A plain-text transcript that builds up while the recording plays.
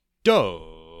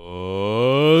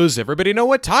Does everybody know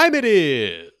what time it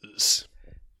is?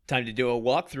 Time to do a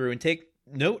walkthrough and take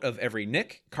note of every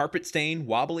nick, carpet stain,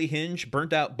 wobbly hinge,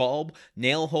 burnt out bulb,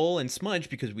 nail hole, and smudge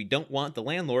because we don't want the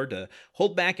landlord to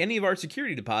hold back any of our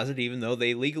security deposit, even though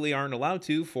they legally aren't allowed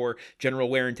to for general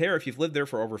wear and tear if you've lived there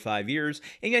for over 5 years.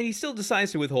 And yet he still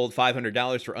decides to withhold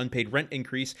 $500 for unpaid rent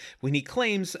increase when he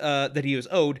claims that he was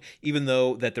owed, even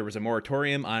though that there was a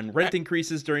moratorium on rent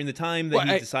increases during the time that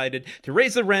he decided to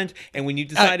raise the rent. And when you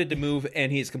decided to move, and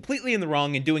he is completely in the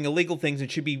wrong and doing illegal things and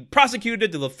should be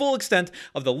prosecuted to the full extent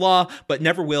of the law, but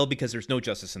never will because there's no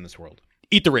justice in this world.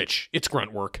 Eat the rich. It's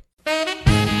grunt work.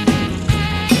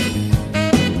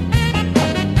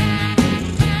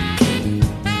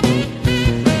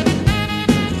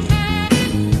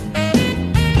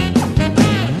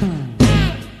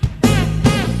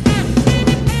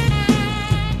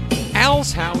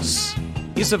 Al's house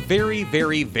is a very,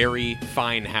 very, very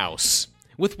fine house.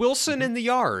 With Wilson in the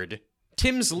yard,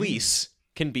 Tim's lease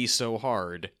can be so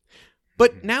hard.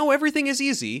 But now everything is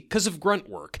easy because of Grunt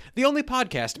Work, the only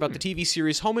podcast about the TV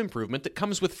series Home Improvement that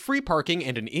comes with free parking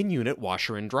and an in-unit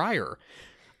washer and dryer.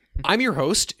 I'm your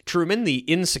host, Truman, the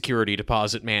insecurity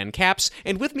deposit man, Caps,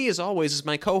 and with me as always is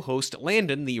my co-host,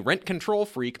 Landon, the rent control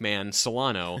freak man,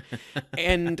 Solano.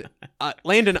 And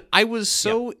Landon, I was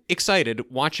so excited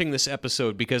watching this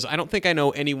episode because I don't think I know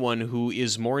anyone who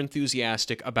is more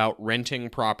enthusiastic about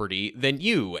renting property than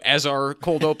you, as our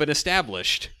cold open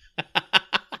established.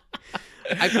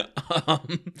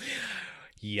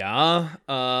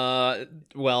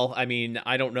 Well, I mean,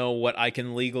 I don't know what I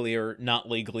can legally or not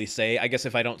legally say. I guess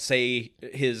if I don't say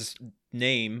his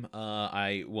name,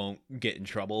 I won't get in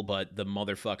trouble, but the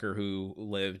motherfucker who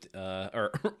lived,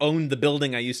 or owned the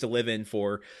building I used to live in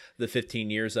for the 15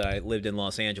 years that I lived in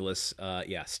Los Angeles,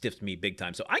 stiffed me big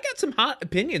time. So I got some hot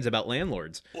opinions about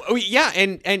landlords. Oh, yeah,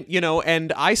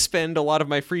 and I spend a lot of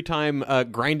my free time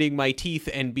grinding my teeth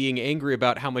and being angry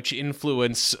about how much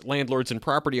influence landlords and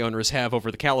property owners have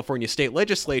over the California state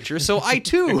legislature, so I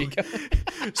too.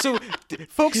 So,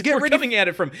 folks, get ready. You're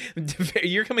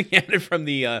coming at it from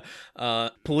the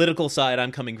political side.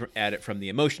 I'm coming at it from the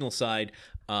emotional side.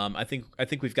 I think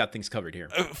we've got things covered here.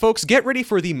 Folks, get ready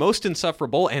for the most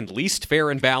insufferable and least fair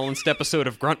and balanced episode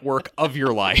of Grunt Work of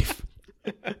your life.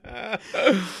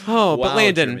 Wow, but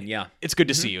Landon, Truman, it's good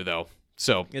to see you, though.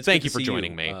 So thank you for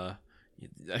joining me.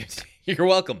 You're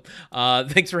welcome.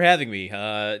 Thanks for having me.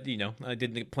 I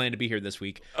didn't plan to be here this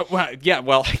week. As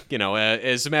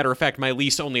a matter of fact, my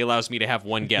lease only allows me to have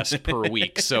one guest per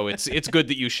week, so it's good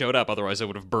that you showed up. Otherwise, I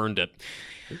would have burned it.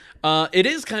 It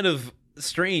is kind of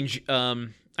strange.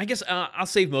 I guess I'll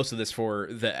save most of this for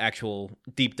the actual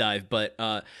deep dive, but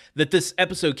that this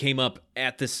episode came up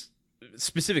at this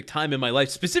specific time in my life,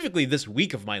 specifically this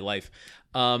week of my life.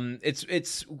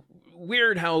 It's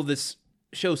weird how this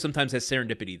show sometimes has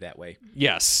serendipity that way.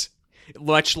 Yes.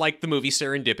 Much like the movie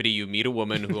Serendipity, you meet a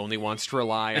woman who only wants to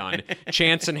rely on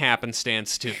chance and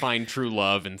happenstance to find true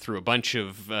love, and through a bunch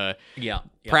of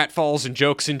pratfalls and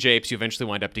jokes and japes, you eventually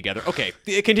wind up together. Okay,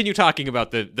 continue talking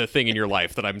about the thing in your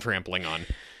life that I'm trampling on.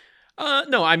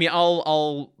 No, I mean,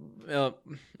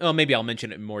 maybe I'll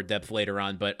mention it in more depth later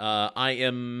on, but I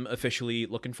am officially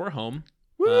looking for a home,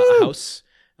 a house.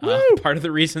 Part of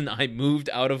the reason I moved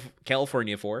out of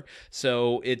California for.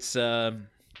 So it's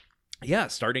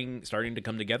starting to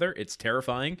come together. It's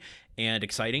terrifying and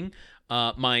exciting.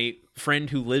 My friend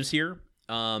who lives here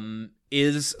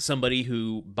is somebody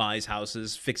who buys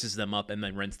houses, fixes them up, and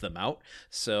then rents them out.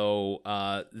 So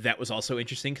that was also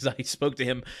interesting because I spoke to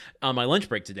him on my lunch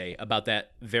break today about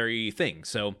that very thing.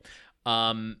 So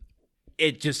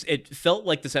it felt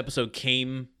like this episode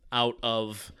came out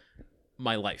of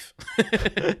my life.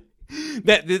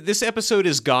 That this episode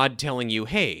is God telling you,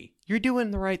 hey, you're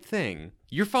doing the right thing.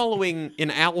 You're following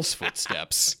in Al's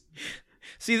footsteps.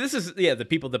 See, this is the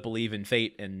people that believe in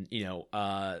fate and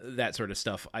that sort of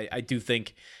stuff. I do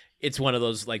think it's one of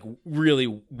those like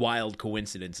really wild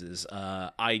coincidences.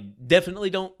 I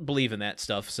definitely don't believe in that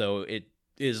stuff, so it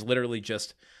is literally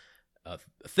just a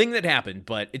thing that happened,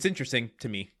 but it's interesting to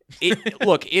me.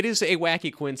 Look, it is a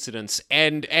wacky coincidence,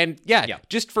 and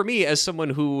just for me as someone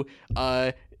who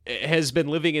has been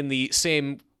living in the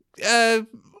same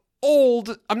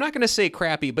old, I'm not going to say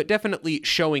crappy, but definitely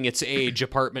showing its age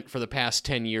apartment for the past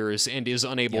 10 years and is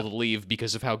unable to leave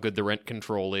because of how good the rent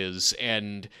control is,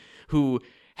 and who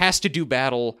has to do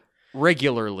battle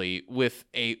regularly with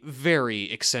a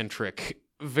very eccentric,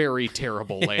 very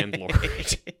terrible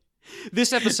landlord.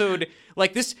 This episode,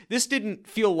 like, this didn't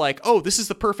feel like, oh, this is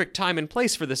the perfect time and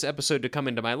place for this episode to come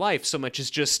into my life, so much as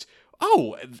just,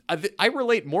 Oh, I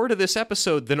relate more to this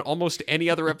episode than almost any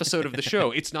other episode of the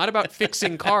show. It's not about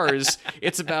fixing cars.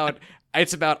 It's about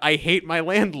I hate my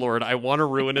landlord. I want to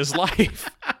ruin his life.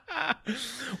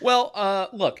 Well,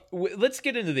 look, let's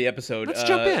get into the episode. Let's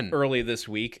jump in early this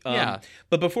week. Yeah.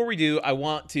 But before we do, I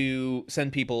want to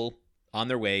send people on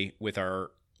their way with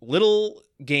our little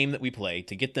game that we play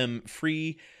to get them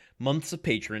free months of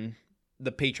patron.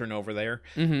 The patron over there.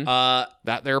 Mm-hmm.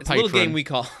 That their it's patron. A little game we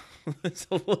call. It's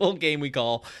a little game we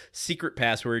call Secret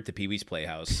Password to Pee-wee's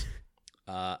Playhouse.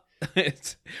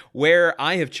 It's where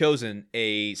I have chosen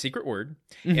a secret word,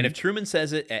 and if Truman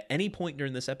says it at any point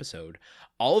during this episode,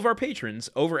 all of our patrons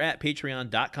over at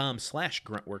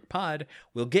patreon.com/gruntworkpod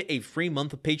will get a free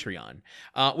month of Patreon,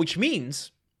 which means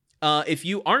if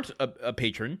you aren't a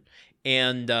patron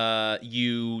and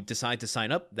you decide to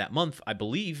sign up that month, I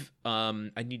believe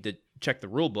I need to check the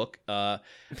rule book. I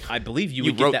believe you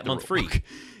would get that month free.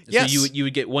 Yes. So you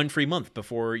would get one free month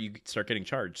before you start getting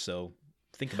charged. So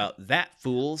think about that,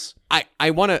 fools.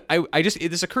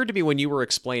 This occurred to me when you were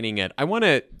explaining it. I want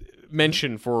to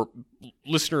mention for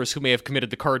listeners who may have committed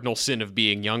the cardinal sin of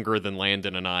being younger than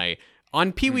Landon and I,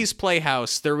 on Pee-wee's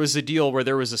Playhouse, there was a deal where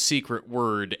there was a secret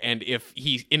word, and if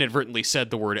he inadvertently said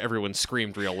the word, everyone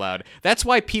screamed real loud. That's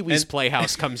why Pee-wee's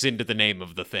Playhouse comes into the name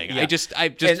of the thing. Yeah.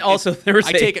 And also,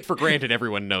 I take it for granted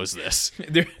everyone knows this.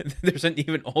 There's an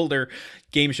even older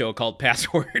game show called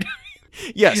Password.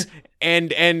 Yes,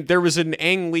 and there was an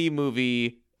Ang Lee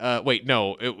movie.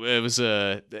 It was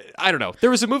a I don't know.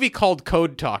 There was a movie called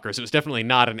Code Talkers. It was definitely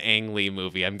not an Ang Lee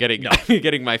movie. I'm getting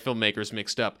getting my filmmakers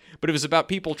mixed up. But it was about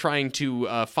people trying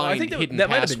to find hidden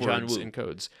passwords in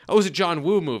codes. Oh, it was a John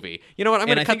Woo movie. You know what? I'm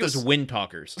going to cut this. It was Wind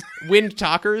Talkers. Wind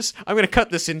Talkers. I'm going to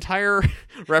cut this entire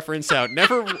reference out.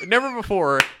 Never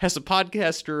before has a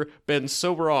podcaster been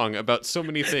so wrong about so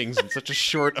many things in such a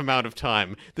short amount of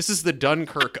time. This is the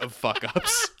Dunkirk of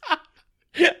fuck-ups.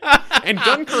 And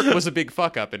Dunkirk was a big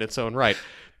fuck up in its own right.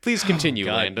 Please continue,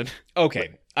 Landon.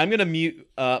 Okay, I'm going to mute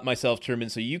myself, Truman,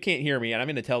 so you can't hear me, and I'm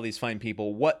going to tell these fine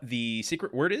people what the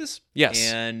secret word is.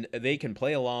 Yes. And they can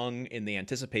play along in the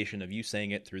anticipation of you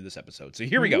saying it through this episode. So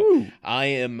here we go. I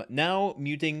am now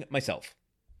muting myself.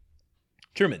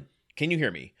 Truman, can you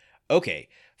hear me? Okay.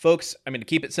 Folks, I'm going to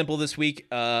keep it simple this week.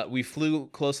 We flew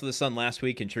close to the sun last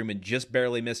week, and Truman just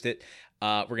barely missed it.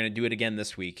 We're gonna do it again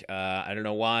this week. I don't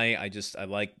know why. I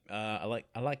like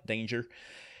danger.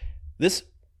 This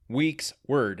week's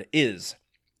word is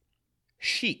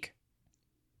chic.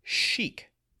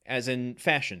 Chic, as in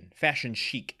fashion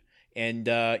chic, and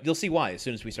you'll see why as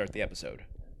soon as we start the episode.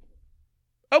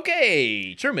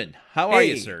 Okay, Truman, how are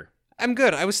you, sir? I'm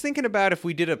good. I was thinking about if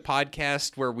we did a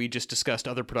podcast where we just discussed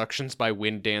other productions by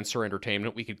Wind Dancer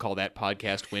Entertainment, we could call that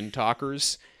podcast Wind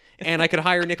Talkers. And I could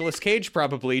hire Nicolas Cage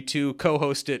probably to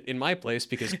co-host it in my place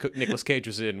because Nicolas Cage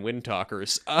was in Wind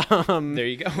Talkers. There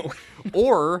you go.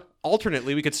 Or,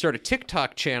 alternately, we could start a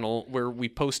TikTok channel where we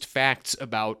post facts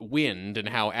about wind and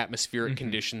how atmospheric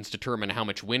conditions determine how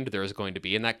much wind there is going to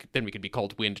be. And then we could be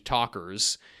called Wind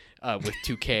Talkers with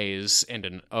 2 Ks and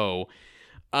an O.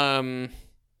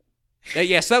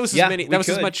 Yes, that was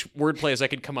as much wordplay as I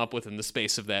could come up with in the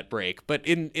space of that break. But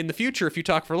in the future, if you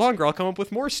talk for longer, I'll come up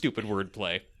with more stupid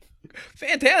wordplay.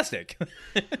 Fantastic.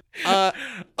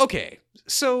 Okay.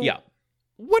 So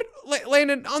what,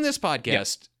 Landon, on this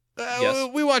podcast,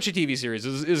 we watch a TV series.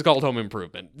 It's called Home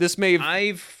Improvement.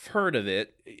 I've heard of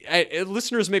it.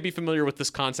 Listeners may be familiar with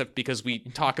this concept because we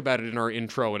talk about it in our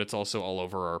intro, and it's also all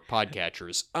over our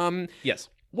podcatchers. Yes.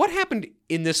 What happened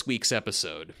in this week's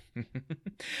episode?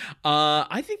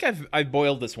 I think I've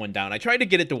boiled this one down. I tried to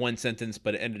get it to one sentence,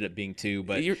 but it ended up being 2.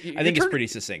 But I think it's pretty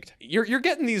succinct. You're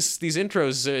getting these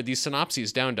intros, these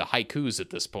synopses down to haikus at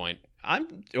this point.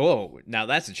 Now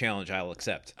that's a challenge I'll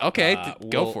accept. Okay,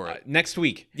 go for it. Next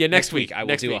week. Yeah, next week I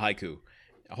will do a haiku.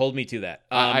 Hold me to that.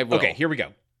 I will. Okay, here we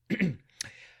go.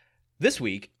 This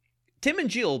week, Tim and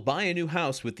Jill buy a new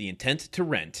house with the intent to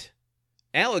rent.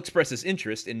 Al expresses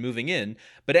interest in moving in,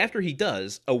 but after he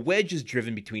does, a wedge is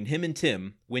driven between him and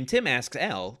Tim when Tim asks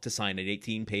Al to sign an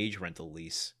 18-page rental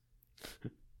lease.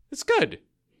 It's good.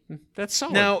 That's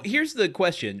solid. Now, here's the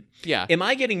question. Yeah. Am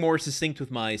I getting more succinct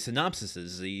with my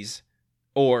synopsises,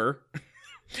 or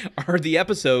are the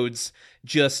episodes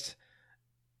just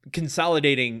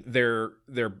consolidating their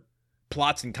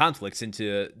plots and conflicts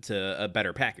into a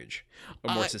better package,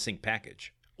 a more succinct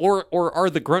package? Or are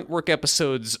the Gruntwork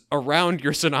episodes around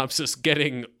your synopsis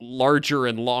getting larger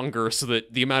and longer so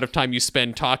that the amount of time you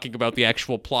spend talking about the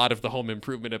actual plot of the Home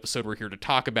Improvement episode we're here to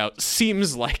talk about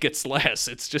seems like it's less?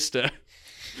 It's just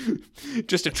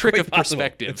Just a trick quite of possible.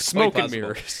 perspective. It's Smoke quite and possible.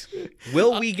 mirrors.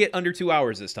 Will we get under 2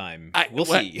 hours this time? We'll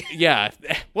see. Yeah.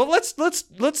 Well, let's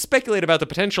speculate about the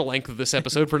potential length of this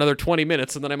episode for another 20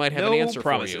 minutes, and then I might have an answer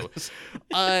promises.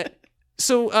 for you.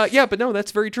 So yeah, but no,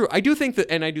 that's very true. I do think that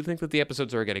the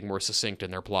episodes are getting more succinct in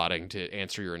their plotting, to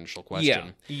answer your initial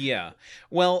question. Yeah.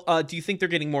 Well, do you think they're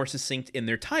getting more succinct in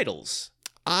their titles?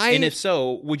 And if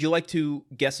so, would you like to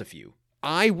guess a few?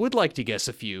 I would like to guess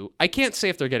a few. I can't say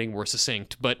if they're getting more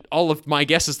succinct, but all of my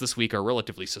guesses this week are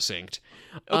relatively succinct.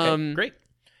 Okay, great.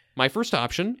 My first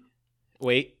option.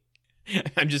 Wait.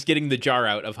 I'm just getting the jar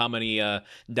out of how many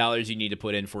dollars you need to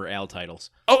put in for Al titles.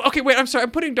 Oh, okay, wait, I'm sorry.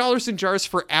 I'm putting dollars in jars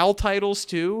for Al titles,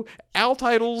 too. Al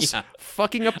titles,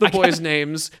 fucking up the boys'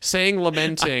 names, saying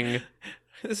lamenting.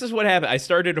 This is what happened. I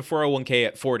started a 401k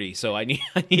at 40, so I need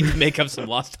to make up some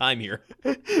lost time here.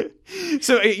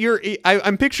 So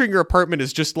I'm picturing your apartment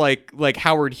as just like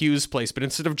Howard Hughes' place, but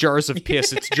instead of jars of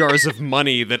piss, it's jars of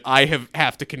money that I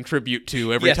have to contribute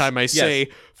to every time I say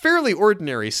fairly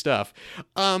ordinary stuff.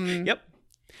 Yep.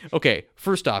 Okay,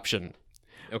 first option.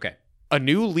 Okay. A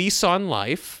new lease on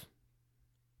life.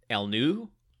 Al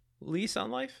new lease on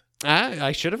life?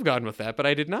 I should have gone with that, but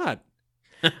I did not.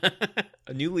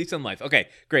 A new lease on life. Okay,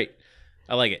 great.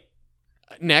 I like it.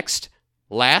 Next,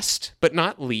 last but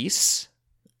not least.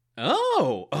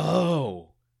 Oh,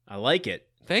 I like it.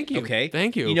 Thank you. Okay,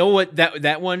 thank you. You know what?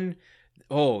 That one.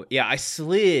 Oh yeah, I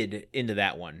slid into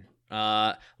that one,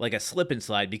 like a slip and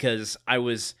slide, because I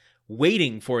was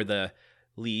waiting for the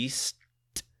lease,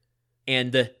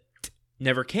 and the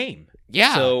never came.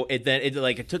 Yeah. So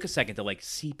it took a second to like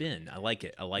seep in. I like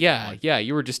it. Yeah.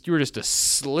 You were just a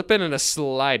slipping and a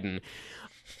sliding.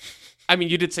 I mean,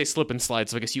 you did say slip and slide,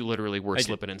 so I guess you literally were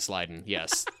slipping and sliding.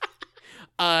 Yes.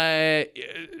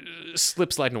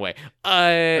 Slip sliding away.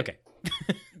 Okay.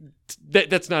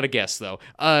 That's not a guess though.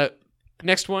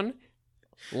 Next one,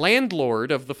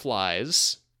 Landlord of the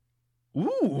Flies.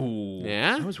 Ooh.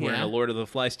 Yeah. I was wearing a Lord of the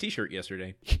Flies t-shirt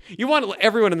yesterday. You want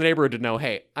everyone in the neighborhood to know,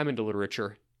 hey, I'm into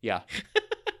literature. Yeah.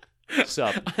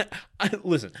 Sup?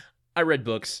 Listen, I read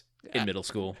books in middle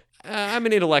school. I'm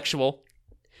an intellectual.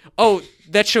 Oh,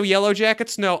 that show Yellow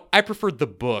Jackets? No, I preferred the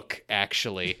book,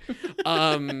 actually.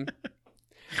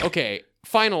 Okay,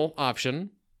 final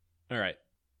option. All right.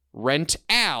 Rent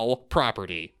Al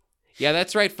property. Yeah,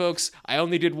 that's right, folks. I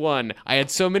only did one. I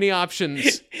had so many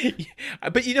options.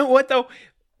 But you know what, though?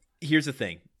 Here's the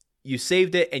thing. You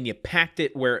saved it and you packed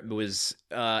it where it was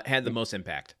had the most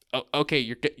impact. Oh, okay,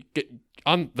 you're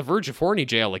on the verge of horny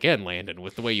jail again, Landon,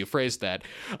 with the way you phrased that.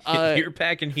 You're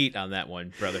packing heat on that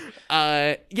one, brother.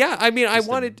 Yeah, I mean, Just I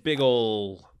wanted a big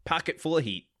old pocket full of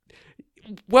heat.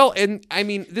 Well, and I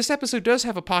mean, this episode does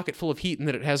have a pocket full of heat in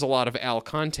that it has a lot of Al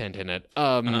content in it,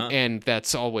 and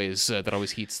that's always that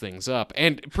always heats things up.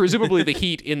 And presumably, the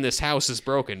heat in this house is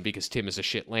broken because Tim is a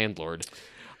shit landlord.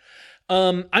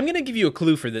 I'm gonna give you a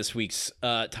clue for this week's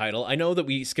title. I know that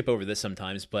we skip over this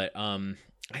sometimes, but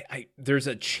I there's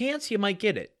a chance you might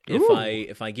get it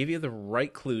if I give you the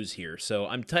right clues here. So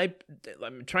I'm trying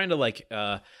to like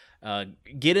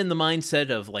get in the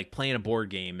mindset of like playing a board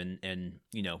game, and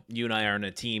you know, you and I are on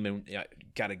a team, and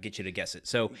got to get you to guess it.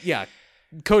 So yeah,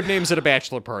 code names at a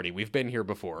bachelor party. We've been here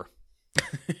before.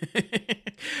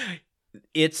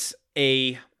 It's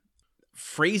a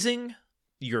phrasing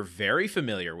you're very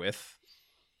familiar with.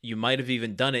 You might have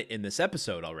even done it in this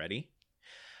episode already.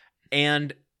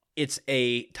 And it's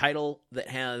a title that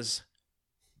has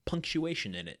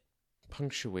punctuation in it.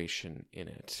 Punctuation in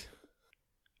it.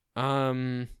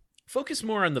 Focus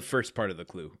more on the first part of the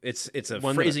clue. It's a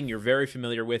One phrasing you're very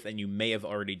familiar with, and you may have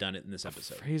already done it in this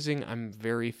episode. Phrasing I'm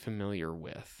very familiar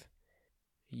with.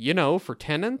 You know, for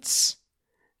tenants.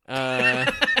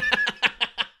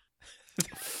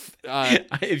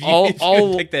 If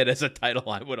you picked that as a title,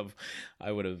 I would have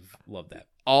loved that.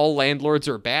 All landlords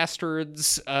are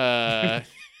bastards.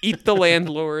 Eat the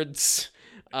landlords.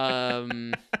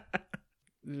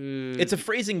 It's a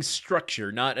phrasing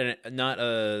structure, not a.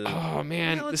 Oh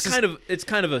man, well, it's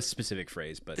kind of a specific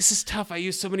phrase, but this is tough. I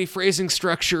use so many phrasing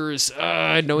structures,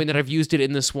 knowing that I've used it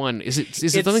in this one. Is it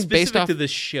it's something based off to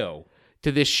this show?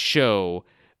 To this show.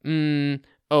 Something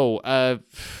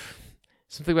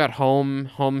about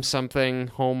home something,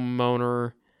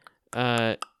 homeowner.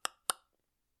 I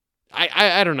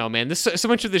don't know, man. So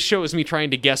much of this show is me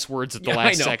trying to guess words at the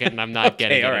last second, and I'm not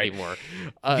getting it anymore.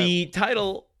 The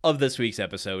title of this week's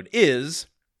episode is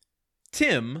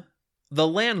Tim, the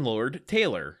Landlord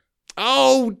Taylor.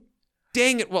 Oh,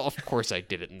 dang it. Well, of course I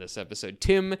did it in this episode.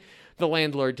 Tim, the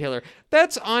Landlord Taylor.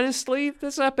 That's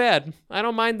not bad. I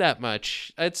don't mind that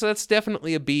much. That's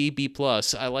definitely a B+.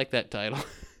 I like that title.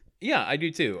 Yeah, I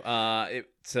do too. It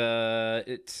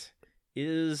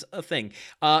is a thing.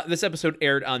 This episode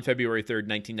aired on February 3rd,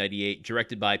 1998,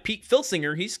 directed by Pete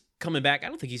Filsinger. He's coming back. I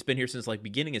don't think he's been here since like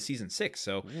beginning of season 6.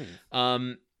 So,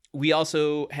 we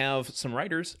also have some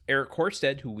writers, Eric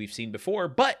Horsted, who we've seen before,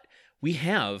 but we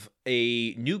have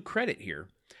a new credit here.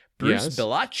 Bruce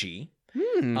Bellacci.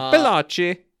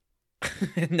 Bellacci.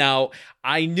 Now,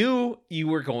 I knew you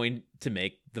were going to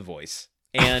make the voice,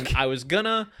 and I was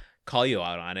gonna call you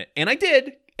out on it, and I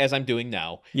did, as I'm doing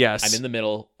now. Yes. I'm in the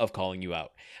middle of calling you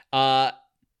out.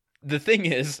 The thing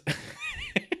is,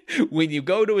 when you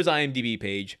go to his IMDb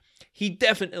page,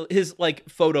 his like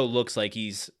photo looks like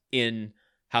he's in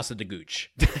House of the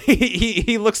Gooch.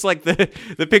 he looks like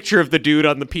the picture of the dude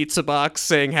on the pizza box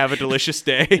saying "Have a delicious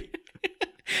day."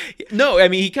 No, I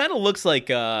mean he kind of looks like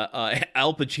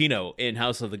Al Pacino in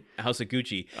House of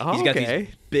Gucci. Oh, he's got these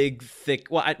big, thick.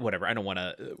 Well, whatever. I don't want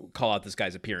to call out this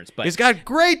guy's appearance, but he's got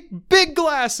great big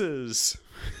glasses.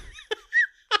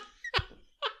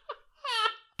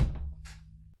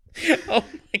 Oh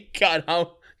my God!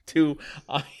 How do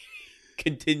I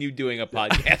continue doing a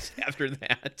podcast after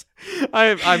that?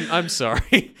 I'm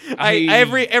sorry.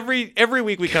 Every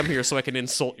week we come here so I can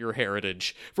insult your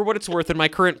heritage. For what it's worth, in my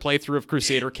current playthrough of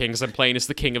Crusader Kings, I'm playing as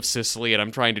the King of Sicily, and I'm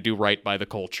trying to do right by the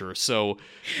culture. So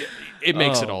it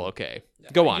makes it all okay.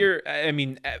 Go on.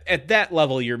 At that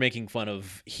level, you're making fun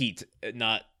of heat,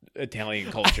 not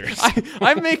Italian cultures.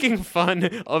 I'm making fun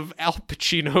of Al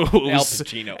Pacino's.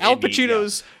 Al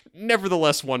Pacino's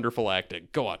nevertheless wonderful acting.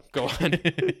 Go on.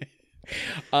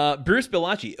 Bruce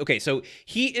Bellacci. Okay, so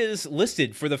he is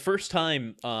listed for the first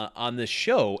time on this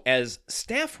show as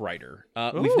staff writer.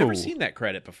 We've never seen that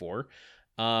credit before,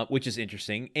 which is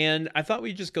interesting. And I thought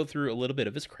we'd just go through a little bit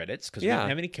of his credits because we don't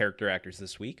have any character actors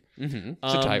this week. Mm-hmm.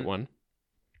 It's a tight one.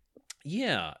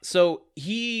 Yeah. So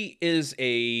he is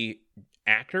a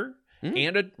actor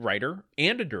and a writer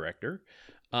and a director.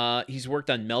 He's worked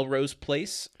on Melrose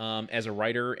Place as a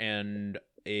writer and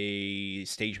a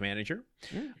stage manager.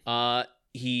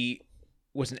 He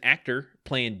was an actor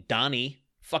playing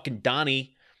fucking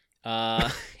Donnie,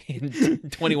 in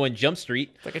 21 Jump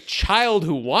Street. Like a child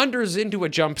who wanders into a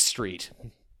jump street.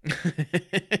 He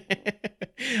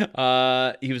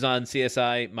was on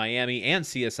CSI Miami and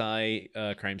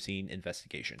CSI Crime Scene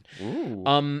Investigation.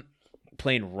 Ooh.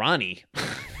 Playing Ronnie.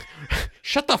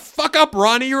 Shut the fuck up,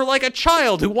 Ronnie. You're like a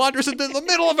child who wanders into the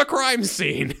middle of a crime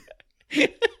scene.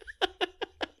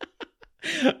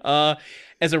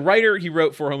 As a writer, he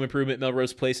wrote for Home Improvement,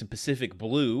 Melrose Place, and Pacific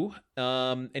Blue.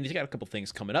 And he's got a couple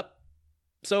things coming up.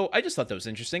 So I just thought that was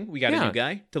interesting. We got a new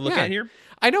guy to look at here.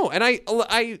 I know, and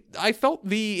I felt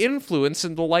the influence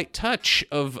and the light touch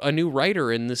of a new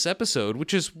writer in this episode,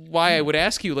 which is why I would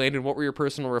ask you, Landon, what were your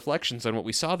personal reflections on what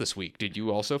we saw this week? Did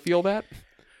you also feel that?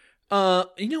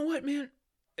 You know what, man?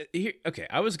 Okay,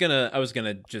 I was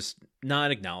gonna just not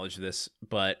acknowledge this,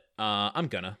 but I'm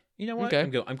gonna. You know what?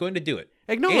 Okay. I'm going to do it.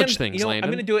 Acknowledge things, Landon. I'm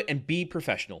going to do it and be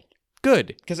professional. Good.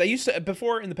 Because I used to,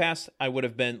 before in the past, I would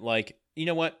have been like, you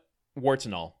know what? Warts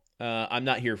and all. I'm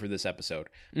not here for this episode.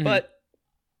 Mm-hmm. But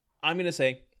I'm going to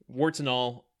say, warts and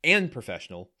all, and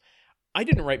professional. I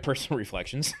didn't write personal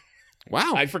reflections.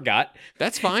 Wow. I forgot.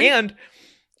 That's fine. And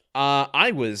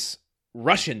I was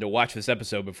rushing to watch this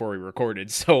episode before we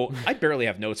recorded, so I barely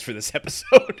have notes for this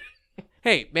episode.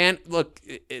 Hey, man, look,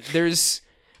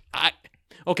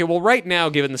 okay, well, right now,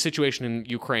 given the situation in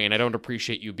Ukraine, I don't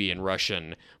appreciate you being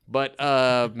Russian. But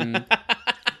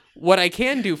what I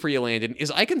can do for you, Landon,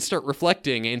 is I can start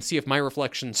reflecting and see if my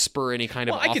reflections spur any kind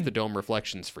of off-the-dome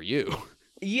reflections for you.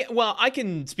 Yeah, well, I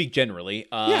can speak generally.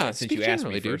 Since you asked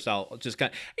me first, I'll just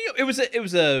kind of... it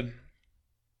was a...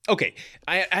 Okay,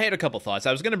 I had a couple thoughts.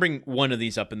 I was going to bring one of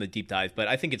these up in the deep dive, but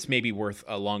I think it's maybe worth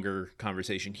a longer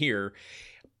conversation here.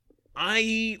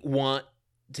 I want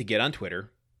to get on Twitter.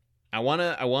 I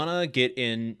wanna get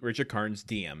in Richard Karn's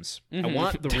DMs. Mm-hmm. I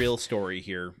want the real story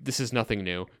here. This is nothing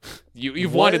new.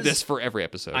 You've wanted this for every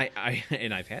episode.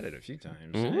 And I've had it a few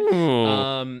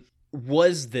times.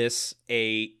 Was this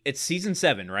it's season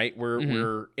 7, right?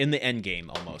 We're in the end game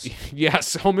almost.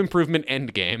 Yes, Home Improvement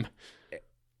end game.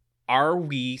 Are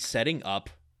we setting up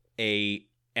a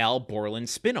Al Borland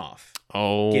spinoff?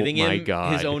 Oh, giving him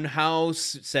God. His own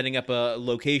house, setting up a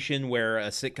location where a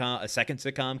second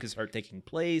sitcom can start taking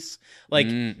place. Like,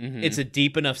 It's a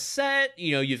deep enough set.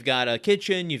 You know, you've got a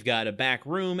kitchen, you've got a back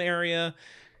room area.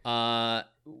 I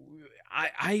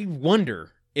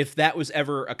wonder if that was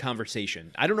ever a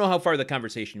conversation. I don't know how far the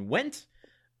conversation went,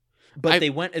 But they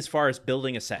went as far as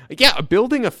building a set. Yeah,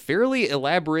 building a fairly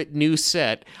elaborate new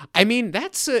set. I mean,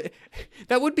 that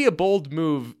would be a bold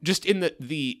move. Just in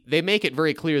they make it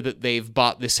very clear that they've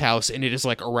bought this house and it is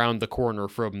like around the corner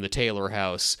from the Taylor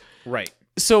house. Right.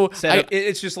 So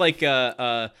it's just like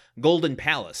Golden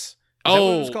Palace. Is that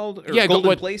what it was called? Or yeah,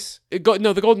 Golden Place? The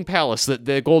Golden Palace.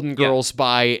 The Golden Girls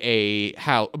buy a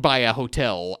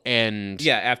hotel, and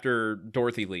after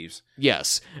Dorothy leaves.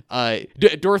 Yes,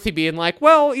 Dorothy being like,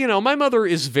 well, my mother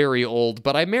is very old,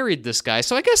 but I married this guy,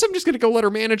 so I guess I'm just gonna go let her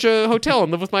manage a hotel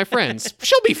and live with my friends.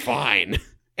 She'll be fine.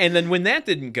 And then when that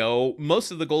didn't go,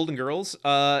 most of the Golden Girls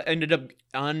ended up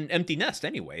on Empty Nest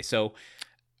anyway. So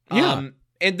yeah.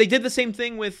 And they did the same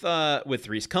thing with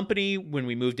Three's Company when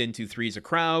we moved into Three's a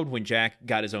Crowd, when Jack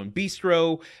got his own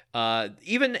bistro,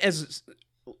 even as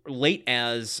late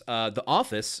as The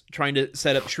Office, trying to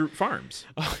set up Schrute Farms.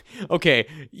 Okay,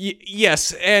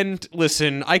 yes, and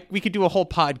listen, we could do a whole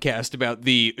podcast about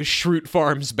the Schrute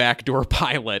Farms backdoor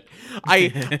pilot.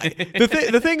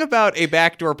 The thing about a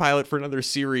backdoor pilot for another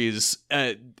series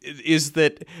is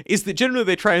that generally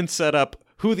they try and set up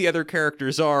who the other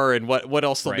characters are and what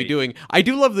else they'll be doing. I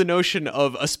do love the notion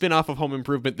of a spin-off of Home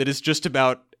Improvement that is just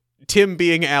about Tim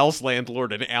being Al's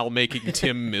landlord and Al making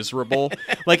Tim miserable.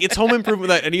 Like, it's Home Improvement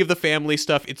without any of the family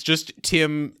stuff. It's just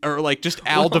Tim, or like just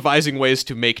Al devising ways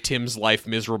to make Tim's life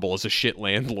miserable as a shit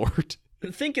landlord.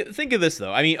 Think of this,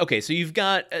 though. I mean, okay, so you've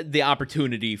got the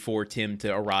opportunity for Tim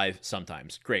to arrive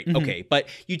sometimes. Great. Mm-hmm. Okay, but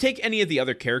you take any of the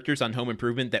other characters on Home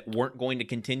Improvement that weren't going to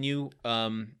continue,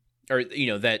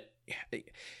 that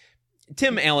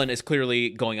Tim Allen is clearly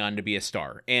going on to be a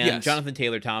star, and yes. Jonathan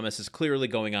Taylor Thomas is clearly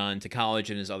going on to college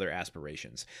and his other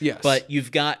aspirations. Yes. But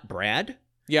you've got Brad.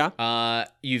 Yeah.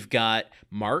 You've got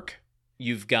Mark.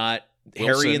 You've got Wilson.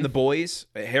 Harry and the boys,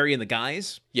 Harry and the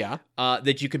guys. Yeah.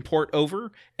 That you can port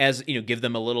over as, give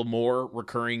them a little more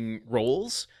recurring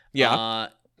roles. Yeah.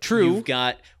 True. You've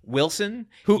got Wilson,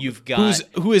 who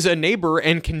is a neighbor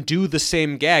and can do the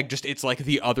same gag, just it's like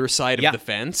the other side of the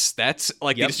fence. That's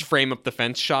like they just frame up the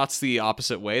fence shots the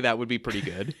opposite way. That would be pretty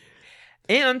good.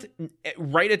 And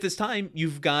right at this time,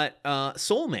 you've got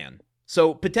Soul Man.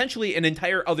 So potentially an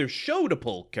entire other show to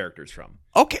pull characters from.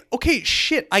 Okay,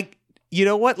 shit. You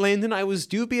know what, Landon? I was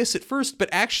dubious at first, but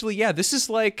actually, yeah, this is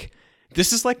like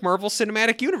Marvel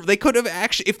Cinematic Universe. They could have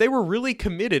actually, if they were really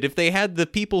committed, if they had the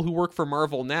people who work for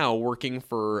Marvel now working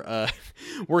for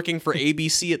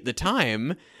ABC at the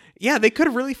time, yeah, they could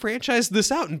have really franchised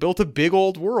this out and built a big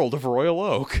old world of Royal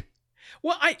Oak.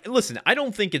 Well, I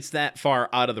don't think it's that far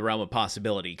out of the realm of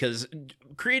possibility, because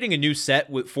creating a new set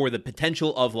for the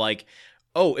potential of like,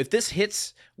 oh, if this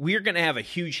hits, we're going to have a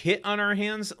huge hit on our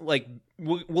hands. Like,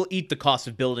 we'll eat the cost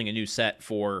of building a new set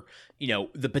for,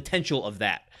 the potential of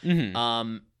that.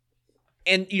 Mm-hmm.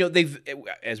 And, they've,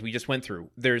 as we just went through,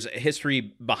 there's a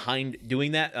history behind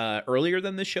doing that earlier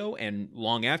than this show and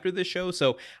long after this show.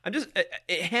 So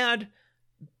it had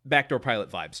backdoor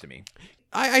pilot vibes to me.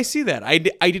 I see that. I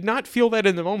did not feel that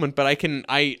in the moment, but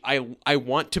I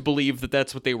want to believe that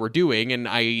that's what they were doing,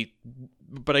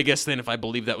 but I guess then if I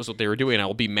believe that was what they were doing, I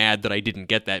will be mad that I didn't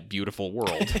get that beautiful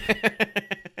world.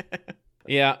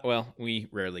 Yeah, well, we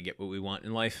rarely get what we want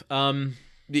in life.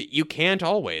 You can't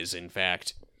always, in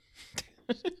fact.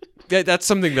 That's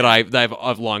something that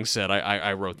I've long said.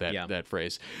 I wrote that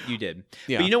phrase. You did.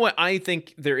 Yeah. But you know what? I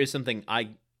think there is something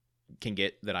I can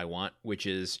get that I want, which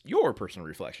is your personal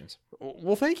reflections.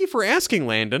 Well, thank you for asking,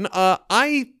 Landon.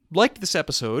 I liked this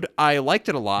episode. I liked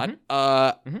it a lot.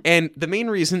 And the main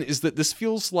reason is that this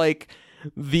feels like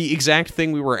the exact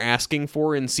thing we were asking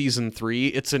for in season 3.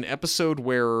 It's an episode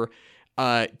where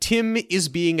Tim is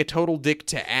being a total dick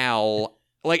to Al.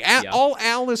 Like, all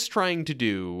Al is trying to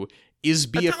do is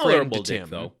be a friend to Tim.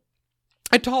 Though.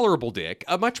 A tolerable dick.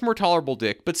 A much more tolerable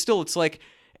dick. But still, it's like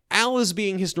Al is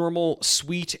being his normal,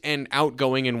 sweet and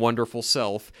outgoing and wonderful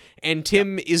self. And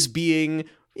Tim is being,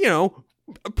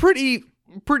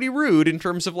 pretty rude in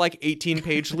terms of like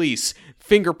 18-page lease,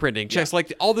 fingerprinting, checks,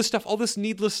 like all this stuff, all this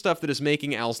needless stuff that is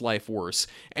making Al's life worse.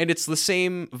 And it's the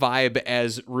same vibe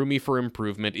as Roomy for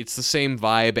Improvement. It's the same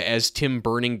vibe as Tim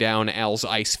burning down Al's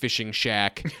ice fishing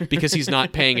shack because he's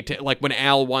not paying attention. Like when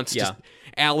Al wants to,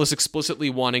 Al is explicitly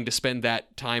wanting to spend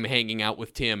that time hanging out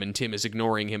with Tim and Tim is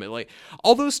ignoring him. Like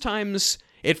all those times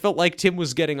it felt like Tim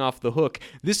was getting off the hook.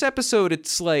 This episode,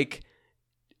 it's like,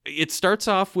 it starts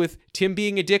off with Tim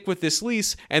being a dick with this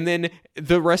lease, and then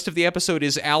the rest of the episode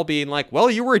is Al being like, well,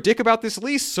 you were a dick about this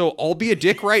lease, so I'll be a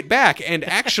dick right back, and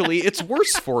actually, it's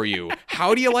worse for you.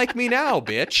 How do you like me now,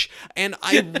 bitch? And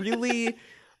I really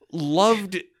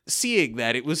loved seeing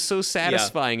that. It was so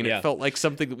satisfying, and it felt like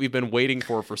something that we've been waiting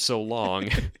for so long.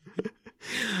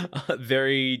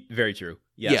 Very, very true.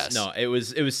 Yes. No, it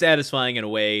was satisfying in a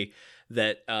way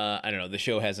that I don't know, the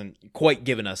show hasn't quite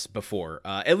given us before.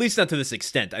 At least not to this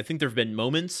extent. I think there have been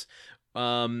moments,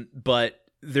 but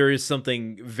there is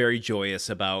something very joyous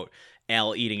about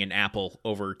Al eating an apple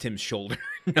over Tim's shoulder,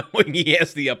 knowing he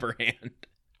has the upper hand.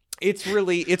 It's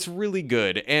really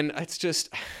good, and it's just,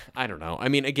 I don't know. I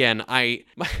mean, again, I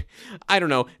don't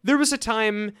know. There was a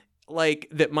time like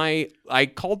that I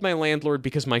called my landlord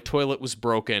because my toilet was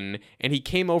broken, and he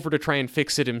came over to try and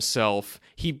fix it himself.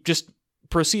 He just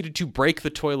proceeded to break the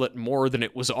toilet more than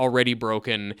it was already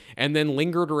broken, and then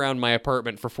lingered around my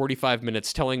apartment for 45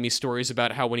 minutes telling me stories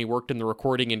about how when he worked in the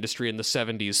recording industry in the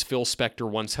 70s, Phil Spector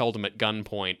once held him at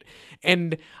gunpoint.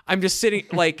 And I'm just sitting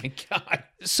like, God.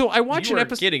 So I watch You an weren't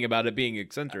episode. kidding about it being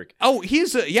eccentric. Oh,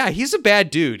 he's a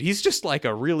bad dude. He's just like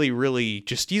a really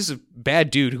he's a bad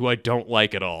dude who I don't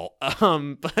like at all.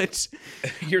 But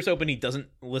Here's hoping he doesn't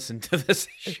listen to this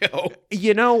show.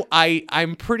 you know,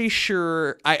 I'm pretty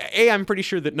sure I'm pretty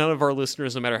sure that none of our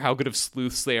listeners, no matter how good of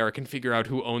sleuths they are, can figure out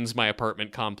who owns my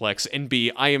apartment complex. And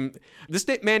B, this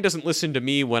man doesn't listen to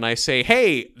me when I say,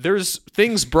 "Hey, there's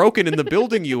things broken in the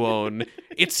building you own.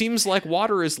 It seems like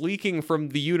water is leaking from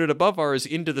the unit above ours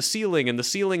into the ceiling, and the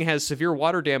ceiling has severe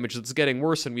water damage that's getting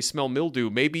worse, and we smell mildew.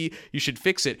 Maybe you should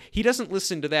fix it." He doesn't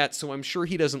listen to that, so I'm sure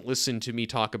he doesn't listen to me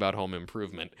talk about home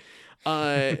improvement.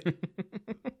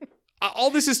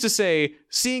 All this is to say,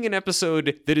 seeing an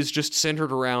episode that is just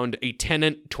centered around a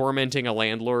tenant tormenting a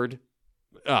landlord,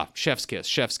 chef's kiss,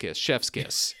 chef's kiss, chef's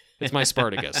kiss. It's my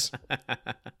Spartacus.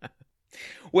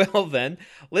 Well, then,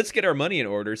 let's get our money in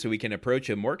order so we can approach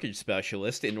a mortgage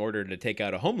specialist in order to take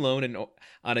out a home loan and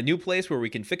on a new place where we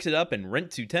can fix it up and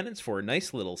rent to tenants for a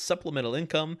nice little supplemental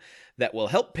income that will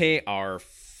help pay our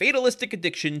fatalistic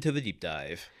addiction to the deep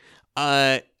dive.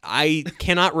 I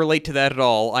cannot relate to that at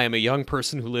all. I am a young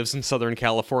person who lives in Southern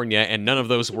California, and none of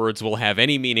those words will have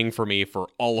any meaning for me for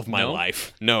all of my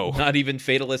life. No. Not even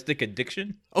fatalistic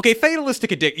addiction? Okay,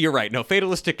 fatalistic addiction. You're right. No,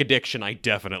 fatalistic addiction I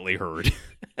definitely heard.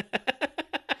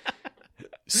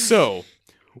 So,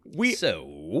 we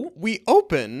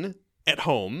open at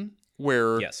home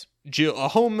where Jill, a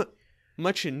home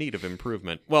much in need of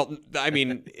improvement. Well, I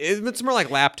mean, it's more like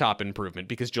laptop improvement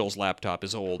because Jill's laptop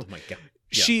is old. Oh my God.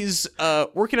 Yeah. She's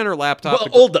working on her laptop. Well,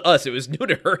 old to us. It was new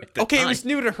to her at the time. Okay, it was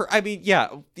new to her. I mean, yeah.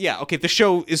 Okay, the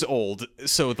show is old,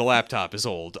 so the laptop is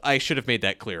old. I should have made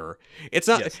that clearer. It's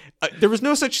not. Yes. There was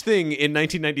no such thing in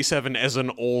 1997 as an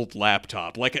old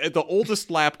laptop. Like the oldest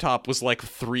laptop was like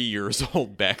 3 years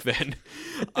old back then.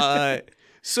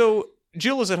 So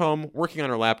Jill is at home working on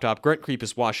her laptop. Grunt Creep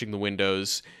is washing the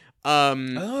windows. That's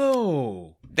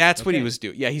what he was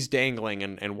doing. Yeah, he's dangling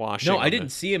and washing. No, I didn't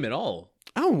see him at all.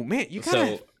 Oh man, you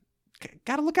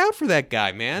gotta look out for that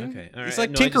guy, man. Okay, all right. He's like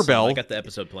No, Tinkerbell. I got the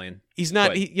episode playing. He's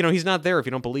not. He's not there if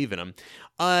you don't believe in him.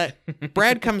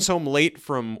 Brad comes home late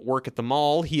from work at the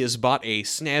mall. He has bought a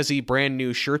snazzy brand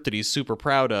new shirt that he's super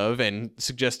proud of, and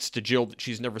suggests to Jill that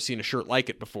she's never seen a shirt like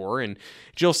it before. And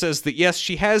Jill says that yes,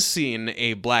 she has seen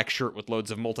a black shirt with loads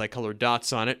of multicolored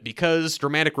dots on it because,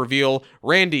 dramatic reveal,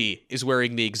 Randy is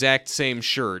wearing the exact same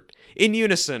shirt in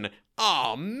unison.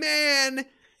 Oh man.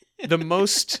 The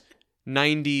most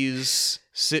 90s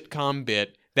sitcom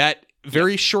bit. That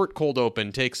very short cold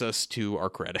open takes us to our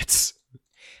credits.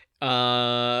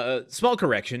 Small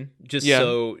correction, just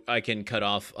so I can cut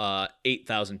off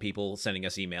 8,000 people sending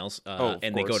us emails,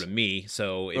 and they go to me.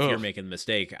 So if you're making a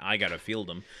mistake, I gotta field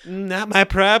them. Not my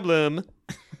problem.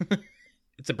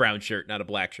 It's a brown shirt, not a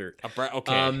black shirt.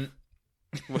 Okay.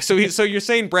 So you're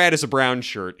saying Brad is a brown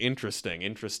shirt? Interesting.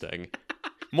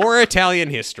 More Italian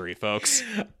history, folks.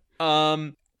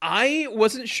 I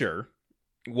wasn't sure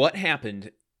what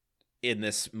happened in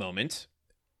this moment,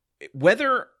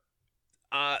 whether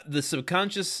the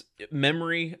subconscious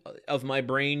memory of my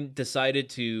brain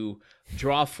decided to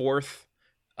draw forth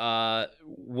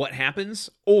what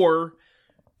happens, or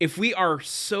if we are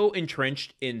so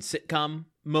entrenched in sitcom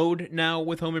mode now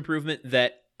with Home Improvement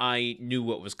that I knew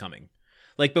what was coming.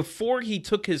 Like, before he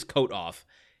took his coat off,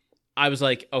 I was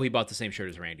like, oh, he bought the same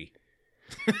shirt as Randy.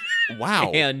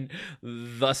 Wow. And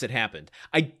thus it happened.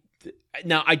 I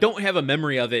don't have a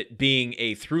memory of it being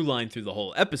a through line through the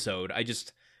whole episode. I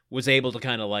just was able to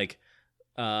kind of like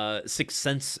sixth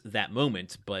sense that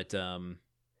moment, but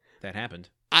that happened.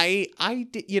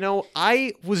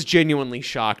 I was genuinely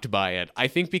shocked by it. I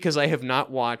think because I haven't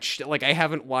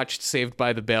watched Saved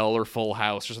by the Bell or Full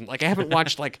House or something. Like, I haven't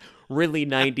watched like really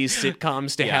 90s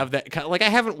sitcoms to have that. Like, I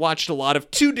haven't watched a lot of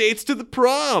 2 Dates to the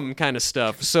Prom kind of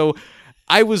stuff. So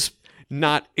I was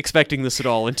not expecting this at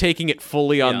all, and taking it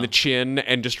fully on Yeah. the chin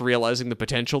and just realizing the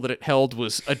potential that it held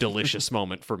was a delicious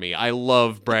moment for me. I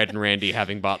love Brad and Randy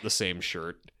having bought the same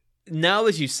shirt. Now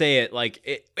as you say it,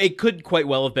 like it could quite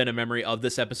well have been a memory of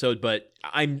this episode, but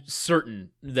I'm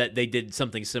certain that they did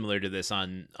something similar to this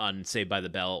on Saved by the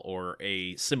Bell or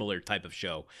a similar type of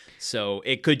show. So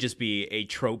it could just be a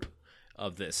trope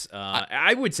of this.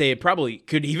 I would say it probably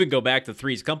could even go back to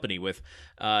Three's Company with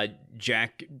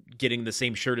Jack getting the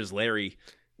same shirt as Larry.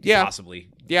 Yeah. Possibly.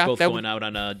 Yeah, Both that going out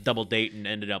on a double date and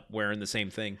ended up wearing the same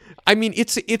thing. I mean,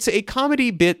 it's a comedy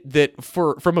bit that,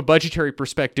 from a budgetary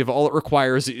perspective, all it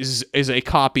requires is a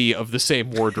copy of the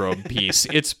same wardrobe piece.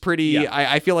 It's pretty. Yeah.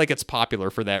 I feel like it's popular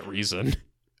for that reason.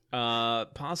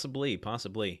 Possibly.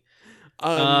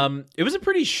 It was a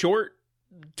pretty short,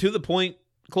 to the point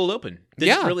cold open.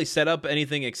 Didn't really set up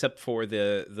anything except for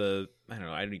the I don't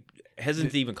know. I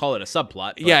hesitant to even call it a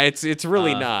subplot. But, yeah, it's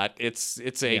really not.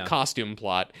 It's a costume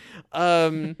plot.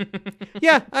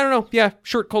 Yeah, I don't know. Yeah,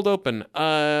 short cold open.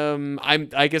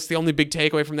 I guess the only big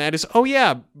takeaway from that is, oh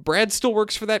yeah, Brad still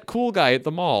works for that cool guy at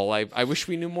the mall. I wish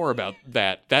we knew more about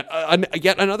that.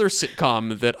 Yet another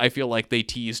sitcom that I feel like they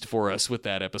teased for us with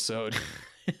that episode.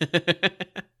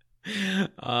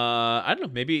 I don't know.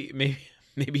 Maybe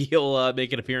he'll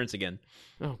make an appearance again.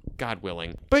 Oh, God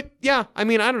willing. But yeah, I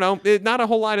mean, I don't know. Not a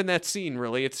whole lot in that scene,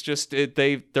 really. It's just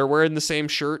they're wearing the same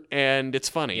shirt, and it's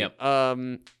funny. Yep.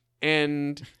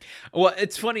 And well,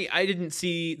 it's funny. I didn't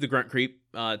see the grunt creep.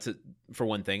 For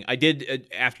one thing, I did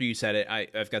after you said it.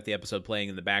 I've got the episode playing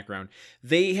in the background.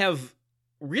 They have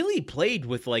really played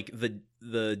with like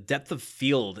the depth of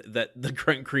field that the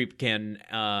grunt creep can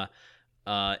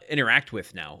interact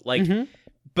with now. Like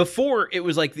before, it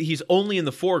was like he's only in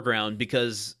the foreground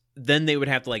because then they would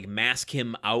have to like mask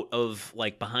him out of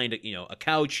like behind a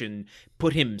couch and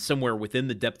put him somewhere within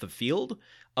the depth of field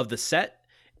of the set.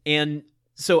 And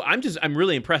so I'm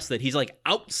really impressed that he's like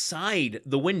outside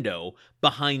the window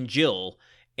behind Jill,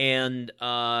 and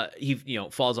he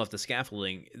falls off the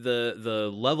scaffolding.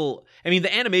 The level, I mean,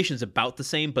 the animation's about the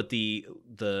same, but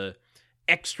the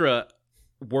extra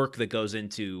work that goes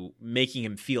into making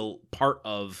him feel part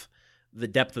of the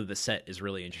depth of the set is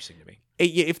really interesting to me.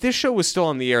 If this show was still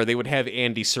on the air, they would have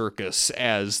Andy Serkis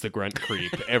as the grunt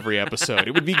creep every episode.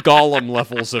 It would be Gollum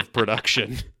levels of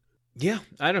production. Yeah,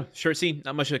 I don't know. Short scene,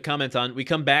 not much to comment on. We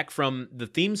come back from the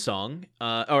theme song,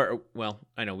 I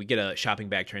know we get a shopping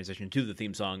bag transition to the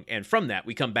theme song, and from that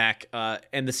we come back,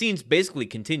 and the scene's basically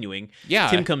continuing. Yeah.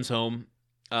 Tim comes home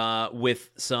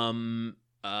with some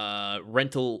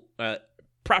rental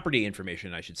property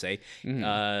information, I should say,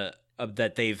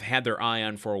 that they've had their eye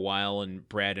on for a while, and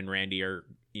Brad and Randy are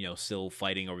still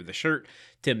fighting over the shirt.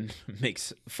 Tim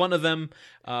makes fun of them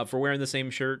for wearing the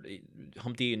same shirt.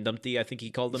 Humpty and Dumpty, I think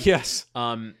he called them. Yes.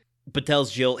 But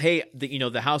tells Jill, hey,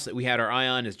 the house that we had our eye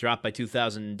on is dropped by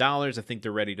 $2,000. I think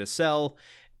they're ready to sell.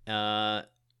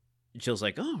 Jill's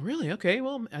like, oh, really? Okay,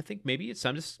 well, I think maybe it's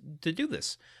time to do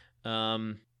this.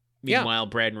 Meanwhile,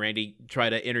 Brad and Randy try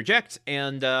to interject,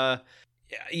 and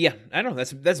yeah, I don't know.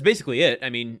 That's basically it. I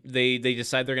mean, they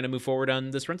decide they're going to move forward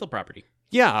on this rental property.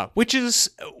 Yeah, which is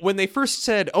when they first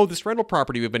said, "Oh, this rental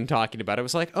property we've been talking about." I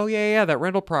was like, "Oh yeah, that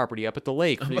rental property up at the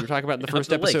lake that you were talking about in the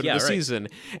first episode of the season."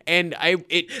 And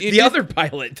the other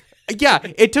pilot. Yeah,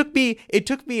 it took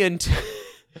me until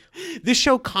this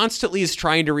show constantly is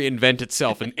trying to reinvent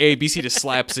itself, and ABC just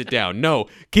slaps it down. No,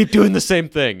 keep doing the same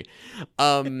thing.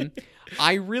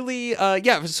 I really,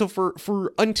 so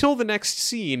for until the next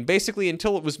scene, basically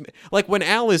until it was, like when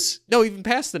Al even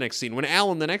past the next scene, when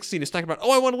Al in the next scene is talking about,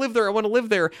 oh, I want to live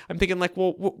there, I'm thinking like,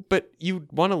 well, but you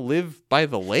want to live by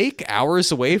the lake,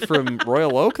 hours away from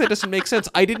Royal Oak? That doesn't make sense.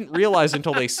 I didn't realize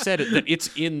until they said it that it's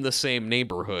in the same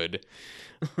neighborhood.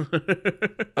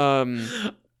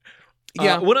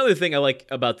 Yeah. One other thing I like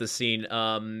about this scene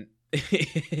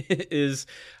is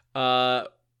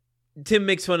Tim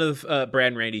makes fun of Brad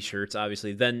and Randy's shirts,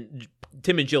 obviously. Then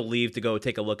Tim and Jill leave to go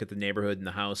take a look at the neighborhood and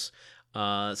the house,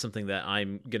 something that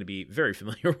I'm going to be very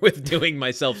familiar with doing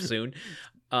myself soon.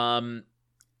 And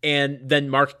then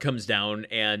Mark comes down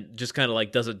and just kind of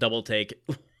like does a double take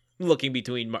looking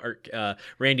between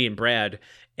Randy and Brad.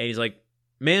 And he's like,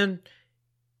 man,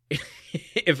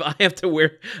 if I have to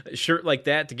wear a shirt like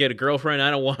that to get a girlfriend,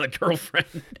 I don't want a girlfriend.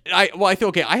 I think,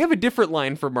 okay, I have a different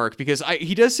line for Mark, because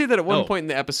he does say that at one point in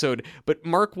the episode, but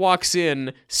Mark walks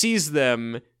in, sees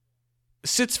them,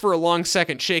 sits for a long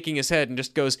second shaking his head, and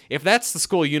just goes, if that's the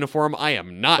school uniform, I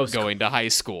am not going to high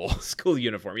school. School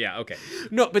uniform, yeah, okay.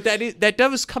 No, but that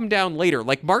does come down later.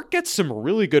 Like, Mark gets some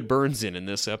really good burns in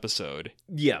this episode.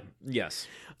 Yeah, yes.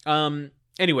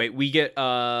 Anyway, we get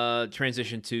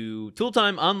transition to Tool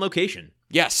Time on location.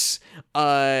 Yes.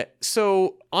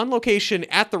 So on location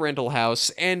at the rental house,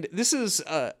 and this is,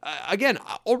 again,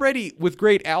 already with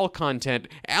great Al content,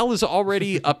 Al is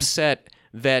already upset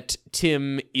that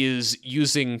Tim is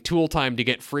using tool time to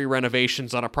get free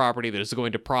renovations on a property that is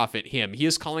going to profit him. He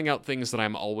is calling out things that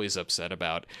I'm always upset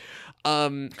about.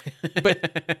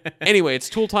 But anyway, it's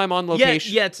tool time on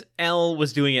location. Yet Al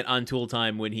was doing it on tool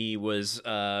time when he was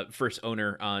first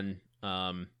owner on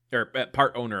or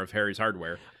part owner of Harry's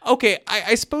Hardware. Okay,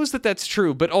 I suppose that's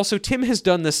true, but also Tim has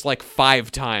done this like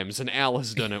 5 times, and Al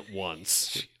has done it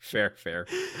once. Fair.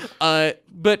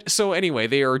 But so anyway,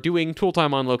 they are doing tool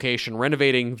time on location,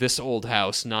 renovating this old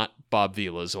house, not Bob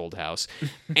Vila's old house.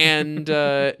 And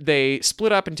they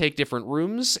split up and take different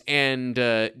rooms, and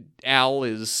Al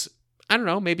is, I don't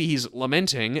know, maybe he's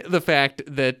lamenting the fact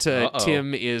that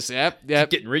Tim is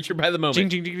getting richer by the moment. Ding,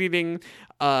 ding, ding, ding, ding.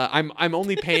 I'm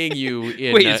only paying you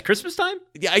in. Wait, it's Christmas time?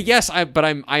 Yeah, yes, but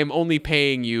I'm only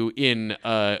paying you in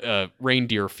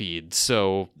reindeer feed.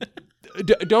 So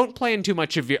don't plan too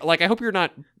much of your. Like, I hope you're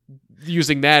not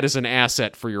using that as an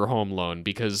asset for your home loan,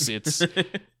 because it's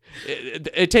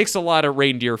it takes a lot of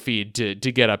reindeer feed to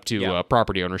get up to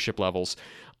property ownership levels.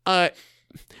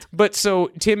 But so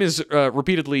Tim is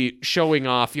repeatedly showing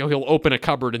off, he'll open a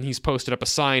cupboard and he's posted up a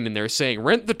sign in there saying,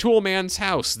 "Rent the tool man's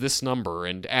house, this number,"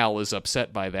 and Al is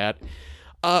upset by that.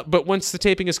 But once the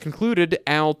taping is concluded,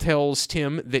 Al tells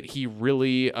Tim that he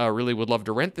really would love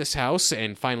to rent this house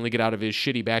and finally get out of his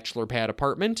shitty bachelor pad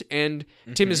apartment, and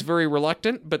Tim is very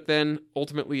reluctant, but then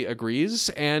ultimately agrees,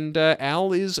 and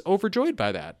Al is overjoyed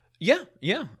by that. Yeah.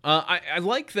 I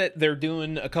like that they're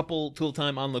doing a couple tool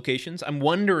time on locations. I'm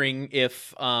wondering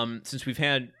if, since we've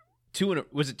had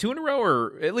was it 2 in a row,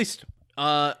 or at least,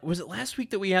 was it last week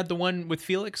that we had the one with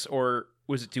Felix, or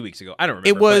was it 2 weeks ago? I don't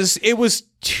remember. It was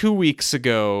 2 weeks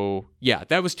ago. Yeah,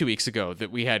 that was 2 weeks ago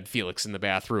that we had Felix in the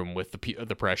bathroom with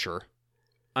the pressure.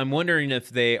 I'm wondering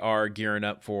if they are gearing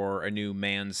up for a new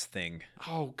man's thing.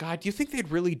 Oh God, do you think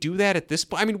they'd really do that at this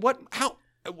point? I mean, how?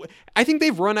 I think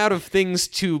they've run out of things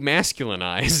to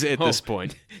masculinize at this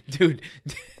point. Dude,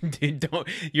 don't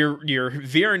you're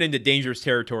veering into dangerous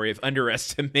territory of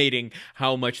underestimating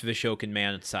how much the show can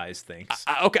man-size things.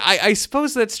 Okay, I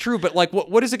suppose that's true, but like,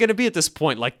 what is it going to be at this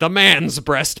point? Like the man's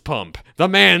breast pump, the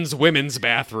man's women's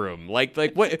bathroom, like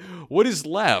what is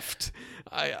left?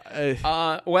 They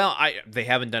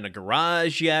haven't done a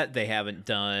garage yet. They haven't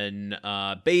done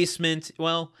basement.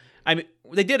 Well, I mean,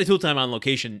 they did a tool time on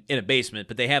location in a basement,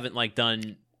 but they haven't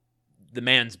done the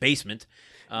man's basement.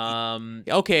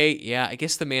 Okay, yeah, I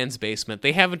guess the man's basement.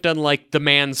 They haven't done the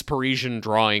man's Parisian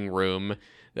drawing room.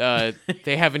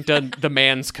 They haven't done the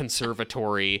man's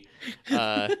conservatory,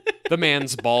 the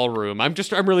man's ballroom. I'm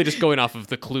really just going off of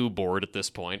the clue board at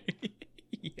this point.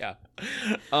 Yeah.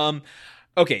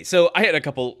 Okay, so I had a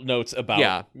couple notes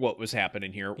about what was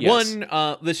happening here. Yes.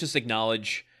 One, let's just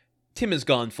acknowledge Tim has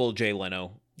gone full Jay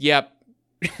Leno. Yep.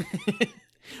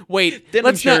 Wait,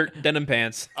 denim shirt, denim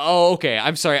pants. Oh, okay.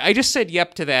 I'm sorry. I just said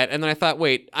yep to that, and then I thought,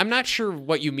 wait, I'm not sure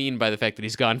what you mean by the fact that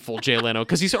he's gone full Jay Leno,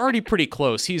 because he's already pretty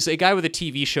close. He's a guy with a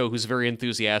TV show who's very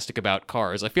enthusiastic about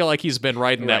cars. I feel like he's been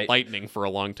riding that lightning for a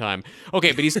long time.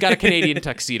 Okay, but he's got a Canadian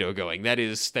tuxedo going. That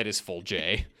is full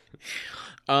Jay.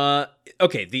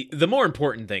 Okay, the more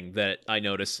important thing that I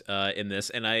noticed in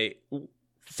this, and I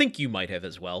think you might have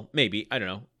as well, maybe, I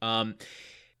don't know,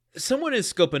 someone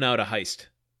is scoping out a heist.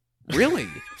 Really?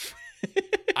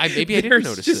 I didn't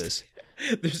notice this.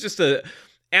 There's just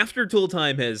after Tool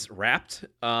Time has wrapped,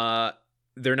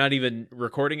 they're not even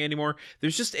recording anymore.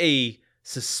 There's just a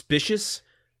suspicious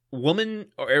woman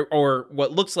or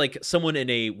what looks like someone in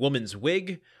a woman's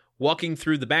wig walking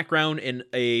through the background in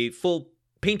a full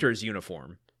painter's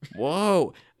uniform.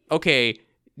 Whoa. Okay.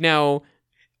 Now,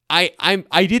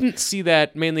 I didn't see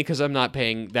that mainly because I'm not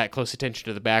paying that close attention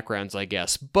to the backgrounds, I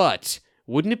guess. But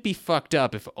wouldn't it be fucked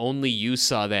up if only you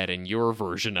saw that in your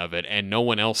version of it and no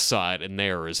one else saw it in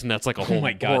theirs? And that's like a whole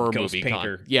horror Ghost movie.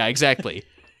 Painter. Yeah, exactly.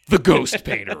 The Ghost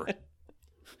Painter.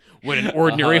 When an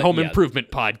ordinary home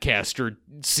improvement podcaster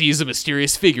sees a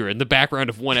mysterious figure in the background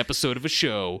of one episode of a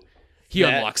show, he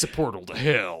unlocks a portal to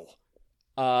hell.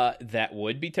 That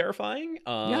would be terrifying.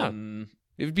 Yeah.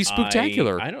 It would be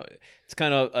spooktacular. I don't. It's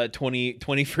kind of a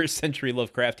 21st century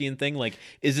Lovecraftian thing. Like,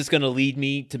 is this going to lead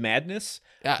me to madness?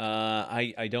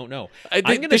 I don't know.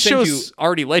 This show's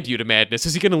already led you to madness.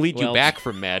 Is he going to lead you back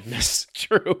from madness?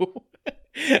 True.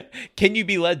 Can you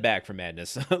be led back from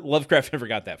madness? Lovecraft never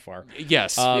got that far.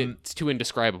 Yes, it's too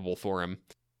indescribable for him.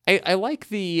 I like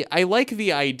the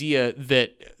idea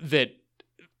that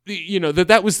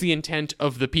that was the intent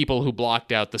of the people who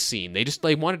blocked out the scene. They just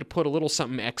wanted to put a little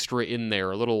something extra in there,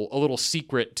 a little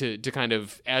secret to kind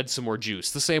of add some more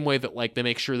juice. The same way that they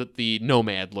make sure that the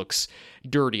Nomad looks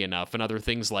dirty enough and other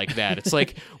things like that. It's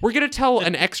we're gonna tell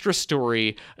an extra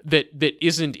story that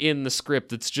isn't in the script.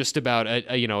 That's just about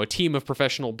a team of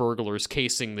professional burglars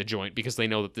casing the joint because they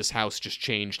know that this house just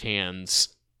changed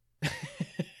hands.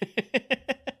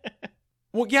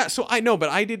 Well, yeah. So I know, but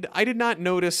I did not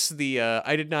notice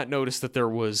that there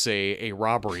was a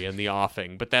robbery in the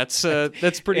offing. But that's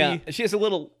pretty. Yeah, she has a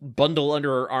little bundle under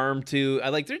her arm too.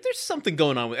 There's something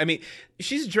going on with. I mean,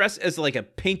 she's dressed as a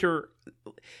painter.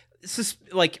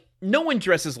 No one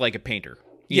dresses like a painter.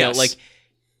 You know,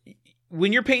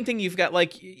 when you're painting, you've got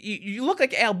you look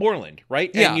like Al Borland,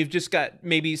 right? Yeah. And you've just got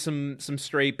maybe some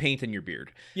stray paint in your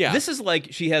beard. Yeah. This is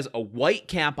she has a white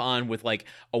cap on with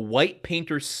a white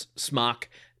painter's smock,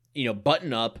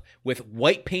 button up with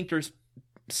white painter's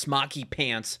smocky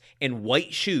pants and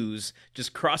white shoes,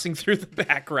 just crossing through the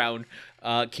background,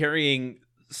 carrying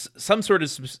some sort of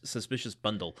suspicious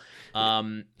bundle.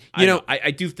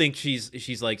 I do think she's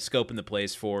scoping the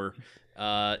place for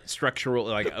structural,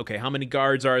 okay, how many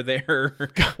guards are there?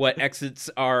 What exits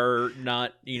are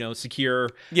not secure?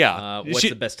 What's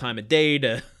the best time of day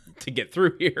to get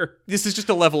through here? This is just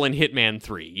a level in Hitman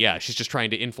 3. Yeah, she's just trying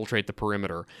to infiltrate the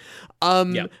perimeter.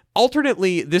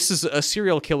 Alternately, this is a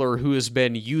serial killer who has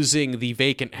been using the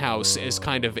vacant house as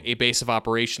kind of a base of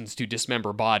operations to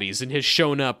dismember bodies and has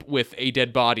shown up with a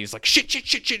dead body. It's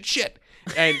shit.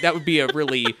 And that would be a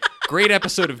really great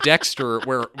episode of Dexter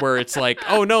where it's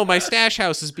oh no, my stash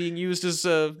house is being used as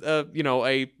a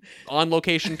on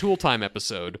location tool time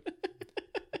episode.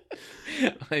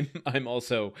 I'm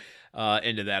also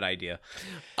into that idea.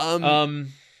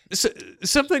 So,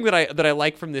 something that I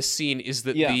like from this scene is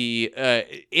that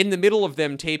in the middle of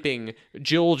them taping,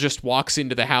 Jill just walks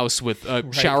into the house with a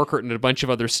shower curtain and a bunch of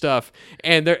other stuff,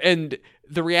 and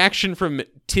the reaction from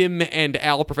Tim and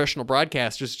Al, professional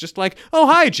broadcasters, is just oh,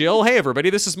 hi, Jill. Hey, everybody,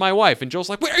 this is my wife. And Jill's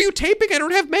wait, are you taping? I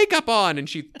don't have makeup on. And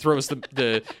she throws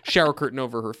the shower curtain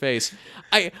over her face.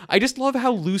 I just love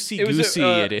how loosey-goosey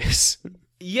it is.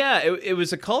 Yeah, it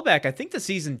was a callback, I think, to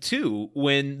season 2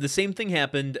 when the same thing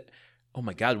happened. Oh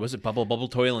my God, was it Bubble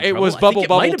Toil and Trouble? It was Bubble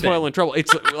Toil and Trouble.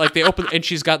 It's they open and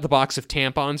she's got the box of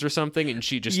tampons or something, and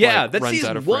she just that's runs season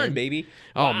out of 1, frame. baby.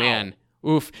 Oh wow. Man.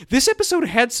 Oof. This episode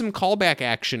had some callback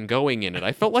action going in it.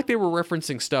 I felt like they were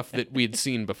referencing stuff that we'd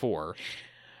seen before.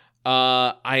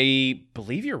 I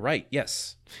believe you're right.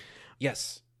 Yes.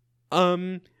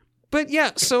 But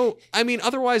yeah, so, I mean,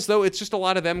 otherwise, though, it's just a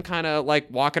lot of them kind of,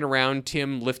 walking around.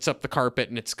 Tim lifts up the carpet,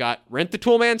 and it's got Rent the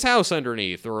Toolman's House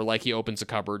underneath, or, he opens a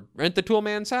cupboard, Rent the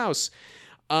Toolman's House.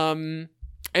 And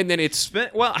then it's...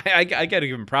 Well, I got to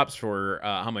give him props for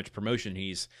how much promotion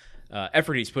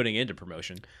effort he's putting into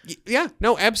promotion. Yeah,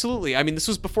 no, absolutely. I mean, this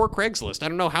was before Craigslist. I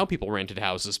don't know how people rented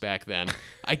houses back then.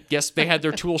 I guess they had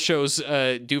their tool shows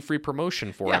do free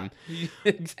promotion for them.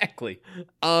 Exactly.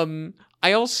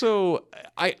 I also,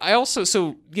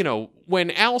 so,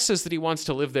 when Al says that he wants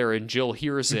to live there and Jill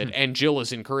hears it, and Jill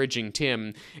is encouraging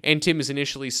Tim, and Tim is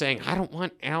initially saying, I don't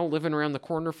want Al living around the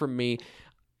corner from me.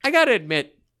 I gotta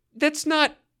admit, that's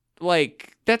not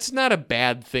a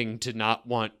bad thing to not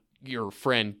want your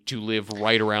friend to live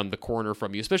right around the corner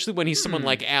from you, especially when he's someone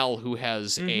like Al who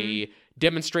has a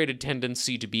demonstrated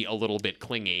tendency to be a little bit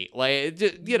clingy. I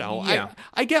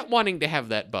get wanting to have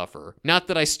that buffer. Not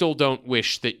that I still don't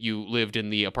wish that you lived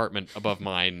in the apartment above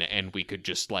mine and we could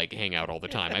just hang out all the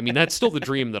time. I mean, that's still the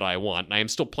dream that I want, and I am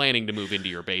still planning to move into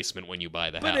your basement when you buy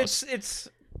the house. But it's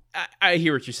I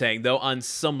hear what you're saying, though. On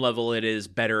some level, it is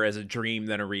better as a dream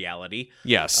than a reality.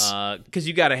 Yes, because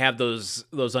you got to have those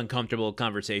uncomfortable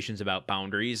conversations about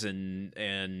boundaries and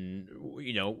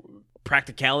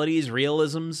practicalities,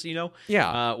 realisms.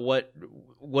 Yeah. What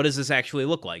does this actually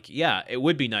look like? Yeah, it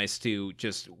would be nice to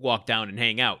just walk down and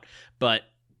hang out, but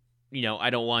I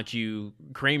don't want you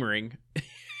Kramering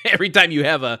every time you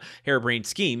have a harebrained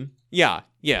scheme. Yeah.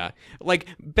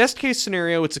 Best case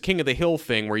scenario, it's a King of the Hill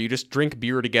thing where you just drink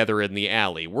beer together in the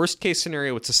alley. Worst case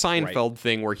scenario, it's a Seinfeld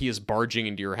thing where he is barging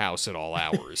into your house at all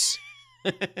hours.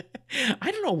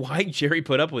 I don't know why Jerry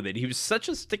put up with it. He was such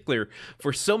a stickler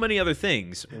for so many other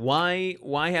things. Why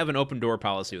have an open door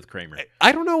policy with Kramer?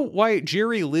 I don't know why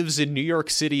Jerry lives in New York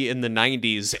City in the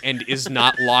 90s and is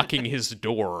not locking his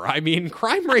door. I mean,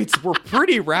 crime rates were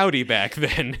pretty rowdy back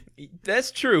then.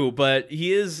 That's true, but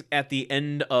he is at the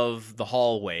end of the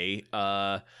hallway.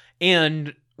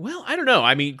 And, well, I don't know.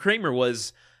 I mean, Kramer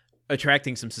was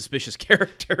attracting some suspicious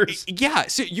characters. Yeah,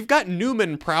 so you've got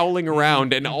Newman prowling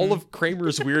around and all of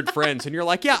Kramer's weird friends, and you're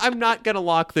like, yeah, I'm not going to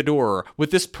lock the door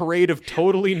with this parade of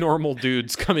totally normal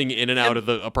dudes coming in and out of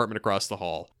the apartment across the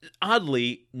hall.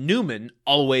 Oddly, Newman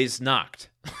always knocked.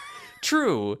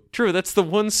 True. That's the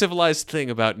one civilized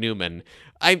thing about Newman.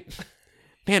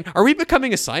 Man, are we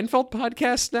becoming a Seinfeld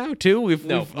podcast now, too? We've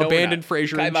abandoned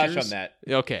Frasier and Kibosh Cheers? on that.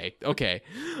 Okay.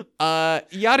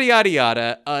 Yada, yada,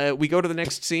 yada. We go to the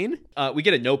next scene. We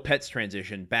get a no pets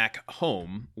transition back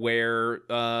home where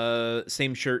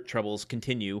same shirt troubles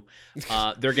continue.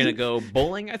 They're going to go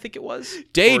bowling, I think it was.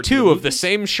 Day 2 of the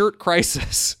same shirt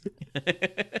crisis.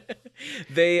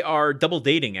 They are double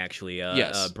dating, actually.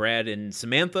 Yes. Brad and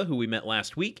Samantha, who we met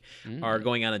last week, are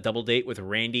going on a double date with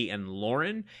Randy and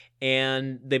Lauren.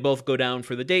 And they both go down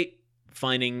for the date,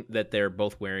 finding that they're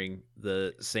both wearing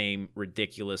the same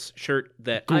ridiculous shirt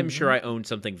that I'm sure I own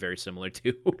something very similar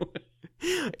to.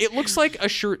 It looks like a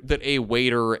shirt that a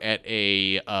waiter at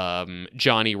a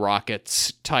Johnny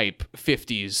Rockets type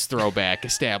 50s throwback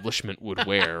establishment would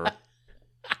wear.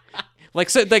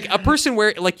 Like a person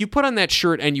you put on that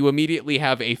shirt and you immediately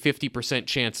have a 50%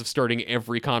 chance of starting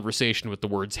every conversation with the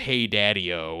words, "Hey,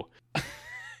 Daddy-o."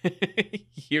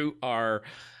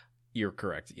 You're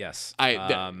correct. Yes.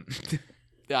 I'm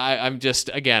just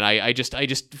again. I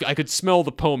could smell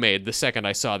the pomade the second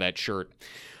I saw that shirt.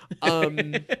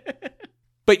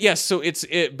 But yes, so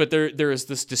but there is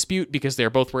this dispute because they're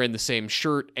both wearing the same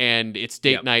shirt and it's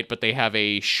date night, but they have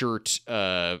a shirt.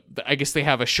 I guess they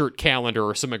have a shirt calendar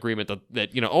or some agreement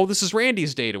that this is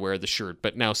Randy's day to wear the shirt,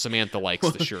 but now Samantha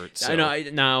likes the shirt. So. I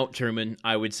know. Now, Truman,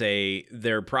 I would say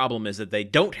their problem is that they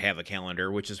don't have a calendar,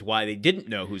 which is why they didn't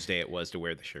know whose day it was to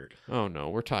wear the shirt. Oh no,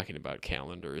 we're talking about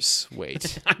calendars.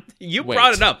 Wait, you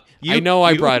brought it up. I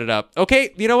brought it up.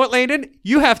 Okay, you know what, Landon?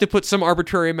 You have to put some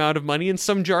arbitrary amount of money in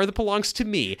some jar that belongs to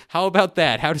me. How about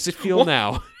that? How does it feel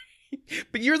now?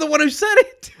 But you're the one who said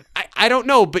it. I don't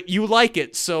know, but you like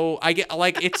it, so I get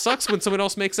it sucks when someone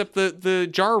else makes up the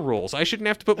jar rules. I shouldn't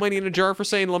have to put money in a jar for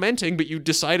saying lamenting, but you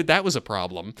decided that was a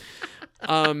problem.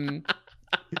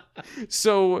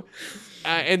 So,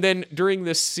 and then during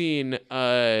this scene,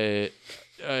 Jill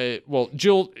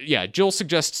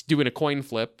suggests doing a coin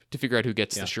flip to figure out who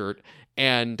gets the shirt,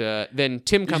 and then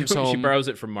Tim comes home. She borrows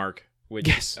it from Mark. Which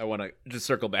yes. I want to just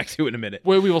circle back to in a minute.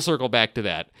 Well, we will circle back to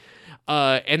that.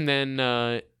 And then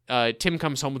Tim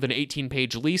comes home with an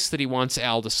 18-page lease that he wants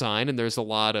Al to sign, and there's a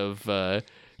lot of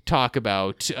talk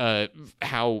about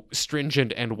how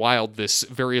stringent and wild this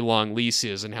very long lease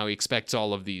is and how he expects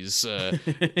all of these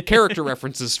character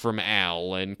references from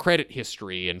Al and credit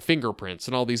history and fingerprints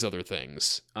and all these other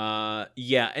things.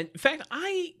 Yeah. In fact,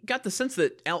 I got the sense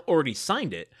that Al already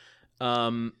signed it.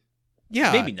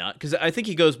 Yeah. Maybe not, because I think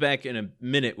he goes back in a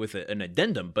minute with an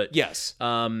addendum, but yes,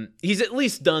 he's at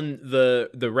least done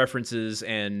the references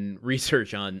and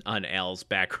research on Al's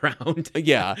background.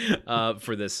 Yeah.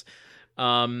 For this.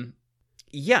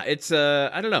 It's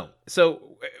I don't know.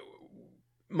 So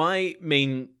my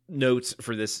main notes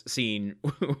for this scene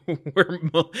were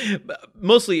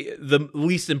mostly the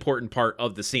least important part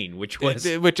of the scene, which was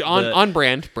on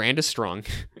brand is strong.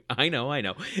 I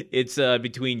know. It's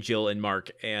between Jill and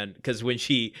Mark, and because when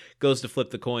she goes to flip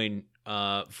the coin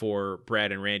for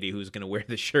Brad and Randy, who's going to wear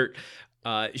the shirt,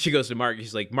 she goes to Mark.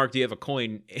 She's like, "Mark, do you have a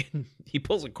coin?" And he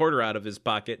pulls a quarter out of his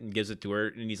pocket and gives it to her,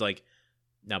 and he's like,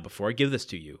 "Now, before I give this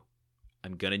to you,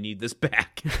 I'm gonna need this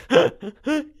back."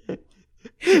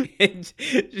 And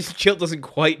Jill doesn't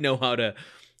quite know how to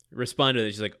respond to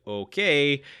this. She's like,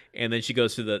 "Okay," and then she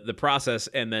goes through the process,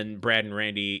 and then Brad and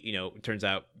Randy, turns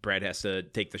out Brad has to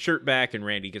take the shirt back, and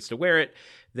Randy gets to wear it.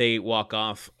 They walk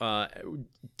off.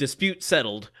 Dispute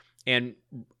settled, and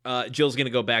Jill's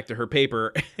gonna go back to her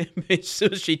paper. As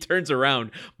soon as she turns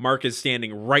around, Mark is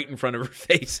standing right in front of her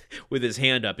face with his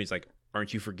hand up. He's like,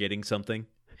 "Aren't you forgetting something?"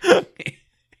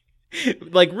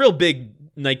 Like real big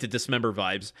Night to Dismember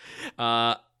vibes.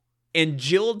 And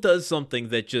Jill does something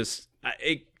that just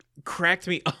it cracked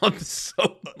me up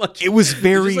so much. It was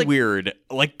very weird,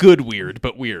 like good weird,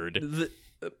 but weird.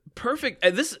 Perfect.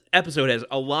 This episode has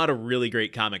a lot of really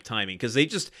great comic timing because they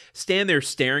just stand there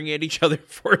staring at each other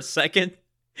for a second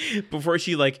before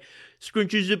she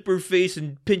scrunches up her face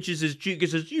and pinches his cheek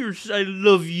and says, "I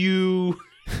love you."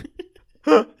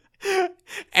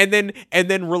 and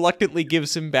then reluctantly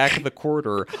gives him back the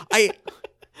quarter.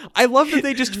 I love that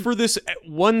they just, for this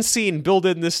one scene, build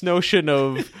in this notion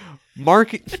of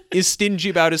Mark is stingy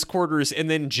about his quarters,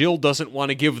 and then Jill doesn't want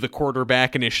to give the quarter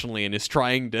back initially and is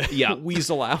trying to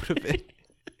weasel out of it.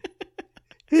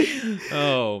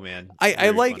 Oh man, I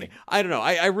Very like funny. I don't know.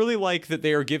 I really like that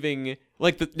they are giving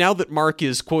now that Mark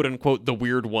is quote unquote the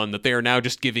weird one, that they are now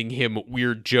just giving him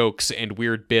weird jokes and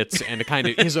weird bits and a kind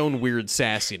of his own weird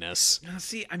sassiness.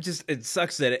 See, it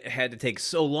sucks that it had to take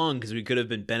so long because we could have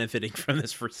been benefiting from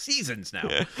this for seasons now.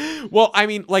 Well, I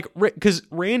mean, like, because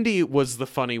Randy was the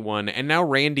funny one, and now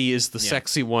Randy is the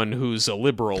sexy one who's a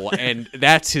liberal, and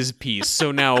that's his piece.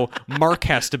 So now Mark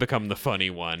has to become the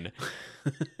funny one.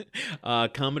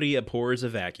 Comedy abhors a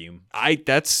vacuum. I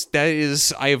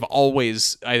have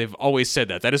always said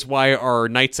that. That is why our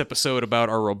night's episode about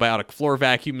our robotic floor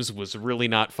vacuums was really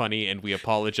not funny, and we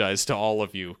apologize to all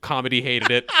of you. Comedy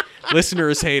hated it.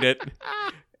 Listeners hate it.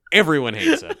 Everyone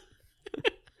hates it.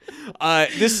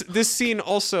 This scene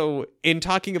also, in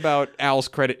talking about Al's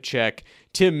credit check,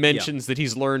 Tim mentions that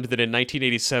he's learned that in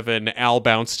 1987 Al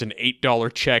bounced an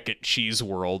 $8 check at Cheese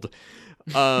World.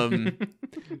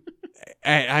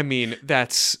 I mean,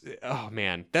 that's, oh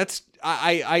man, that's,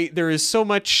 there is so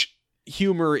much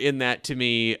humor in that to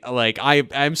me. Like,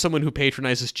 I'm someone who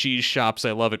patronizes cheese shops.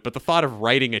 I love it. But the thought of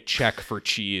writing a check for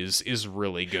cheese is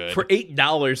really good. For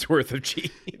 $8 worth of cheese.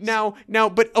 Now,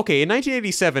 but okay, in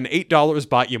 1987, $8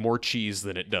 bought you more cheese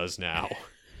than it does now.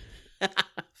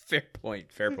 Fair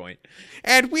point.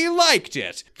 And we liked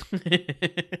it.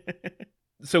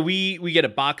 So we get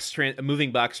a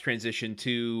moving box transition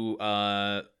to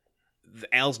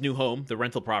Al's new home, the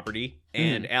rental property,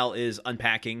 and Al is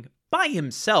unpacking by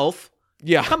himself.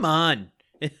 Yeah. Come on.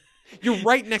 You're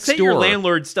right next Set door. your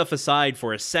landlord stuff aside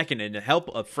for a second and help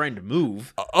a friend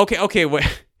move. Okay.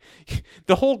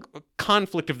 The whole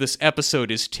conflict of this episode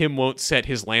is Tim won't set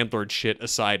his landlord shit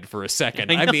aside for a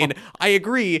second. I mean, I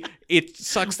agree. It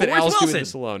sucks that Al's doing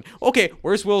this alone. Okay,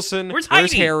 where's Wilson? Where's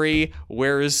Harry?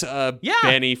 Where's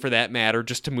Benny, for that matter,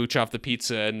 just to mooch off the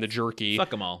pizza and the jerky?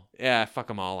 Fuck them all. Yeah, fuck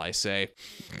them all, I say.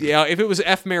 Yeah, if it was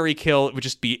F, marry, kill, it would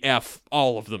just be F,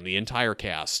 all of them, the entire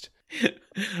cast.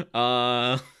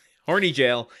 Horny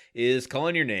Jail is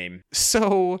calling your name.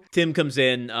 So Tim comes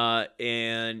in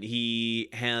and he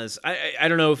has, I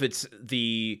don't know if it's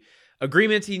the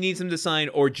agreement he needs him to sign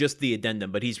or just the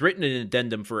addendum, but he's written an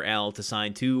addendum for Al to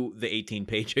sign to the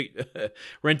 18-page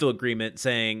rental agreement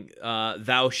saying,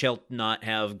 thou shalt not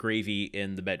have gravy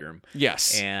in the bedroom.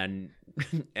 Yes. And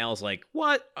Al's like,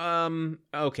 what?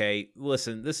 Okay,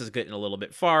 listen, this is getting a little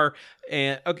bit far.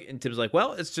 And Tim's like,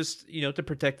 well, it's just, to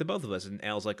protect the both of us. And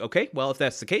Al's like, okay, well, if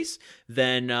that's the case,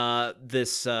 then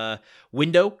this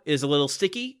window is a little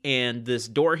sticky and this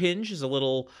door hinge is a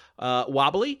little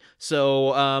wobbly.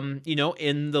 So,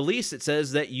 in the lease, it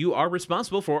says that you are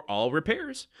responsible for all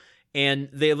repairs. And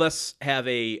they thus have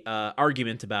a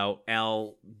argument about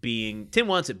Al being, Tim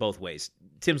wants it both ways.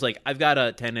 Tim's like, I've got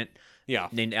a tenant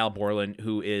named Al Borland,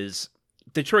 who is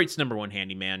Detroit's #1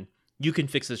 handyman. You can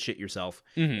fix this shit yourself.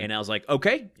 Mm-hmm. And I was like,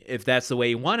 okay, if that's the way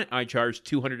you want it, I charge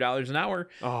 $200 an hour.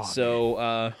 Oh,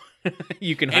 so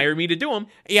you can hire me to do them.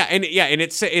 Yeah, and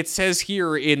it says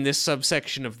here in this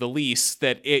subsection of the lease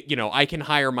that I can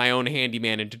hire my own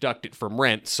handyman and deduct it from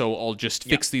rent. So I'll just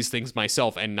fix these things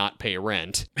myself and not pay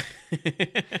rent.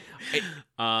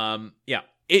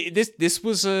 This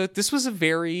was a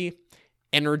very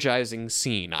energizing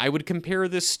scene. I would compare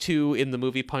this to in the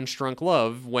movie Punch Drunk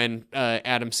Love when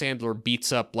Adam Sandler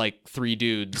beats up like 3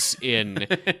 dudes in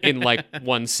like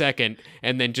 1 second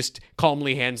and then just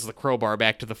calmly hands the crowbar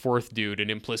back to the 4th dude and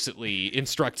implicitly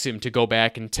instructs him to go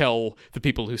back and tell the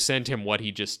people who sent him what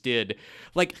he just did.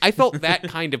 Like, I felt that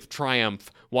kind of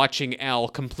triumph watching Al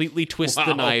completely twist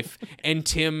the knife and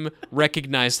Tim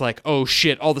recognize like, oh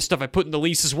shit, all the stuff I put in the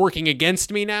lease is working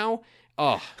against me now.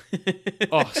 Oh,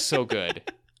 so good.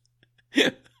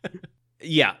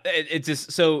 Yeah, it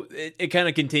just so it kind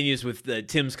of continues with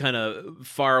Tim's kind of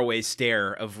faraway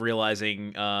stare of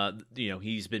realizing,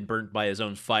 he's been burnt by his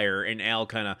own fire, and Al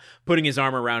kind of putting his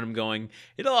arm around him, going,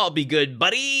 "It'll all be good,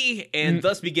 buddy," and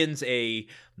thus begins a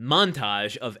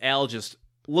montage of Al just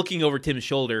looking over Tim's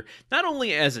shoulder, not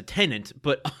only as a tenant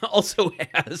but also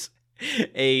as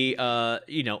a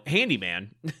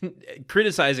handyman,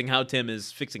 criticizing how Tim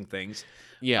is fixing things.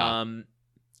 Yeah.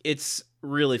 It's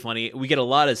really funny. We get a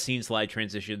lot of scene slide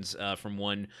transitions from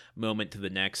one moment to the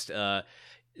next.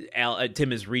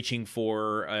 Tim is reaching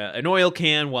for an oil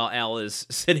can while Al is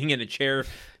sitting in a chair.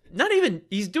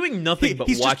 He's doing nothing but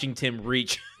watching Tim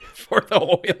reach for the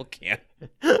oil can.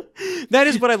 That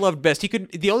is what I loved best.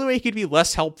 The only way he could be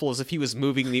less helpful is if he was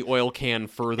moving the oil can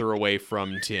further away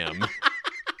from Tim.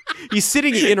 He's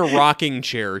sitting in a rocking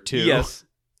chair, too. Yes.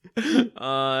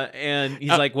 And he's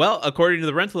like, well, according to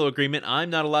the rental agreement, I'm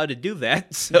not allowed to do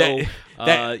that. So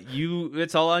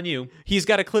it's all on you. He's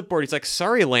got a clipboard. He's like,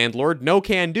 sorry, landlord, no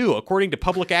can do. According to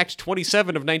Public Act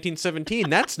 27 of 1917,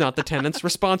 that's not the tenant's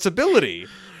responsibility.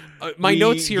 My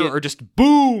notes here are just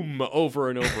boom over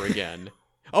and over again.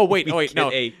 Oh, wait,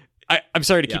 no. I'm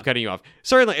sorry to keep cutting you off.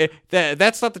 Sorry,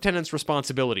 that's not the tenant's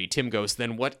responsibility. Tim goes,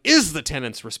 then what is the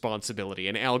tenant's responsibility?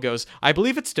 And Al goes, I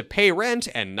believe it's to pay rent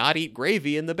and not eat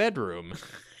gravy in the bedroom.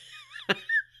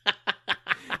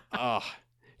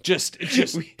 Just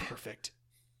perfect.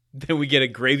 Then we get a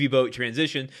gravy boat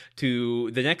transition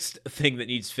to the next thing that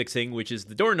needs fixing, which is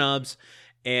the doorknobs.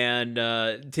 And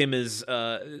Tim is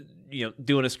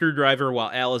doing a screwdriver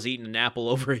while Al is eating an apple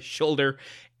over his shoulder.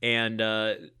 And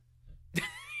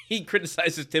he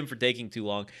criticizes Tim for taking too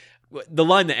long. The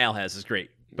line that Al has is great,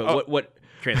 but what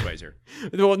transpires here?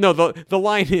 Well, no, the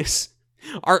line is,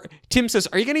 Tim says,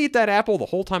 are you going to eat that apple the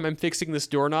whole time I'm fixing this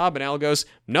doorknob? And Al goes,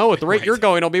 no, at the rate you're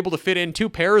going, I'll be able to fit in 2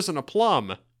 pears and a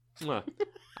plum.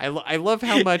 I love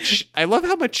how much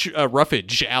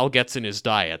roughage Al gets in his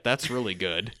diet. That's really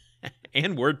good.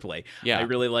 And wordplay. Yeah, I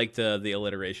really liked the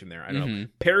alliteration there. I don't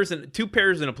know. 2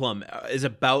 pears and a plum is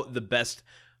about the best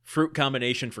fruit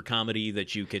combination for comedy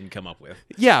that you can come up with.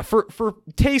 Yeah, for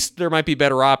taste there might be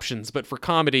better options, but for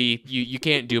comedy you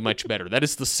can't do much better. That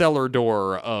is the cellar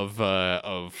door of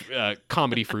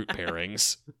comedy fruit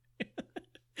pairings.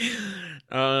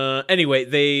 Anyway,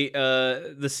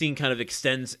 the scene kind of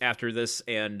extends after this,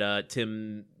 and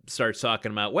Tim starts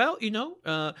talking about, well,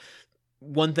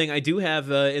 one thing I do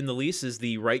have in the lease is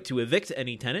the right to evict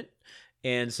any tenant.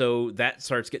 And so that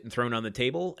starts getting thrown on the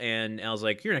table, and Al's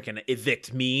like, you're not going to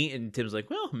evict me. And Tim's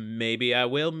like, well, maybe I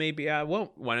will, maybe I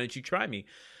won't. Why don't you try me?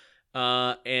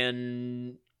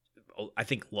 And I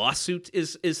think lawsuit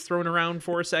is thrown around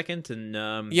for a second,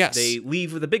 and yes. They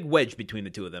leave with a big wedge between the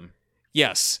two of them.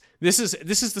 Yes, this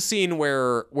is the scene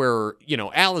where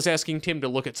Al is asking Tim to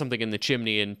look at something in the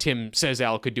chimney, and Tim says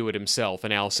Al could do it himself,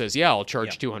 and Al says, yeah, I'll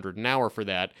charge $200 an hour for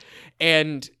that.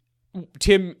 And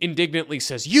Tim indignantly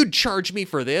says, you'd charge me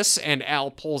for this? And Al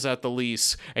pulls out the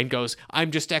lease and goes,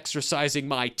 I'm just exercising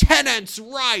my tenant's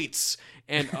rights.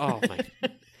 And oh my...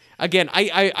 Again,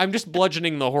 I'm just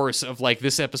bludgeoning the horse of like,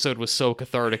 this episode was so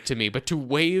cathartic to me, but to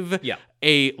wave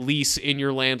a lease in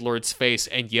your landlord's face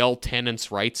and yell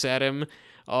tenant's rights at him,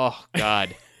 oh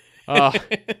God.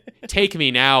 Take me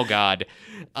now, God.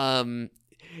 I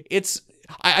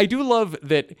do love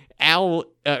that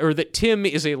that Tim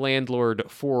is a landlord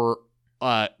for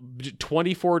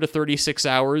 24 to 36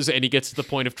 hours, and he gets to the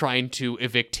point of trying to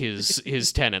evict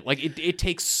his tenant. Like, it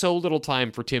takes so little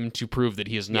time for Tim to prove that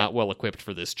he is not well equipped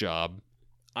for this job.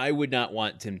 I would not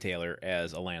want Tim Taylor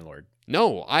as a landlord.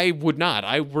 No, I would not.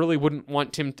 I really wouldn't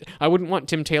want I wouldn't want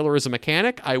Tim Taylor as a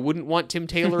mechanic. I wouldn't want Tim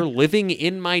Taylor living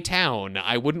in my town.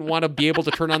 I wouldn't want to be able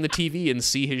to turn on the TV and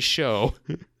see his show.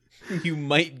 You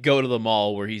might go to the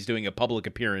mall where he's doing a public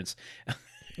appearance.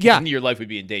 Yeah. And your life would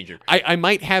be in danger. I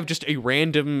might have just a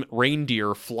random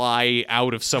reindeer fly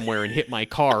out of somewhere and hit my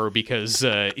car because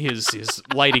his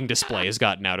lighting display has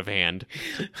gotten out of hand.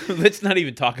 Let's not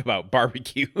even talk about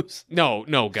barbecues.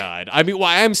 No, God. I mean,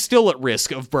 I'm still at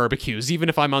risk of barbecues, even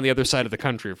if I'm on the other side of the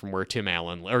country from where Tim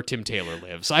Taylor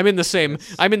lives. I'm in the same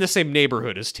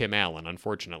neighborhood as Tim Allen,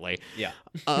 unfortunately. Yeah.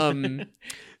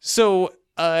 So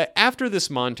after this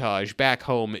montage, back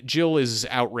home, Jill is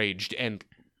outraged and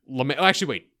actually,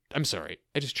 wait. I'm sorry.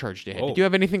 I just charged ahead. Did you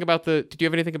have anything about the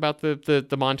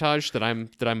montage that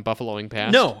I'm buffaloing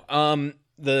past? No.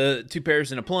 The 2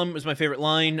 pears and a plum was my favorite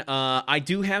line. I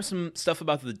do have some stuff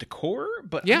about the decor,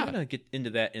 but I'm gonna get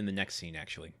into that in the next scene,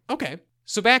 actually. Okay.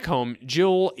 So back home,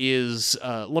 Jill is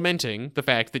lamenting the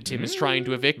fact that Tim is trying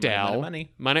to evict Al.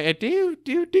 Money. Ding, ding,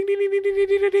 ding, ding,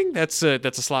 ding, ding. That's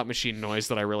a slot machine noise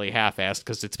that I really half-assed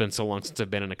because it's been so long since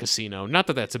I've been in a casino. Not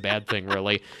that that's a bad thing,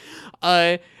 really.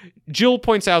 Jill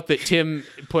points out that Tim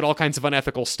put all kinds of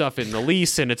unethical stuff in the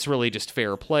lease, and it's really just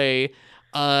fair play.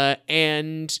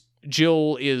 And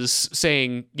Jill is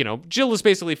saying, Jill is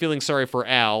basically feeling sorry for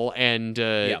Al,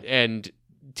 and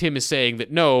Tim is saying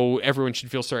that no, everyone should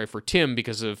feel sorry for Tim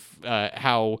because of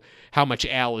how much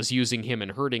Al is using him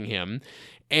and hurting him.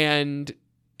 And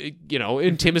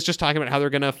and Tim is just talking about how they're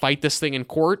going to fight this thing in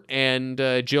court, and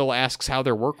Jill asks how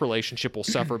their work relationship will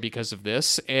suffer because of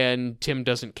this, and Tim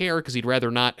doesn't care because he'd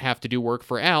rather not have to do work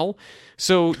for Al.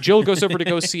 So Jill goes over to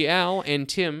go see Al, and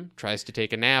Tim tries to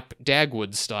take a nap,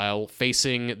 Dagwood style,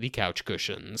 facing the couch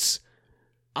cushions.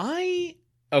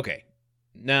 Okay.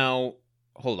 Now,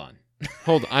 hold on.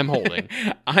 I'm holding.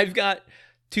 I've got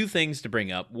 2 things to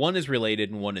bring up. One is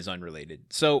related and one is unrelated.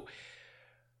 So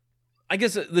I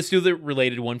guess let's do the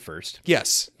related one first.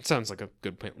 Yes, sounds like a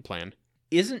good plan.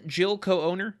 Isn't Jill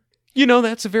co-owner?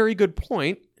 That's a very good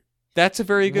point.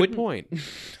 Point.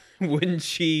 Wouldn't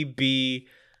she be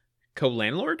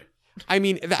co-landlord? I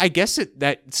mean, I guess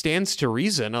that stands to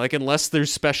reason. Like, unless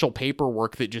there's special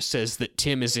paperwork that just says that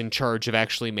Tim is in charge of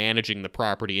actually managing the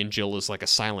property and Jill is like a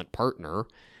silent partner.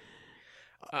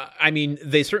 I mean,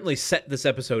 they certainly set this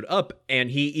episode up,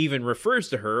 and he even refers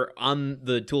to her on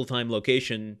the Tool Time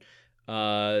location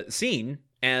scene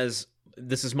as,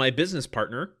 this is my business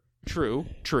partner. True.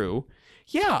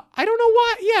 Yeah, I don't know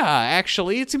why. Yeah,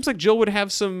 actually, it seems like Jill would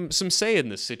have some say in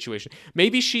this situation.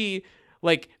 Maybe she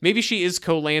is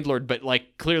co-landlord, but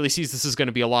like clearly sees this is going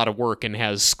to be a lot of work and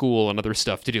has school and other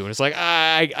stuff to do, and it's like,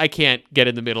 I can't get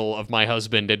in the middle of my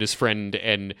husband and his friend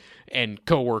and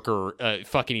coworker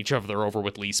fucking each other over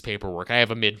with lease paperwork. I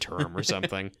have a midterm or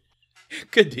something.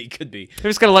 Could be. I'm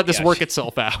just gonna let this work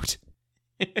itself out.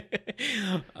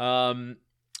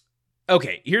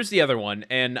 Okay, here's the other one,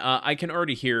 and I can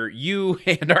already hear you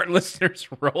and our listeners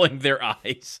rolling their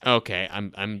eyes. Okay,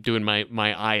 I'm doing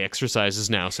my eye exercises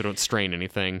now, so don't strain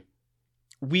anything.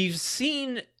 We've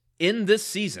seen in this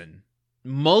season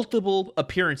multiple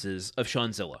appearances of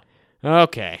Seanzilla.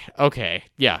 Okay,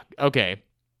 yeah, okay.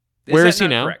 Where is he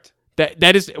now? Correct?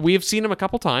 That is, we have seen him a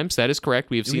couple times. That is correct.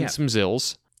 We have seen some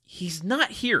Zills. He's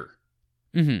not here.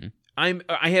 Mm-hmm.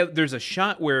 There's a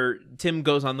shot where Tim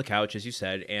goes on the couch, as you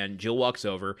said, and Jill walks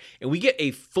over, and we get a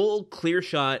full clear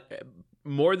shot,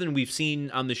 more than we've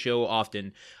seen on the show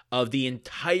often, of the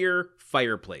entire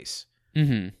fireplace.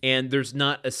 Mm-hmm. And there's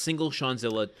not a single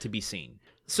Seanzilla to be seen.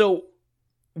 So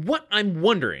what I'm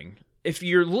wondering, if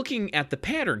you're looking at the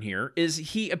pattern here, is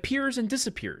he appears and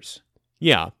disappears.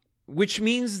 Yeah. Which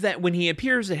means that when he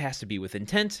appears, it has to be with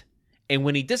intent. And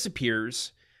when he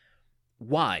disappears,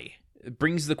 why? It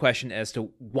brings the question as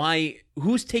to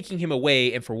who's taking him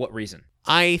away and for what reason.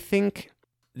 I think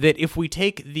that if we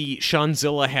take the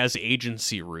Seanzilla has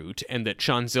agency route and that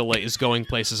Seanzilla is going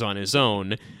places on his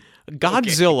own,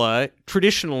 Godzilla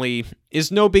traditionally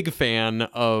is no big fan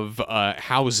of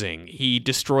housing. He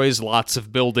destroys lots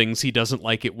of buildings. He doesn't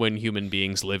like it when human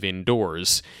beings live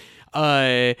indoors.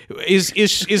 Is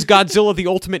Godzilla the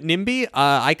ultimate NIMBY?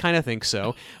 I kind of think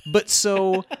so. But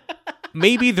so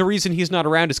maybe the reason he's not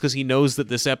around is because he knows that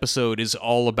this episode is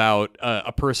all about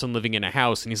a person living in a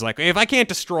house, and he's like, if I can't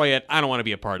destroy it, I don't want to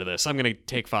be a part of this. I'm going to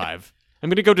take 5. I'm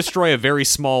going to go destroy a very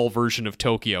small version of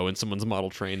Tokyo in someone's model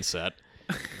train set.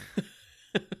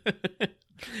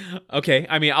 Okay,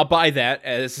 I mean, I'll buy that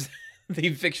as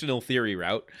the fictional theory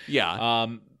route. Yeah.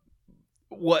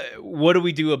 What do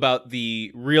we do about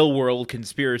the real world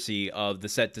conspiracy of the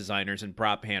set designers and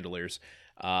prop handlers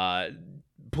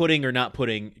putting or not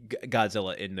putting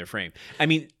Godzilla in their frame? I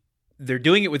mean, they're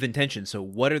doing it with intention, so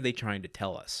what are they trying to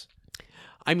tell us?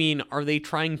 I mean, are they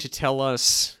trying to tell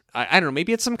us? I don't know.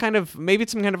 Maybe it's some kind of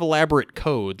elaborate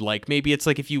code. Like maybe it's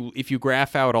like if you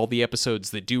graph out all the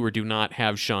episodes that do or do not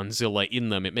have Seanzilla in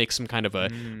them, it makes some kind of a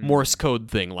Morse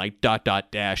code thing, like ...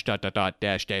 dash ...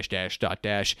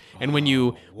 dash ... And when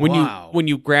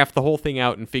you graph the whole thing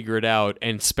out and figure it out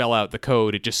and spell out the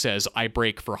code, it just says I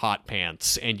break for hot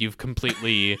pants, and you just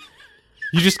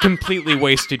completely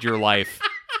wasted your life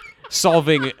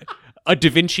solving a Da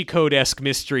Vinci Code-esque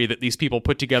mystery that these people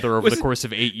put together over the course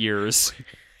of 8 years.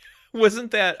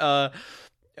 Wasn't that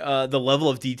the level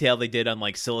of detail they did on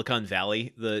like Silicon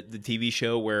Valley, the TV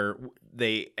show, where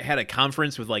they had a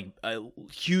conference with like a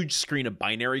huge screen of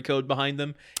binary code behind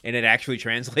them, and it actually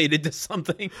translated to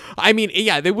something? I mean,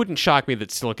 yeah, they wouldn't shock me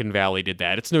that Silicon Valley did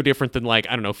that. It's no different than like,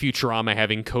 I don't know, Futurama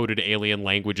having coded alien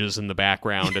languages in the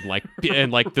background and like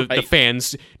the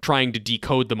fans trying to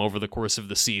decode them over the course of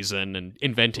the season and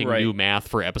inventing new math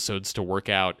for episodes to work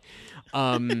out.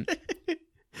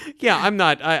 Yeah,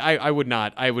 I would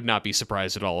not be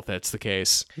surprised at all if that's the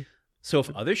case. So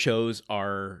if other shows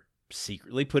are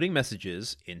secretly putting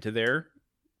messages into their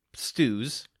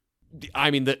stews,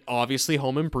 I mean, that obviously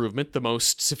Home Improvement, the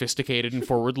most sophisticated and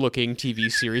forward-looking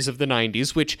TV series of the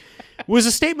 90s, which was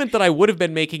a statement that I would have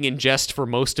been making in jest for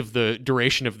most of the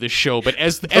duration of this show, but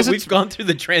as we've gone through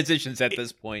the transitions at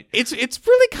this point, it's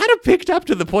really kind of picked up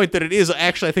to the point that it is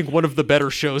actually, I think, one of the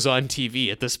better shows on TV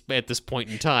at this point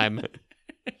in time.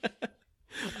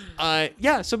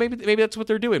 Yeah, so maybe that's what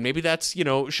they're doing. Maybe that's,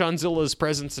 Seanzilla's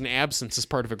presence and absence is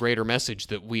part of a greater message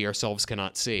that we ourselves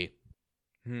cannot see.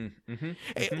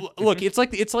 Look, it's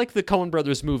like the Coen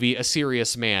Brothers movie A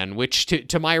Serious Man, which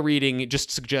to my reading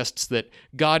just suggests that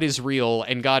God is real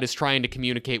and God is trying to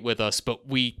communicate with us, but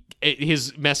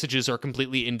his messages are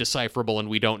completely indecipherable and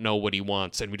we don't know what he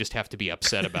wants, and we just have to be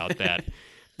upset about that.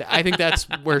 I think that's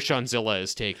where Seanzilla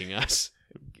is taking us.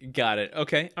 Got it.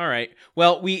 Okay. All right.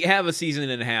 Well, we have a season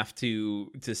and a half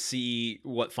to see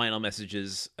what final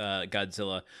messages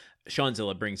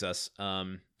Seanzilla brings us.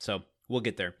 So we'll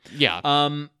get there. Yeah.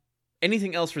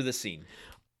 Anything else for this scene?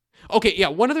 Okay, yeah,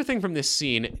 one other thing from this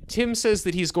scene. Tim says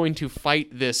that he's going to fight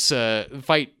this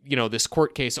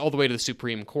court case all the way to the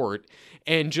Supreme Court,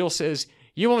 and Jill says,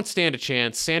 "You won't stand a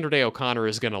chance. Sandra Day O'Connor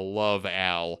is going to love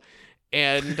Al."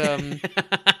 And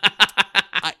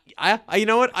I you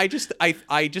know what? I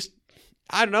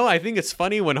don't know. I think it's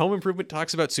funny when Home Improvement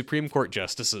talks about Supreme Court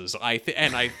justices.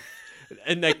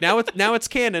 And like now it's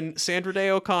canon. Sandra Day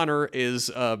O'Connor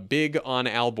is big on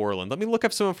Al Borland. Let me look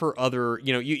up some of her other.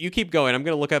 You keep going. I'm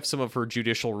going to look up some of her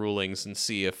judicial rulings and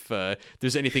see if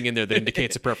there's anything in there that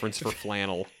indicates a preference for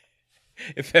flannel.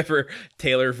 If ever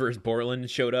Taylor versus Borland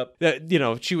showed up,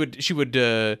 she would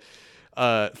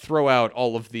throw out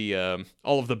all of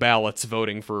the ballots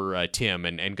voting for Tim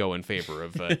and go in favor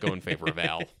of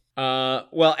Al.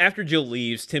 Well, after Jill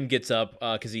leaves, Tim gets up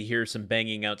because he hears some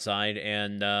banging outside,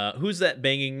 and who's that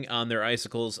banging on their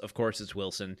icicles? Of course, it's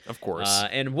Wilson. Of course.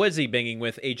 And what is he banging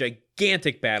with? A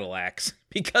gigantic battle axe,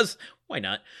 because why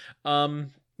not?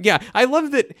 Yeah, I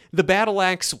love that the battle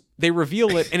axe, they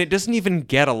reveal it, and it doesn't even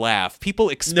get a laugh.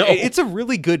 No. It's a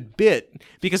really good bit,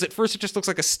 because at first it just looks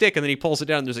like a stick, and then he pulls it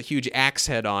down, and there's a huge axe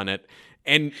head on it.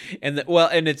 And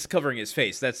it's covering his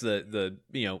face. That's the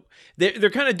they're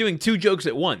kind of doing two jokes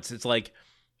at once. It's like,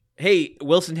 hey,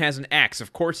 Wilson has an axe.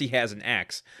 Of course he has an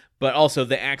axe, but also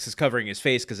the axe is covering his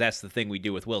face because that's the thing we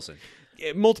do with Wilson.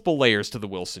 Multiple layers to the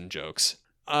Wilson jokes.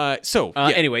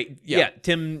 Anyway,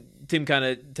 Tim kind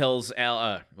of tells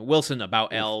Wilson about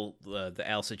the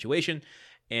Al situation,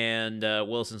 and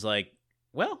Wilson's like,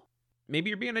 well, maybe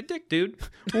you're being a dick, dude.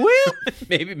 Well,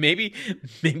 maybe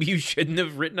you shouldn't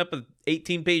have written up an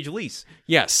 18-page lease.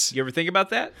 Yes. You ever think about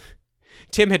that?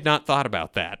 Tim had not thought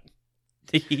about that.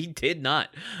 He did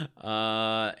not.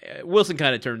 Wilson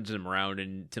kind of turns him around,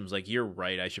 and Tim's like, "You're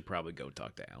right. I should probably go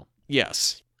talk to Al."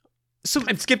 Yes. So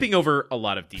I'm skipping over a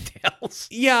lot of details.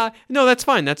 Yeah. No, that's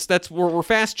fine. That's we're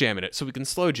fast jamming it, so we can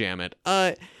slow jam it.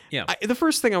 Yeah. The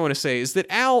first thing I want to say is that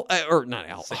Al, or not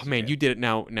Al. Oh man, you did it.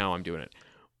 Now I'm doing it.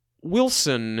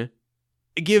 Wilson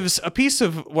gives a piece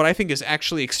of what I think is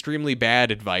actually extremely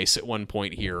bad advice at one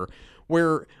point here,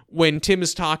 where when Tim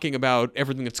is talking about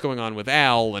everything that's going on with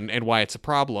Al and why it's a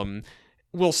problem,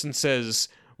 Wilson says,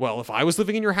 well, if I was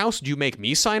living in your house, would you make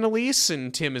me sign a lease?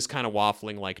 And Tim is kind of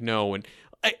waffling like, no. And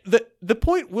the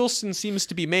point Wilson seems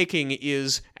to be making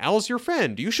is, Al's your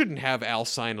friend. You shouldn't have Al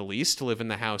sign a lease to live in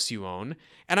the house you own.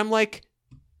 And I'm like,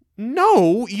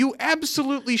 no, you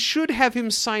absolutely should have him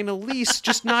sign a lease,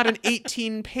 just not an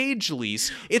 18-page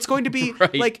lease. It's going to be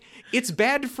right. Like, it's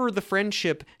bad for the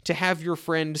friendship to have your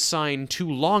friend sign too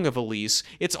long of a lease.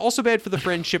 It's also bad for the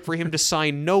friendship for him to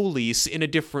sign no lease in a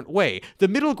different way. The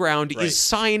middle ground is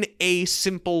sign a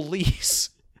simple lease.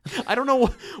 I don't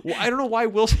know why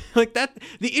Wilson like that.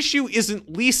 The issue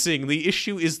isn't leasing. The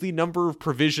issue is the number of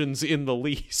provisions in the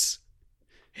lease.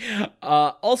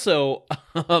 Also,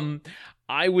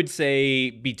 I would say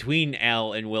between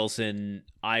Al and Wilson,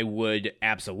 I would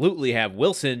absolutely have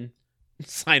Wilson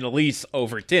sign a lease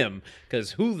over Tim,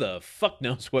 because who the fuck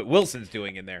knows what Wilson's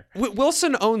doing in there?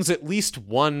 Wilson owns at least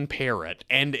one parrot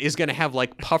and is going to have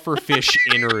like pufferfish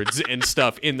innards and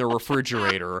stuff in the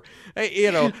refrigerator.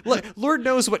 Lord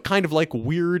knows what kind of like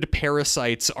weird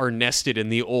parasites are nested in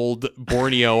the old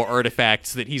Borneo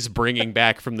artifacts that he's bringing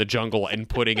back from the jungle and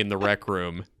putting in the rec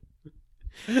room.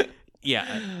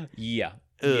 Yeah.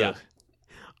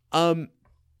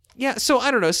 So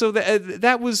I don't know. So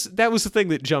that was the thing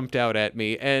that jumped out at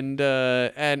me, and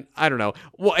I don't know.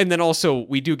 Well, and then also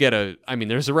we do get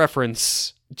there's a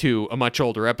reference to a much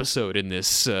older episode in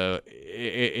this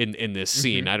in this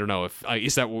scene. I don't know if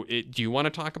is that. Do you want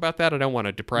to talk about that? I don't want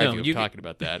to deprive you of talking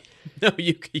about that. No,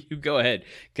 you go ahead,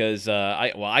 because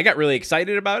I got really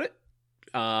excited about it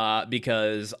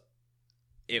because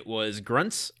it was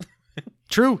grunts.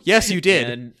 True. Yes, you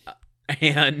did.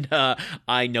 And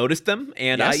I noticed them,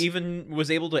 and yes. I even was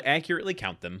able to accurately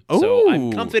count them. Ooh. So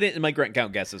I'm confident in my grunt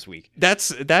count guess this week. That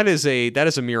is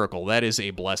a miracle. That is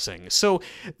a blessing. So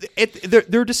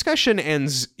their discussion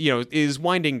ends, is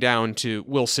winding down to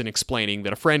Wilson explaining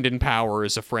that a friend in power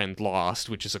is a friend lost,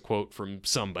 which is a quote from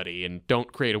somebody, and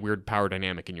don't create a weird power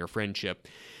dynamic in your friendship.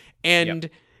 And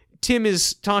Tim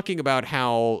is talking about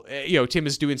how, Tim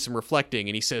is doing some reflecting,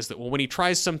 and he says that, well, when he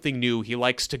tries something new, he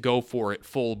likes to go for it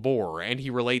full bore. And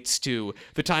he relates to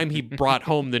the time he brought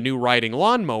home the new riding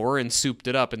lawnmower and souped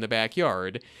it up in the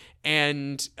backyard.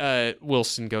 And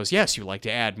Wilson goes, yes, you like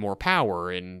to add more power.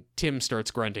 And Tim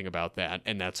starts grunting about that.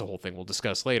 And that's a whole thing we'll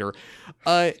discuss later.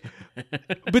 But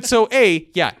so,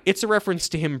 it's a reference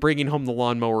to him bringing home the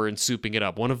lawnmower and souping it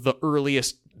up. One of the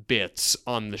earliest bits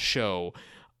on the show.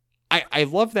 I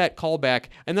love that callback.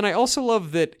 And then I also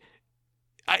love that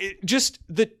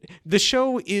the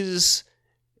show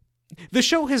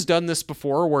has done this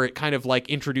before, where it kind of like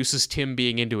introduces Tim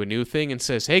being into a new thing and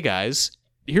says, hey guys,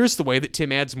 here's the way that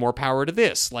Tim adds more power to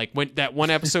this. Like when that one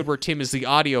episode where Tim is the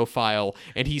audiophile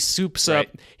and he soups up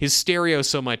his stereo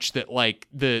so much that like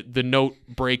the note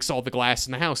breaks all the glass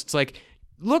in the house. It's like,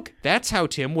 look, that's how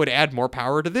Tim would add more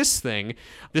power to this thing.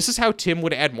 This is how Tim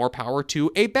would add more power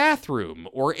to a bathroom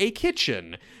or a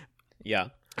kitchen. Yeah.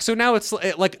 So now it's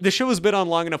like the show has been on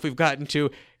long enough, we've gotten to,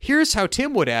 here's how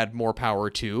Tim would add more power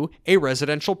to a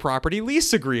residential property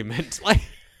lease agreement.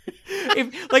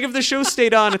 If the show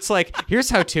stayed on, it's like, here's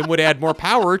how Tim would add more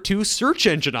power to search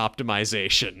engine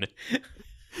optimization.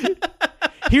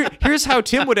 Here's how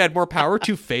Tim would add more power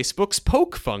to Facebook's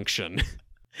poke function.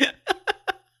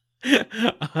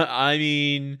 I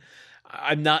mean,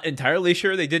 I'm not entirely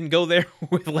sure they didn't go there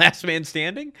with Last Man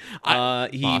Standing.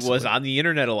 He was on the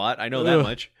internet a lot. I know that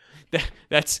much.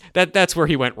 That's where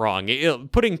he went wrong.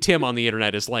 Putting Tim on the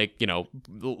internet is like,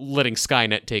 letting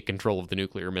Skynet take control of the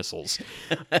nuclear missiles.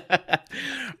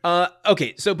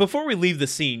 Okay, so before we leave the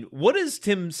scene, what does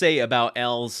Tim say about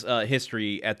Al's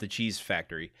history at the cheese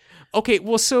factory? Okay,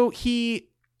 well, so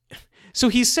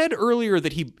he said earlier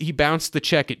that he bounced the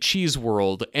check at Cheese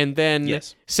World, and then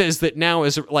says that now,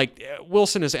 as like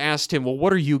Wilson has asked him, well,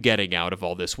 what are you getting out of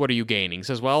all this? What are you gaining? He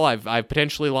says, well, I've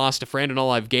potentially lost a friend, and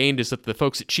all I've gained is that the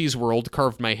folks at Cheese World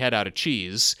carved my head out of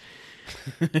cheese.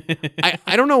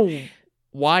 I don't know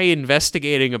why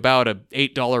investigating about a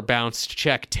 $8 bounced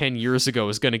check 10 years ago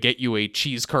is going to get you a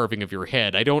cheese carving of your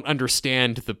head. I don't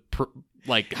understand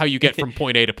how you get from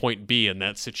point A to point B in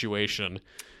that situation.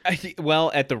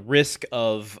 Well, at the risk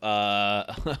of, I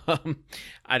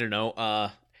don't know,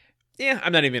 I'm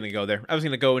not even going to go there. I was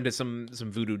going to go into some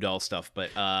voodoo doll stuff,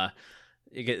 but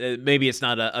maybe it's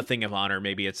not a thing of honor.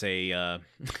 Maybe it's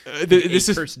this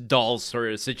is cursed dolls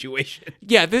sort of situation.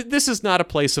 Yeah, this is not a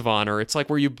place of honor. It's like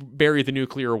where you bury the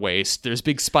nuclear waste. There's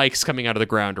big spikes coming out of the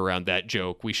ground around that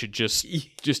joke. We should just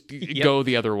go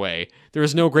the other way. There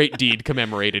is no great deed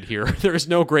commemorated here. There is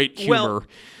no great humor. Well,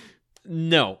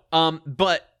 no,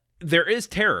 but there is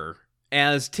terror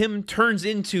as Tim turns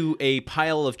into a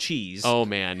pile of cheese. Oh,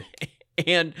 man.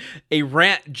 And a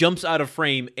rat jumps out of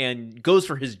frame and goes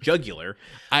for his jugular.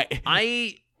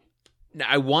 I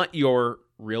want your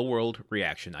real-world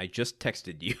reaction. I just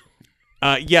texted you.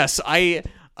 Yes, I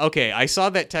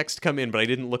saw that text come in, but I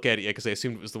didn't look at it yet because I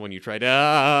assumed it was the one you tried.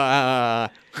 I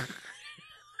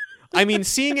mean,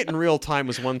 seeing it in real time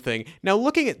was one thing. Now,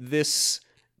 looking at this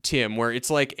Tim, where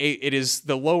it's like it is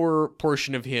the lower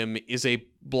portion of him is a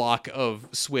block of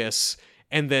Swiss,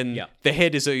 and then the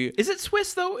head is a. Is it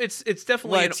Swiss though? It's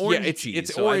definitely an orange cheese.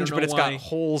 It's orange, but it's got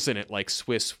holes in it like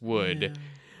Swiss would.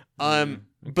 Yeah.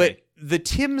 But the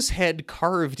Tim's head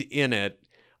carved in it.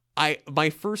 My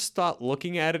first thought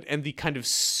looking at it and the kind of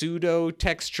pseudo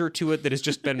texture to it that has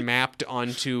just been mapped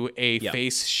onto a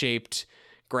face-shaped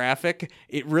graphic,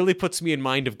 it really puts me in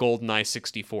mind of GoldenEye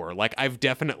 64. I've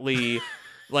definitely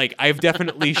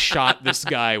shot this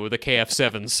guy with a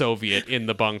KF-7 Soviet in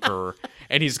the bunker,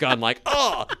 and he's gone like,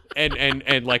 oh,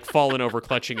 and like fallen over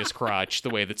clutching his crotch the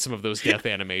way that some of those death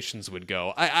animations would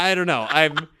go. I don't know.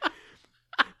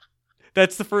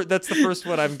 That's the first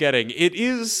one I'm getting. It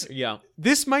is. Yeah.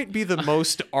 This might be the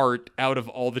most art out of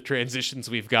all the transitions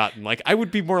we've gotten. I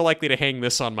would be more likely to hang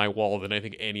this on my wall than I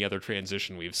think any other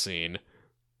transition we've seen.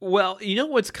 Well, you know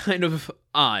what's kind of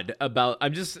odd about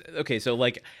I'm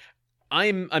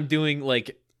doing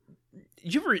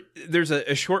there's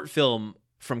a short film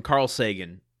from Carl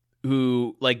Sagan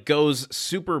who goes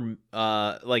super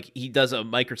he does a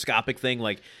microscopic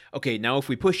thing okay, now if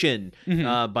we push in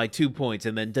by 2 points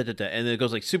and then and then it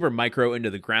goes super micro into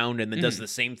the ground and then does the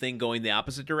same thing going the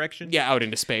opposite direction. Yeah, out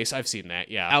into space. I've seen that.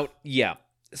 Yeah.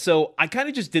 So I kind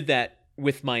of just did that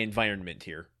with my environment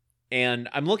here. And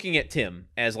I'm looking at Tim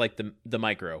as the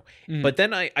micro. But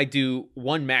then I do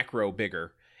one macro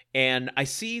bigger. And I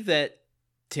see that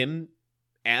Tim,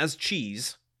 as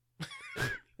cheese,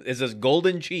 as this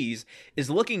golden cheese, is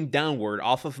looking downward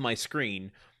off of my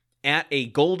screen at a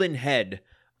golden head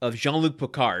of Jean-Luc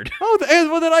Picard. Oh,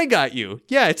 well, then I got you.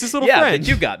 Yeah, it's his little friend.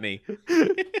 Yeah, you got me.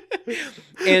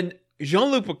 And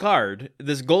Jean-Luc Picard,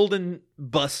 this golden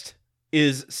bust,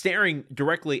 is staring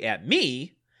directly at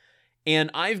me,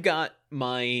 and I've got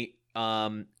my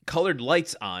colored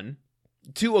lights on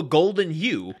to a golden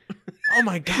hue. Oh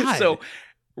my God. So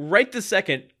right this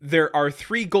second, there are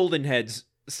 3 golden heads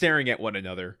staring at one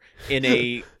another in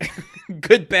a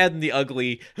good, bad, and the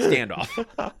ugly standoff.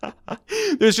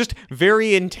 There's just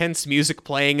very intense music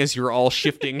playing as you're all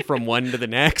shifting from one to the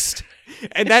next.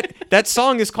 And that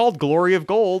song is called Glory of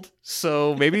Gold.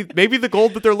 So maybe the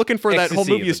gold that they're looking for that whole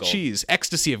movie is cheese.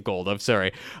 Ecstasy of gold. I'm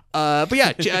sorry. But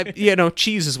yeah,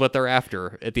 cheese is what they're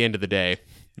after at the end of the day.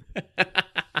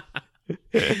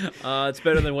 It's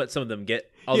better than what some of them get,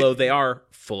 although they are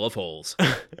full of holes.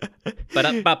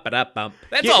 Ba-da-ba-ba-da-bum.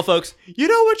 That's all, folks. You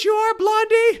know what you are,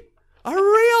 Blondie? A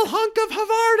real hunk of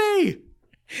Havarti.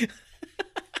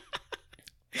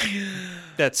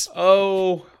 That's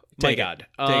my God.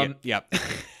 Take it. Yep.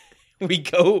 We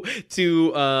go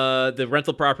to the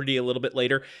rental property a little bit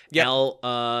later. Yep.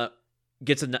 Al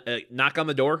gets a knock on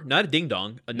the door, not a ding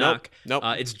dong, a knock. Nope.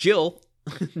 It's Jill.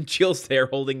 Jill's there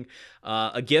holding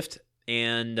a gift.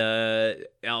 And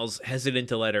Al's hesitant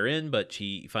to let her in, but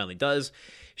she finally does.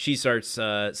 She starts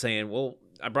saying, well,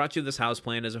 I brought you this house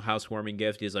plan as a housewarming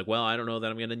gift. He's like, well, I don't know that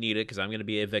I'm going to need it because I'm going to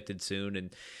be evicted soon. And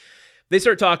they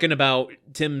start talking about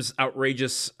Tim's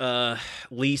outrageous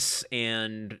lease,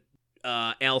 and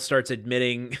Al starts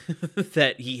admitting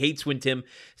that he hates when Tim,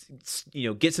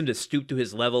 gets him to stoop to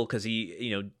his level because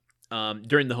he,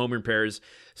 during the home repairs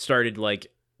started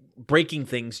breaking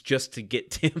things just to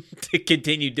get Tim to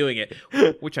continue doing it,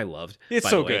 which I loved. It's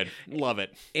so good. Love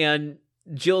it. And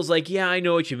Jill's like, yeah, I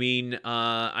know what you mean.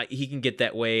 He can get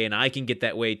that way, and I can get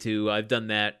that way too. I've done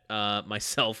that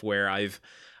myself, where I've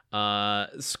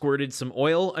squirted some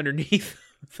oil underneath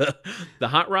the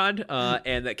hot rod,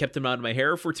 and that kept him out of my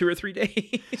hair for 2 or 3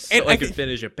 days, so I could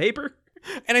finish a paper.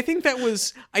 And I think that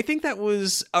was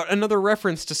another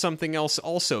reference to something else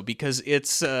also, because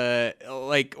it's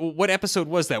what episode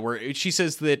was that where she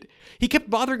says that he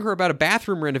kept bothering her about a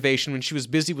bathroom renovation when she was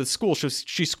busy with school.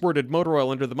 She squirted motor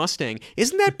oil under the Mustang.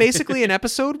 Isn't that basically an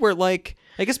episode where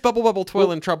I guess Bubble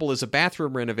Toil and Trouble is a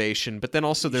bathroom renovation, but then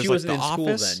also there's she wasn't the in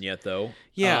office. School then yet though.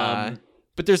 Yeah.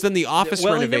 But there's then the office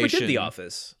renovation. Well, they never did the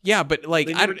office. Yeah, but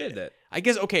they never did that. I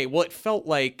guess okay. Well, it felt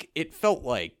like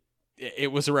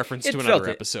it was a reference to another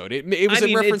episode. It was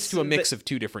a reference to a mix of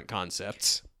 2 different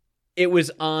concepts. It was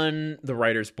on the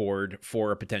writer's board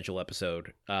for a potential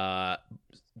episode, but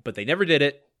they never did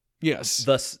it. Yes.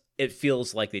 Thus, it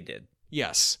feels like they did.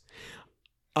 Yes.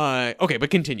 Okay, but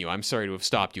continue. I'm sorry to have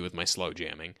stopped you with my slow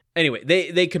jamming. Anyway,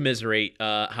 they commiserate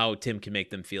how Tim can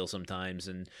make them feel sometimes,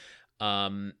 and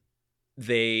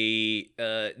the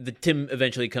Tim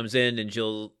eventually comes in, and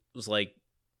Jill was like,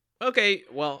 okay,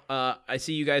 well, I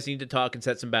see you guys need to talk and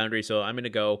set some boundaries, so I'm going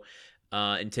to go.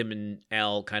 And Tim and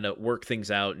Al kind of work things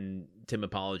out, and Tim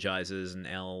apologizes, and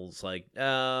Al's like,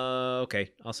 okay,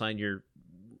 I'll sign your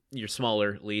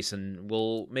smaller lease, and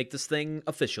we'll make this thing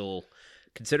official.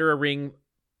 Consider a ring,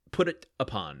 put it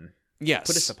upon. Yes.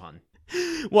 Put us upon.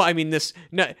 Well, I mean,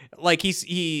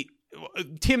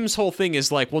 Tim's whole thing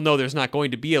is like, well, no, there's not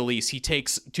going to be a lease. He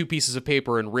takes 2 pieces of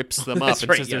paper and rips them up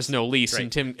and says there's no lease.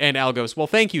 Right. And Al goes, well,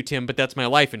 thank you, Tim, but that's my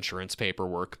life insurance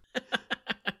paperwork.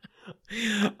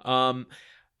 I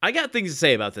got things to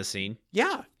say about this scene.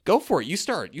 Yeah, go for it. You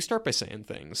start by saying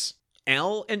things.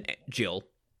 Al and Jill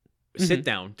sit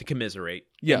down to commiserate.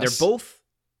 Yes. And they're both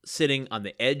sitting on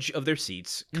the edge of their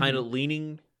seats, kind of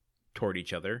leaning toward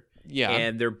each other. Yeah.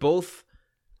 And they're both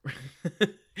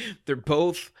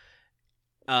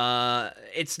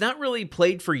it's not really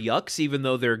played for yucks, even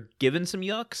though they're given some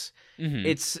yucks. Mm-hmm.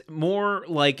 It's more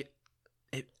like,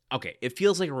 it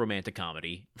feels like a romantic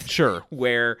comedy. Sure.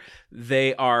 Where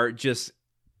they are just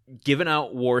giving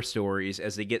out war stories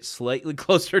as they get slightly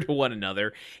closer to one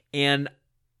another. And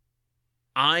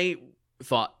I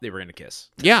thought they were going to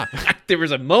kiss. Yeah. There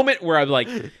was a moment where I'm like,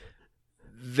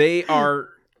 they are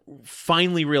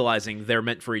finally realizing they're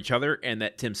meant for each other and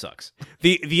that Tim sucks.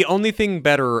 The only thing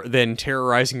better than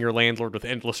terrorizing your landlord with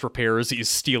endless repairs is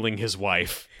stealing his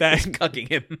wife. That's cucking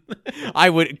him. I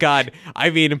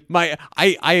mean,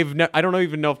 I don't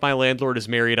even know if my landlord is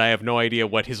married. I have no idea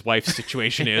what his wife's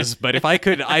situation is, but if I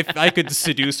could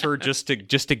seduce her just to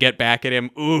get back at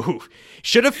him. Ooh,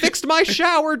 should have fixed my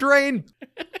shower drain.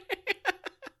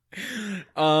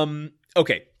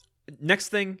 Okay. Next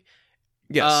thing.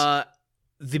 Yes.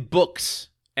 The books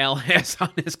Al has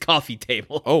on his coffee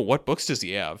table. Oh, what books does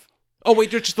he have? Oh, wait,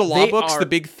 they're just the law books, the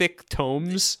big thick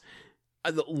tomes?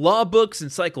 The law books,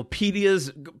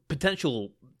 encyclopedias,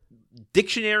 potential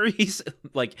dictionaries,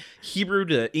 like Hebrew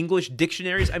to English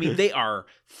dictionaries. I mean, they are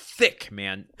thick,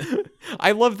 man.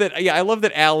 I love that. Yeah, I love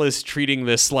that Al is treating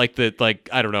this like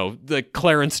I don't know, the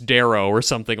Clarence Darrow or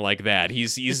something like that.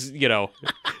 He's he's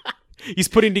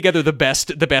putting together the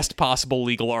best possible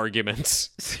legal arguments.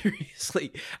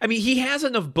 Seriously, I mean, he has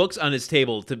enough books on his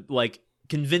table to like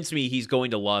convince me he's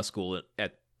going to law school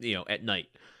at night.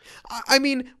 I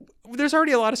mean, there's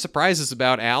already a lot of surprises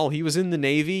about Al. He was in the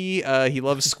Navy. He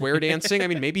loves square dancing. I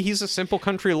mean, maybe he's a simple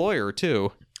country lawyer,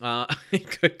 too.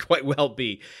 It could quite well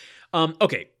be.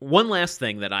 Okay, one last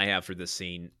thing that I have for this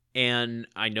scene, and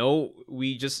I know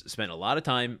we just spent a lot of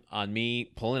time on me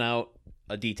pulling out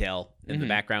a detail in the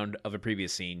background of a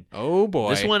previous scene. Oh,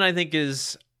 boy. This one I think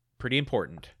is pretty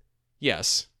important.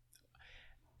 Yes.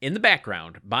 In the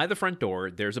background, by the front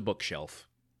door, there's a bookshelf.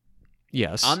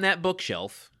 Yes. On that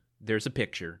bookshelf, there's a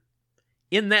picture.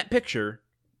 In that picture,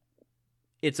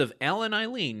 it's of Al and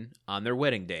Eileen on their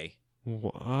wedding day.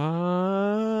 What?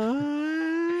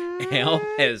 Al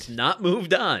has not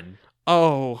moved on.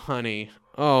 Oh, honey.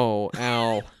 Oh,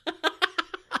 Al.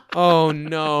 Oh,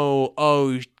 no.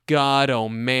 Oh, God. Oh,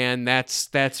 man.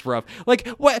 That's rough. Like,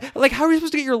 what? Like, how are you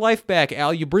supposed to get your life back,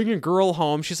 Al? You bring a girl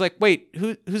home. She's like, wait,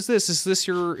 who's this? Is this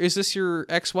your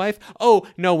ex-wife? Oh,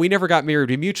 no, we never got married.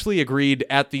 We mutually agreed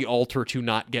at the altar to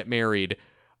not get married.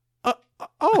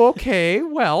 Oh, okay.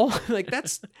 Well, like,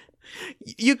 that's...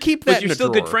 You keep that. But you're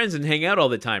still good friends and hang out all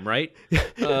the time, right?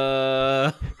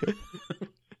 But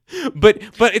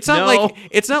it's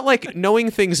not like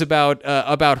knowing things about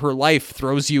her life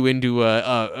throws you into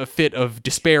a fit of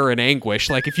despair and anguish.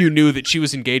 Like if you knew that she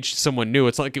was engaged to someone new,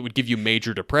 it's not like it would give you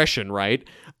major depression, right?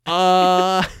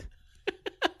 Yeah,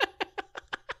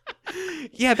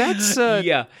 that's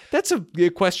a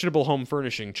questionable home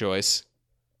furnishing choice.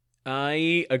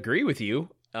 I agree with you.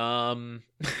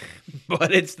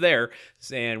 But it's there,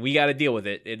 and we got to deal with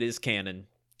it. It is canon.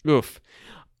 Oof.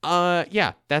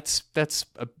 Yeah, that's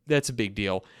a big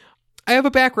deal. I have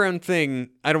a background thing.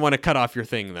 I don't want to cut off your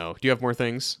thing, though. Do you have more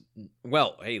things?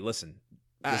 Well, hey, listen.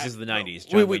 This is the 90s.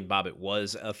 John Wayne Bobbitt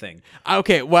was a thing.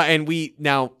 Okay, well, and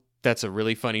now that's a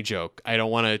really funny joke. I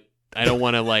don't want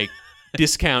to like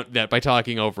discount that by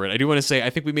talking over it. I do want to say I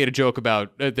think we made a joke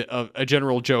about a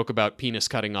general joke about penis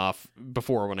cutting off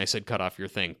before when I said cut off your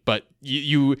thing, but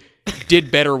you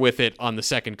did better with it on the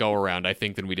second go around, I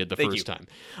think, than we did the first time.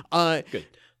 Good.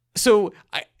 So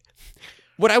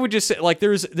what I would just say, like,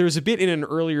 there's a bit in an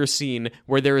earlier scene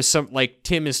where there is some, like,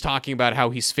 Tim is talking about how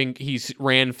he's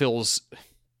ran Phil's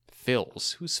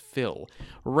who's Phil?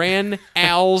 Ran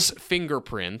Al's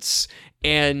fingerprints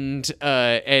and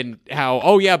how,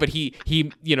 oh yeah, but he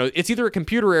it's either a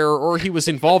computer error or he was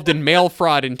involved in mail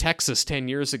fraud in Texas 10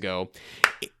 years ago.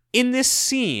 In this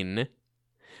scene,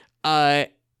 Al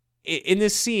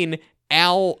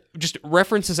just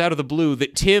references out of the blue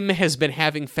that Tim has been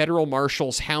having federal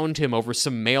marshals hound him over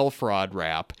some mail fraud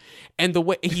rap. And the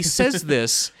way he says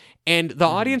this, and the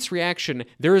audience reaction,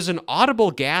 there is an audible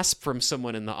gasp from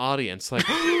someone in the audience, like,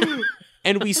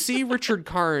 and we see Richard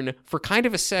Karn, for kind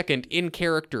of a second, in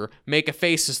character, make a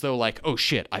face as though like, oh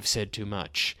shit, I've said too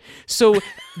much. So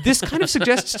this kind of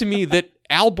suggests to me that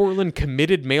Al Borland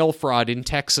committed mail fraud in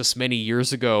Texas many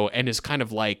years ago and is kind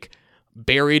of like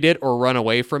buried it or run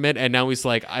away from it, and now he's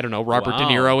like, I don't know, Robert De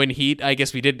Niro in Heat. I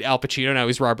guess we did Al Pacino, now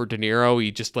he's Robert De Niro.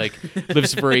 He just like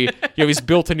lives very, he's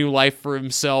built a new life for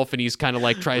himself, and he's kind of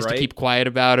like tries to keep quiet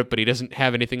about it, but he doesn't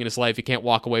have anything in his life he can't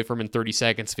walk away from in 30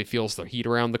 seconds if he feels the heat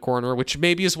around the corner, which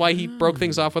maybe is why he broke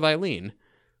things off with Eileen.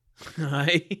 Well,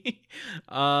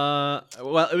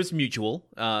 it was mutual.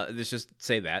 Let's just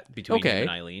say that between him and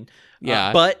Eileen.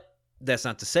 Yeah. But that's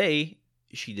not to say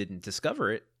she didn't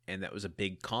discover it. And that was a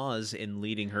big cause in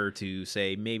leading her to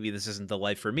say, maybe this isn't the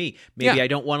life for me. Maybe I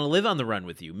don't want to live on the run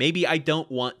with you. Maybe I don't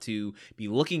want to be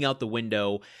looking out the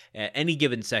window at any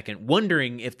given second,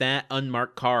 wondering if that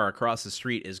unmarked car across the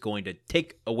street is going to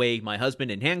take away my husband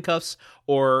in handcuffs,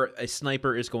 or a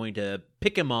sniper is going to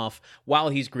pick him off while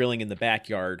he's grilling in the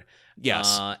backyard.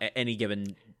 Yes. At any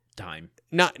given time.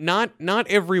 Not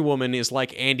every woman is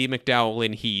like Andie MacDowell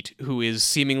in Heat, who is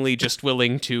seemingly just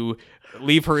willing to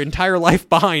leave her entire life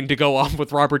behind to go off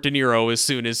with Robert De Niro as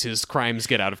soon as his crimes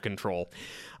get out of control.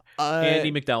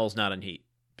 Andie MacDowell's not in Heat,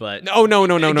 but no.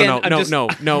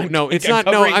 It's not.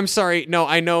 No, I'm sorry. No,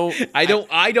 I know. I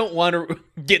don't want to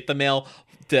get the mail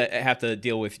to have to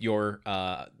deal with your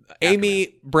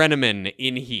Amy Brenneman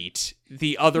in Heat,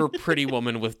 the other pretty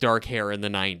woman with dark hair in the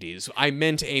 90s. I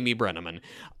meant Amy Brenneman.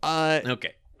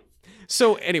 Okay.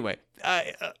 So anyway,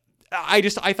 I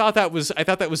thought that was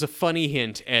a funny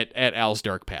hint at Al's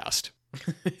dark past.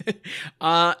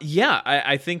 Yeah,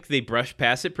 I think they brushed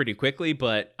past it pretty quickly,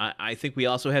 but I think we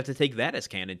also have to take that as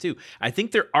canon too. I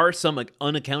think there are some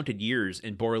unaccounted years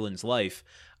in Borland's life,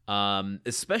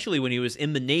 especially when he was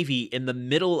in the Navy in the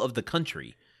middle of the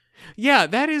country. Yeah,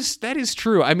 that is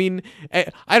true. I mean,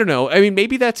 I don't know. I mean,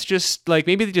 maybe that's just like,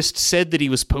 maybe they just said that he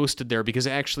was posted there because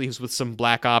actually he was with some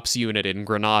Black Ops unit in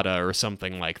Grenada or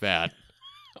something like that.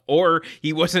 Or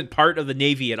he wasn't part of the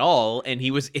Navy at all, and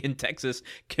he was in Texas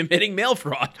committing mail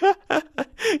fraud.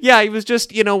 Yeah, he was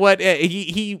just, you know what?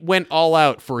 He went all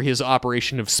out for his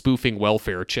operation of spoofing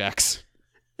welfare checks.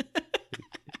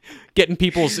 Getting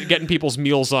people's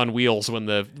meals on wheels when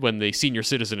the senior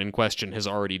citizen in question has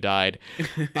already died.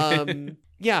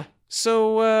 Yeah.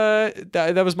 So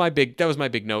that was my big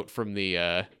note from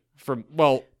the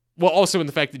also in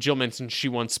the fact that Jill mentioned she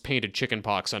once painted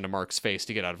chickenpox onto Mark's face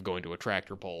to get out of going to a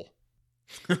tractor pull.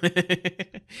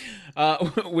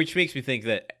 Which makes me think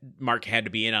that Mark had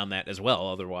to be in on that as well.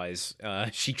 Otherwise,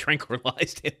 she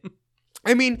tranquilized him.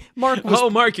 I mean, Mark was...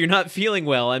 Oh, Mark, you're not feeling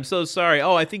well. I'm so sorry.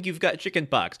 Oh, I think you've got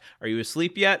chickenpox. Are you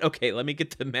asleep yet? Okay, let me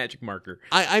get the magic marker.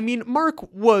 I mean,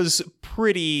 Mark was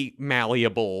pretty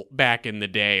malleable back in the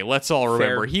day. Let's all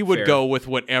remember. He would go with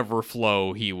whatever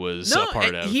flow he was a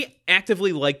part of. He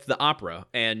actively liked the opera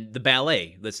and the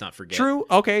ballet, let's not forget. True.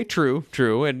 Okay, true.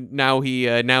 And now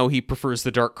he prefers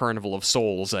the Dark Carnival of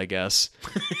Souls, I guess.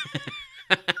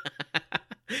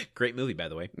 Great movie, by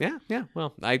the way. Yeah.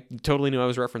 Well, I totally knew I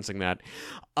was referencing that.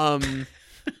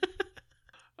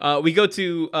 We go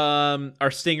to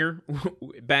our stinger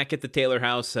back at the Taylor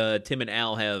house. Tim and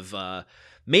Al have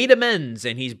made amends,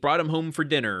 and he's brought him home for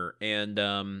dinner.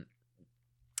 And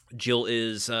Jill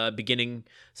is beginning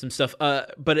some stuff.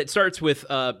 But it starts with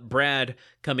Brad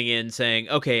coming in saying,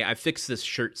 okay, I fixed this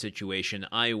shirt situation.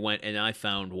 I went and I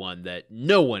found one that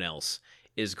no one else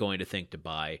is going to think to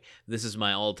buy. This is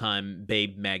my all-time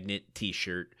Babe Magnet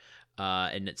t-shirt,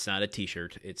 and it's not a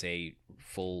t-shirt, it's a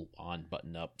full-on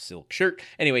button-up silk shirt.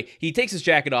 Anyway, he takes his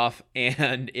jacket off,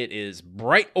 and it is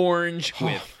bright orange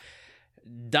with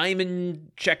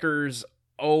diamond checkers.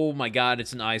 Oh my god,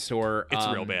 it's an eyesore. It's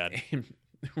real bad.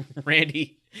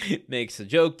 Randy makes a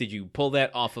joke. Did you pull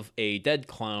that off of a dead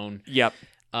clown? Yep.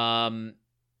 Then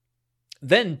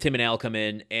Tim and Al come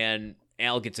in, and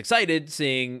Al gets excited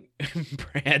seeing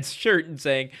Brad's shirt and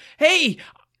saying, hey,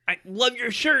 I love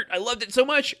your shirt. I loved it so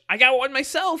much. I got one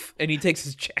myself. And he takes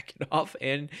his jacket off,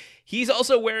 and he's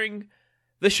also wearing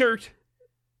the shirt.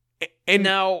 And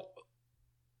now,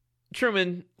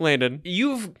 Truman, Landon,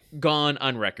 you've gone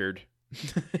on record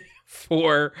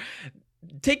for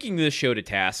taking this show to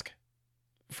task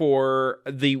for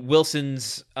the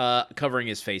Wilson's covering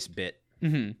his face bit.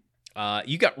 Mm-hmm.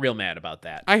 You got real mad about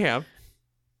that. I have.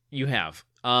 You have.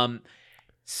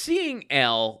 Seeing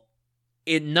Al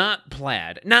in not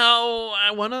plaid. Now,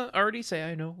 I want to already say,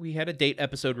 I know we had a date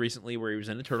episode recently where he was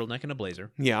in a turtleneck and a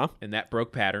blazer. Yeah. And that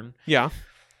broke pattern. Yeah.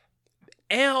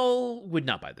 Al would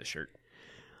not buy this shirt.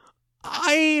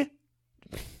 The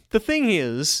thing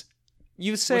is,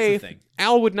 you say What's the thing?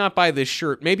 Al would not buy this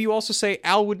shirt. Maybe you also say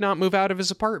Al would not move out of his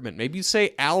apartment. Maybe you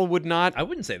say Al would not... I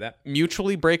wouldn't say that.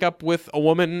 ...mutually break up with a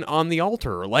woman on the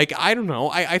altar. Like, I don't know.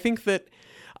 I think that...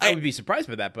 I would be surprised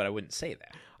by that, but I wouldn't say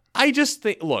that. I just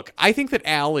think, look, I think that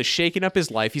Al is shaking up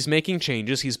his life. He's making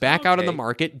changes. He's back out on the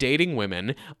market, dating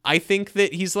women. I think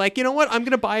that he's like, you know what? I'm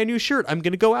going to buy a new shirt. I'm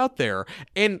going to go out there.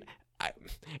 And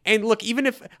look, even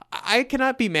if I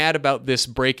cannot be mad about this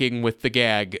breaking with the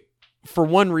gag for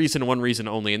one reason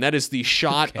only, and that is the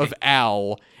shot of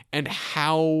Al and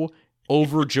how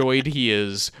overjoyed he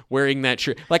is wearing that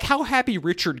shirt. Like how happy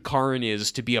Richard Karn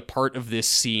is to be a part of this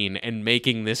scene and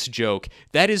making this joke.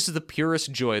 That is the purest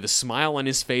joy. The smile on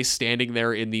his face standing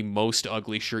there in the most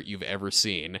ugly shirt you've ever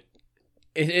seen.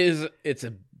 It is. It's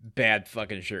a bad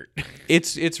fucking shirt.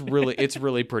 It's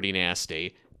really pretty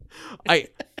nasty. That's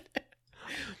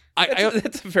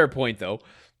a fair point, though.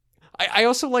 I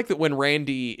also like that when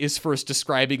Randy is first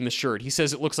describing the shirt, he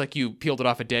says it looks like you peeled it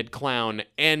off a dead clown,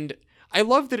 and I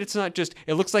love that it's not just,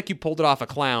 it looks like you pulled it off a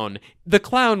clown. The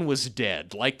clown was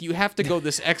dead. Like, you have to go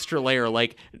this extra layer,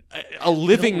 like a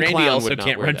living Randy clown also would not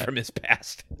can't wear run that. from his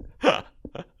past.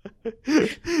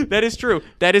 That is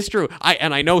true.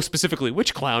 I know specifically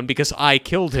which clown because I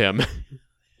killed him.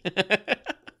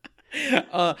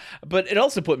 But it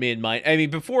also put me in mind. I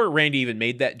mean, before Randy even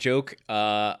made that joke,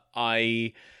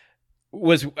 I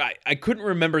couldn't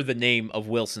remember the name of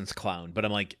Wilson's clown, but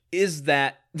I'm like, is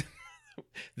that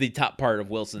the top part of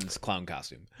Wilson's clown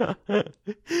costume?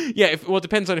 Yeah, it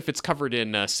depends on if it's covered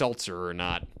in seltzer or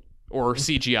not, or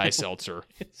CGI seltzer.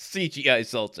 CGI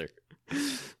seltzer.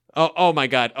 Oh my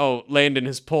God. Oh, Landon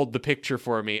has pulled the picture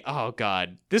for me. Oh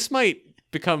God. This might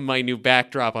become my new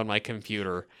backdrop on my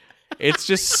computer. It's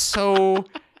just so...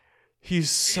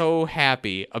 He's so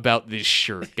happy about this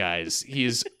shirt, guys.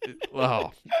 He's...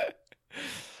 Oh.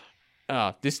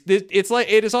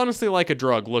 It is honestly like a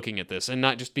drug looking at this, and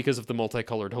not just because of the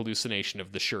multicolored hallucination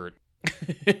of the shirt.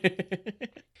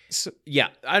 So, yeah,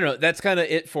 I don't know. That's kind of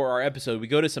it for our episode. We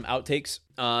go to some outtakes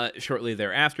shortly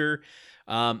thereafter.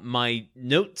 My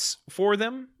notes for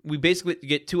them, we basically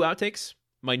get 2 outtakes.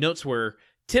 My notes were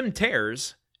Tim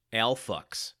tears, Al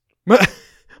fucks.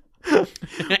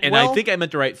 And I think I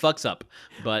meant to write fucks up,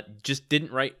 but just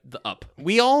didn't write the up.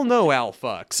 We all know Al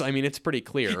fucks. I mean, it's pretty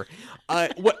clear.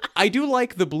 What I do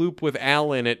like the bloop with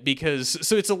Al in it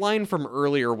because it's a line from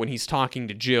earlier when he's talking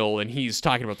to Jill and he's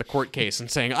talking about the court case and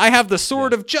saying, "I have the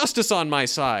sword of justice on my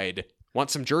side.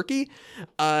 Want some jerky?"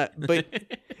 But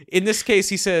in this case,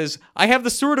 he says, "I have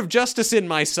the sword of justice in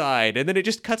my side," and then it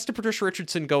just cuts to Patricia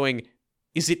Richardson going,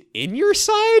 "Is it in your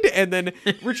side?" And then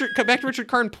come back to Richard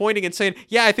Karn pointing and saying,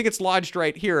 "Yeah, I think it's lodged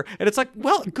right here." And it's like,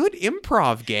 well, good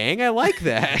improv, gang. I like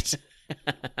that.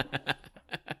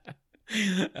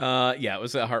 Yeah, it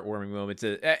was a heartwarming moment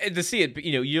to see it.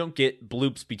 You know, you don't get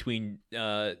bloops between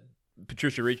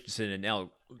Patricia Richardson and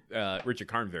Richard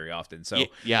Karn very often. So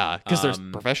yeah, because there's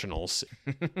professionals.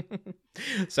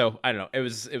 So I don't know. It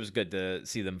was good to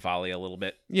see them volley a little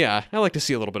bit. Yeah, I like to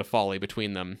see a little bit of folly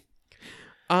between them.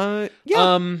 Yeah.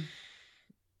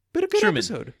 But a good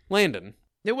episode. Landon.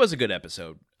 It was a good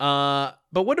episode. But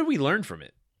what did we learn from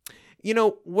it? You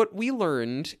know, what we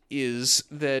learned is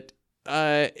that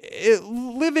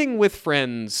living with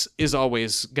friends is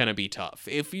always going to be tough.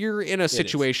 If you're in a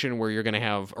situation where you're going to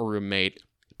have a roommate,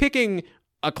 picking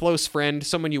a close friend,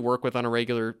 someone you work with on a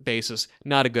regular basis,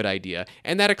 not a good idea.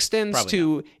 And that extends Probably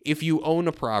to not. If you own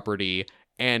a property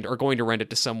and are going to rent it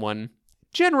to someone.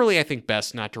 Generally, I think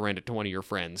best not to rent it to one of your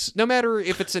friends. No matter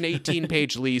if it's an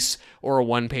 18-page lease or a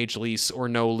 1-page lease or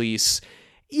no lease,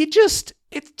 it's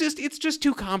just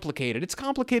too complicated. It's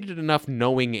complicated enough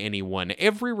knowing anyone.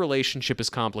 Every relationship is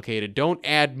complicated. Don't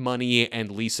add money and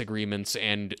lease agreements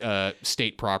and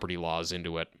state property laws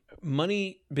into it.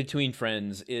 Money between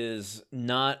friends is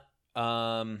not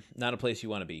a place you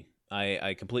want to be.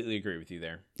 I completely agree with you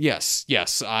there. Yes. You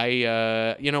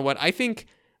know what? I think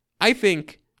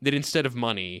that instead of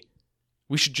money,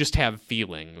 we should just have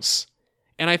feelings.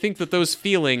 And I think that those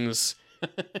feelings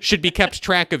should be kept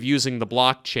track of using the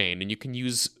blockchain, and you can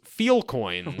use feel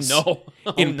coins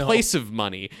in place of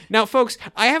money. Now, folks,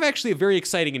 I have actually a very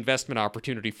exciting investment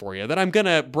opportunity for you that I'm going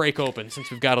to break open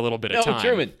since we've got a little bit of time. No,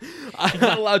 Truman, you're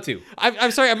not allowed to. I'm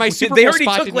sorry, my Super They Bowl already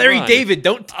spot took didn't Larry run. David.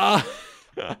 Don't... Well,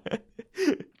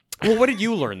 what did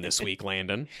you learn this week,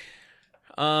 Landon?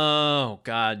 Oh,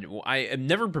 God. I am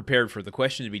never prepared for the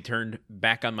question to be turned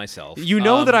back on myself. You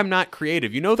know that I'm not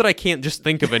creative. You know that I can't just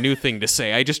think of a new thing to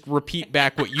say. I just repeat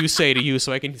back what you say to you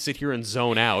so I can sit here and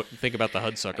zone out and think about the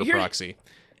Hudsucker proxy.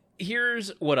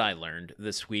 Here's what I learned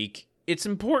this week. It's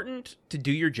important to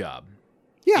do your job.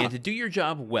 Yeah. And to do your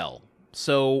job well.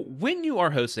 So when you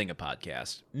are hosting a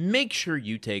podcast, make sure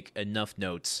you take enough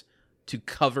notes to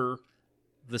cover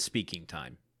the speaking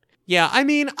time. Yeah, I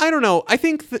mean, I don't know. I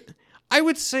think that... I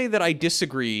would say that I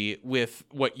disagree with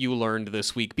what you learned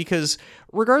this week because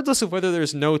regardless of whether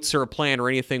there's notes or a plan or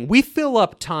anything, we fill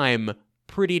up time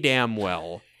pretty damn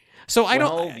well. So I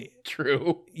don't.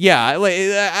 True. Yeah,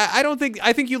 I don't think.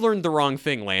 I think you learned the wrong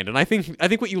thing, Landon. I think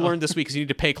what you learned this week is you need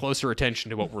to pay closer attention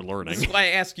to what we're learning. That's why I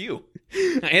asked you.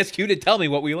 I asked you to tell me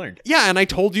what we learned. Yeah, and I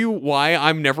told you why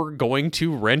I'm never going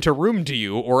to rent a room to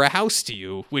you or a house to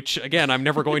you. Which again, I'm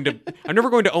never going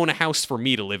to own a house for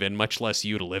me to live in, much less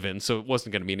you to live in. So it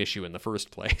wasn't going to be an issue in the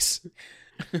first place.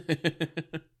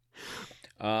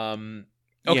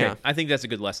 Okay, yeah. I think that's a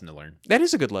good lesson to learn. That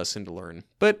is a good lesson to learn.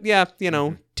 But yeah,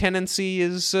 tenancy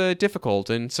is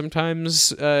difficult, and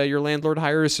sometimes your landlord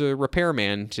hires a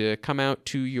repairman to come out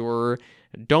to your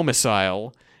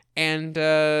domicile and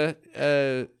do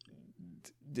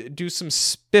some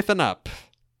spiffing up.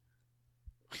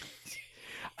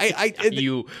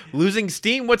 You losing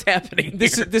steam? What's happening?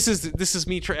 This is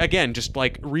me again, just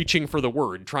like reaching for the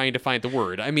word, trying to find the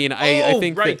word. I mean, I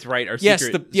think right. Yes,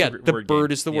 secret the word bird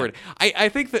game. is the word. I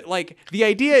think that like the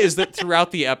idea is that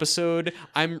throughout the episode,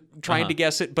 I'm trying to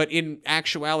guess it, but in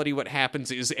actuality, what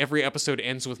happens is every episode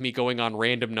ends with me going on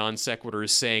random non sequiturs,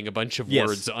 saying a bunch of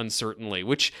words uncertainly,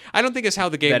 which I don't think is how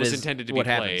the game was intended to be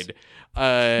played.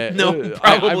 No,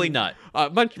 probably not.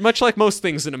 Much like most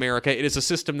things in America, it is a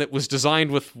system that was designed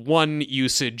with one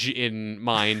usage in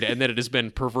mind, and that it has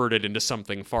been perverted into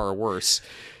something far worse.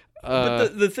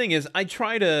 But the thing is, I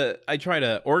try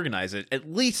to organize it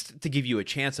at least to give you a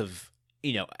chance of,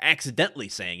 accidentally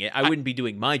saying it. I wouldn't be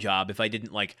doing my job if I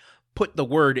didn't put the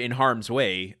word in harm's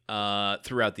way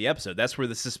throughout the episode. That's where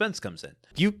the suspense comes in.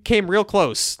 You came real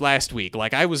close last week.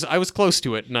 I was close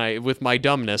to it, and with my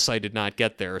dumbness, I did not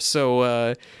get there.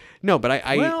 So no, but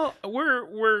I well,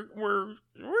 we're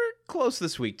close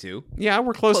this week too. Yeah,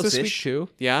 we're close Close-ish. this week too.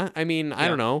 Yeah, I mean, I Yeah.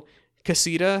 don't know,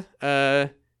 casita,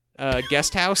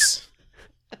 guest house.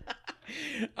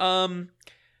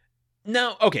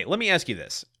 Now, okay, let me ask you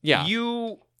this. Yeah.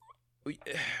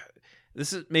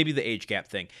 This is maybe the age gap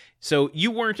thing. So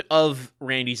you weren't of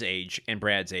Randy's age and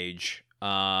Brad's age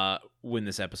when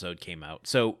this episode came out.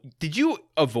 So did you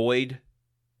avoid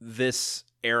this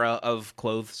era of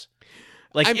clothes?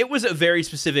 It was a very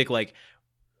specific,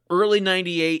 early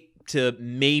 98 to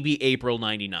maybe April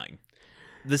 99.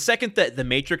 The second that The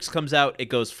Matrix comes out, it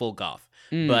goes full goth.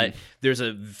 But there's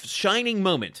a shining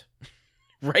moment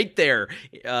right there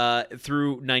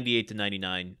through 98 to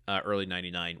 99, early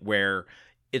 99, where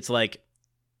it's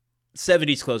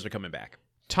 70s clothes are coming back.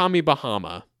 Tommy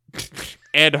Bahama,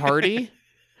 Ed Hardy.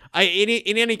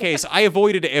 In any case, I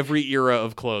avoided every era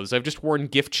of clothes. I've just worn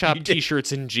gift shop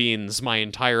T-shirts and jeans my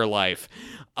entire life.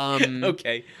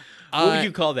 Okay, what would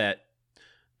you call that?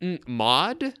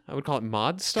 Mod? I would call it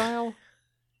mod style.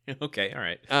 Okay, all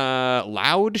right.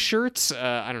 Loud shirts.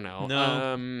 I don't know.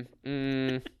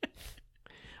 No.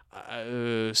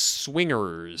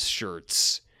 Swingers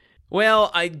shirts.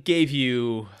 Well, I gave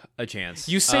you a chance.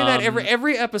 You say that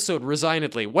every episode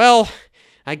resignedly. Well,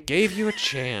 I gave you a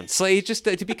chance. Just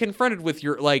to be confronted with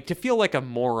your to feel like a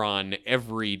moron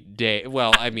every day.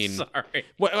 Well, I mean, sorry.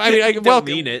 Well, I mean,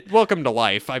 mean it. Welcome to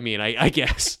life. I mean, I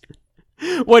guess.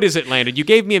 What is it, Landon? You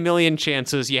gave me a million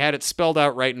chances. You had it spelled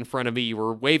out right in front of me. You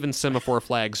were waving semaphore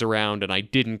flags around, and I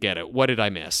didn't get it. What did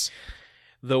I miss?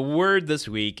 The word this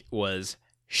week was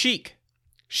chic.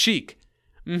 Chic.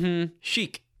 Mm-hmm.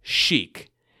 Chic. Chic.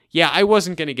 Yeah, I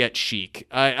wasn't going to get chic.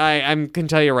 I can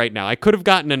tell you right now. I could have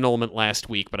gotten annulment last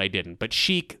week, but I didn't. But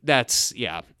chic, that's,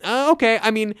 yeah. Okay, I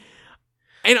mean,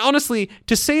 and honestly,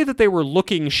 to say that they were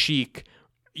looking chic,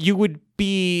 you would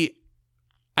be...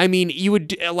 I mean, you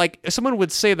would, someone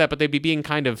would say that, but they'd be being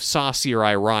kind of saucy or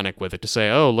ironic with it to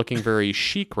say, oh, looking very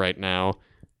chic right now.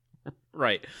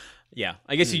 Right. Yeah.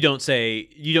 I guess you don't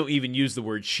even use the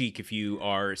word chic if you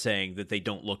are saying that they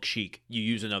don't look chic. You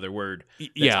use another word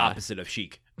that's opposite of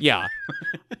chic. Yeah.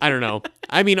 I don't know.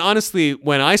 I mean, honestly,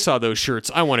 when I saw those shirts,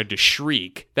 I wanted to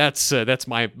shriek. That's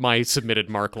my submitted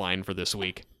mark line for this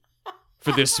week.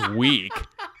 For this week.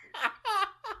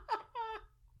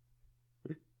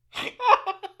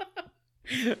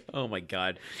 Oh my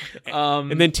God.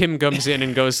 And then Tim comes in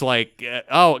and goes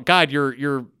oh God,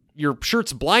 your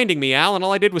shirt's blinding me, Al, and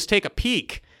all I did was take a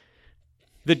peek.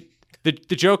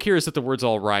 The joke here is that the words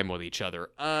all rhyme with each other.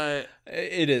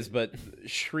 It is, but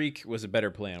shriek was a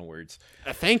better play on words.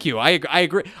 Thank you. I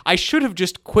agree. I should have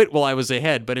just quit while I was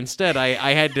ahead, but instead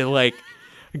I had to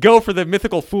go for the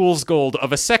mythical fool's gold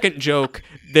of a second joke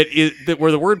that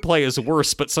where the wordplay is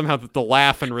worse, but somehow the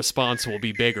laugh and response will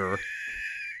be bigger.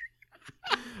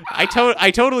 I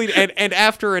totally and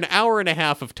after an hour and a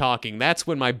half of talking, that's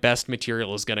when my best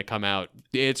material is going to come out.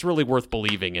 It's really worth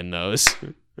believing in those.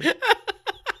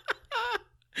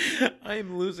 I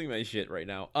am losing my shit right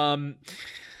now. Okay,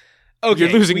 you're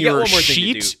losing your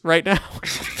sheet right now.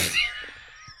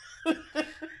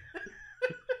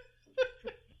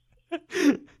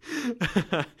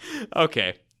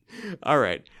 Okay, all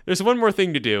right. There's one more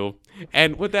thing to do,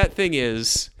 and what that thing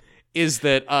is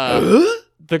that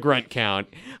the grunt count.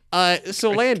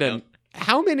 So Landon,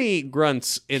 how many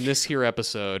grunts in this here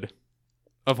episode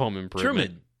of Home Improvement?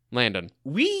 Truman. Landon,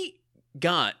 we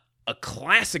got a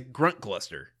classic grunt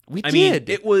cluster. We I did.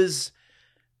 mean, it was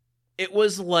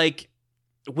like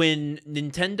when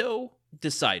Nintendo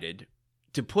decided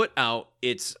to put out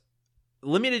its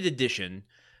limited edition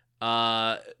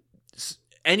NES.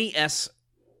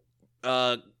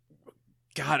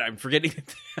 God, I'm forgetting.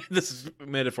 This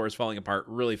metaphor is falling apart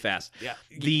really fast. Yeah.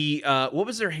 The what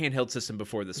was their handheld system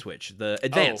before the Switch? The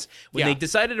Advance. When yeah. they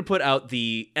decided to put out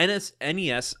the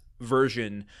NES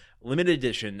version limited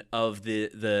edition of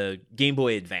the Game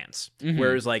Boy Advance,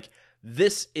 whereas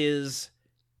this is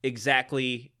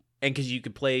exactly, and because you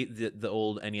could play the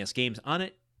old NES games on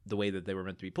it the way that they were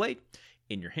meant to be played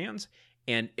in your hands,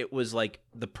 and it was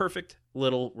the perfect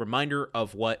little reminder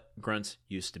of what grunts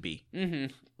used to be.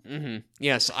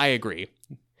 Yes, I agree.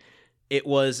 It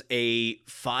was a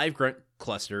 5 grunt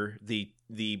cluster, the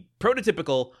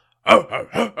prototypical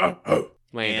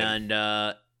Landon.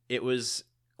 and it was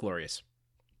glorious.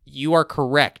 You are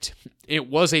correct. It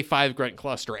was a 5 grunt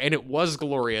cluster, and it was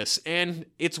glorious, and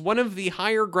it's one of the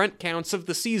higher grunt counts of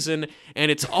the season,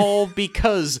 and it's all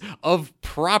because of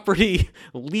property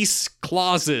lease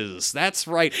clauses. That's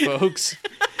right, folks.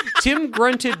 Tim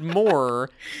grunted more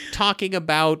talking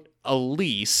about a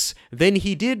lease than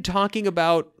he did talking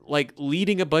about, like,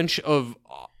 leading a bunch of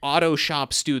auto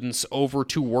shop students over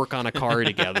to work on a car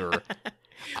together.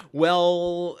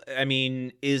 Well, I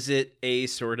mean, is it a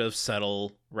sort of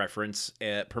subtle reference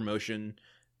at promotion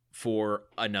for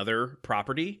another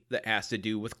property that has to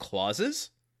do with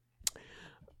clauses?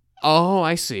 Oh,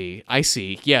 I see.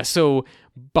 Yeah, so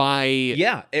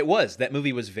Yeah, it was. That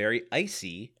movie was very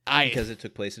icy because it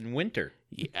took place in winter.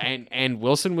 And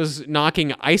Wilson was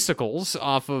knocking icicles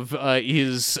off of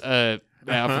his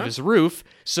off of his roof,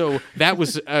 so that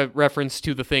was a reference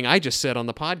to the thing I just said on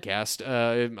the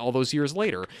podcast all those years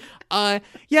later. Yeah,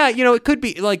 it could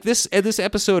be like this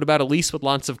episode about a lease with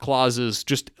lots of clauses,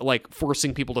 just like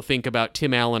forcing people to think about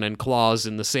Tim Allen and clause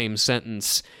in the same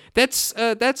sentence. That's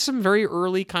some very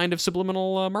early kind of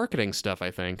subliminal marketing stuff,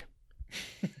 I think.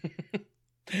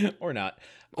 Or not.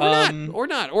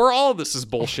 Or all of this is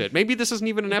bullshit. Maybe this isn't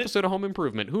even an episode of Home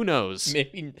Improvement. Who knows?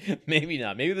 Maybe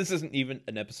not. Maybe this isn't even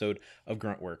an episode of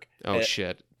Grunt Work. Oh,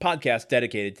 shit. Podcast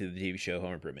dedicated to the TV show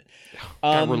Home Improvement.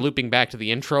 God, we're looping back to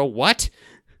the intro. What?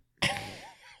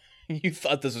 You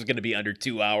thought this was going to be under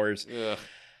 2 hours. Ugh.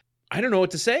 I don't know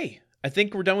what to say. I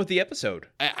think we're done with the episode.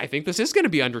 I think this is going to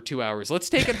be under 2 hours. Let's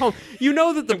take it home. You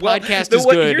know that the podcast is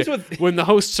good when the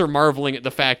hosts are marveling at the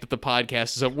fact that the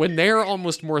podcast is when they're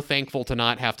almost more thankful to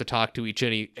not have to talk to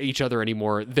each other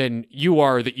anymore than you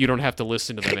are that you don't have to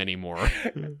listen to them anymore.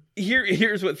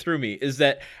 Here's what threw me is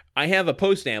that I have a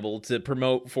post-amble to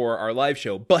promote for our live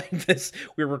show, but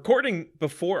we're recording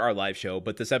before our live show,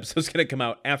 but this episode's going to come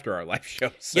out after our live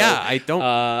show. So, yeah, I don't.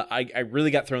 I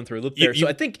really got thrown through a loop there. So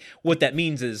I think what that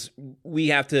means is we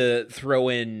have to throw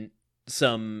in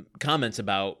some comments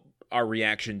about our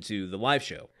reaction to the live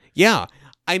show. Yeah,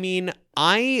 I mean,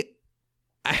 I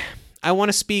want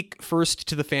to speak first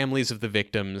to the families of the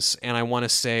victims, and I want to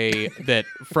say that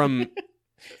from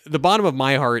the bottom of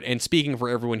my heart, and speaking for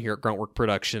everyone here at Gruntwork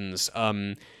Productions,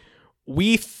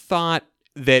 we thought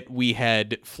that we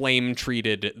had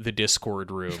flame-treated the Discord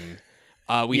room.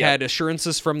 We had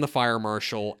assurances from the fire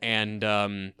marshal,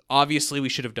 and obviously we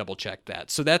should have double-checked that.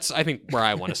 So that's, I think, where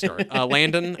I want to start.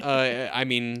 Landon, I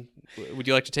mean, would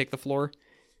you like to take the floor?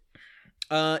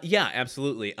 Yeah,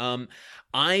 absolutely.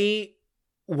 I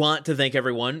want to thank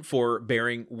everyone for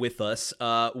bearing with us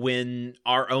when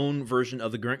our own version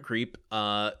of the Grunt Creep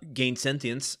gained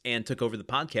sentience and took over the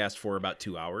podcast for about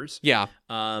 2 hours. Yeah.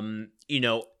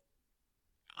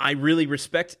 I really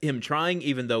respect him trying,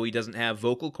 even though he doesn't have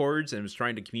vocal cords and was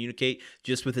trying to communicate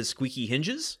just with his squeaky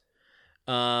hinges.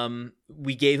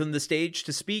 We gave him the stage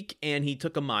to speak, and he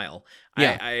took a mile.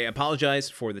 Yeah. I apologize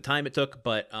for the time it took,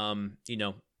 but trying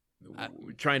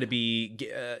to be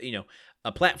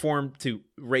a platform to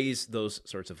raise those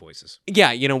sorts of voices.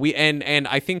 Yeah, we and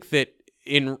I think that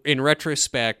in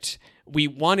retrospect, we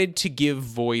wanted to give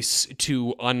voice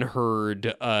to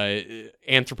unheard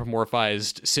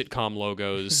anthropomorphized sitcom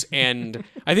logos, and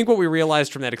I think what we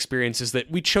realized from that experience is that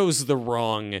we chose the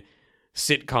wrong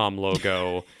sitcom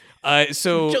logo.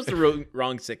 So chose the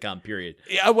wrong sitcom. Period.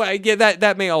 Yeah, well, yeah,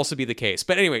 that may also be the case.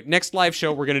 But anyway, next live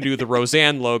show we're going to do the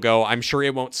Roseanne logo. I'm sure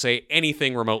it won't say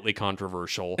anything remotely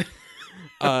controversial.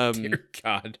 Dear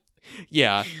God.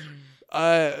 Yeah.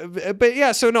 But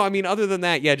yeah, so no, I mean, other than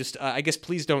that, yeah, just I guess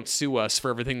please don't sue us for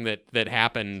everything that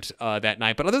happened that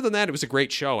night. But other than that, it was a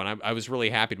great show, and I was really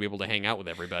happy to be able to hang out with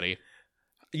everybody.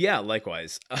 Yeah,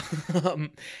 likewise. And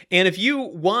if you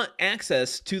want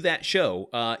access to that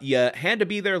show, you had to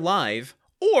be there live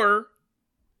or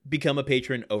become a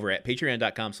patron over at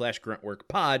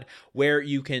patreon.com/gruntworkpod, where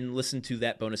you can listen to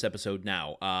that bonus episode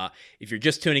now. If you're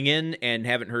just tuning in and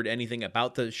haven't heard anything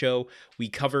about the show, we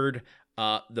covered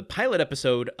the pilot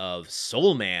episode of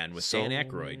Soul Man with Dan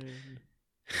Aykroyd.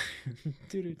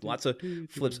 Lots of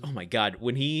flips. Oh my God,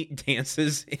 when he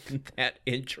dances in that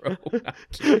intro, I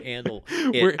can't handle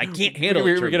it. I can't handle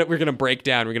it. We're gonna break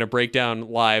down. We're gonna break down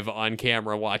live on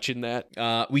camera watching that.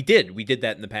 We did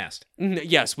that in the past.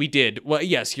 Yes, we did. Well,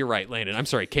 yes, you're right, Landon. I'm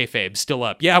sorry, kayfabe still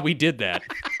up. Yeah, we did that.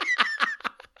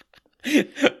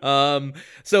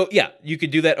 So yeah, you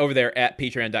could do that over there at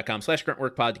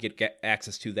patreon.com/gruntworkpod to get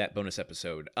access to that bonus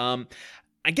episode.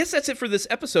 I guess that's it for this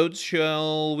episode.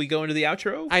 Shall we go into the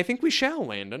outro? I think we shall,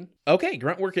 Landon. Okay,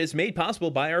 Gruntwork is made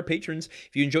possible by our patrons.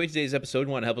 If you enjoyed today's episode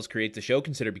and want to help us create the show,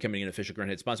 consider becoming an official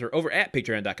Grunthead sponsor over at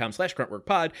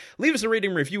patreon.com/gruntworkpod. Leave us a rating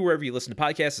and review wherever you listen to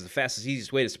podcasts. It's the fastest,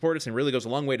 easiest way to support us and really goes a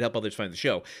long way to help others find the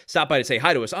show. Stop by to say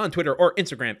hi to us on Twitter or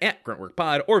Instagram at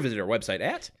gruntworkpod, or visit our website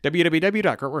at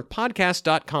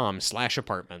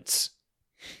www.gruntworkpodcast.com/apartments.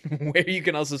 where you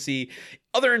can also see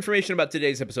other information about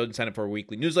today's episode and sign up for our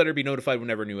weekly newsletter, be notified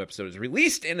whenever a new episode is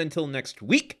released. And until next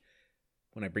week,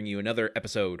 when we bring you another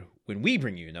episode. Wait,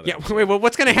 well,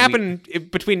 what's going to happen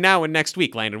between now and next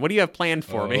week, Landon? What do you have planned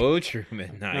for me? Oh,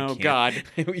 Truman. Oh, God.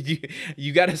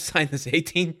 you got to sign this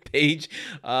 18-page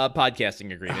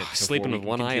podcasting agreement. Sleeping with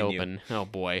one eye open. Oh,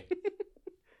 boy.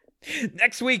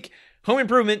 Next week, Home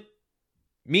Improvement.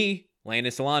 Me,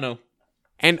 Landon Solano.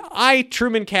 And I,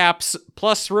 Truman Caps.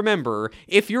 Plus, remember,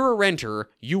 if you're a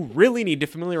renter, you really need to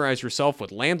familiarize yourself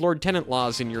with landlord-tenant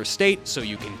laws in your state so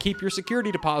you can keep your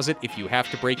security deposit if you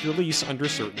have to break your lease under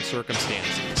certain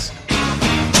circumstances.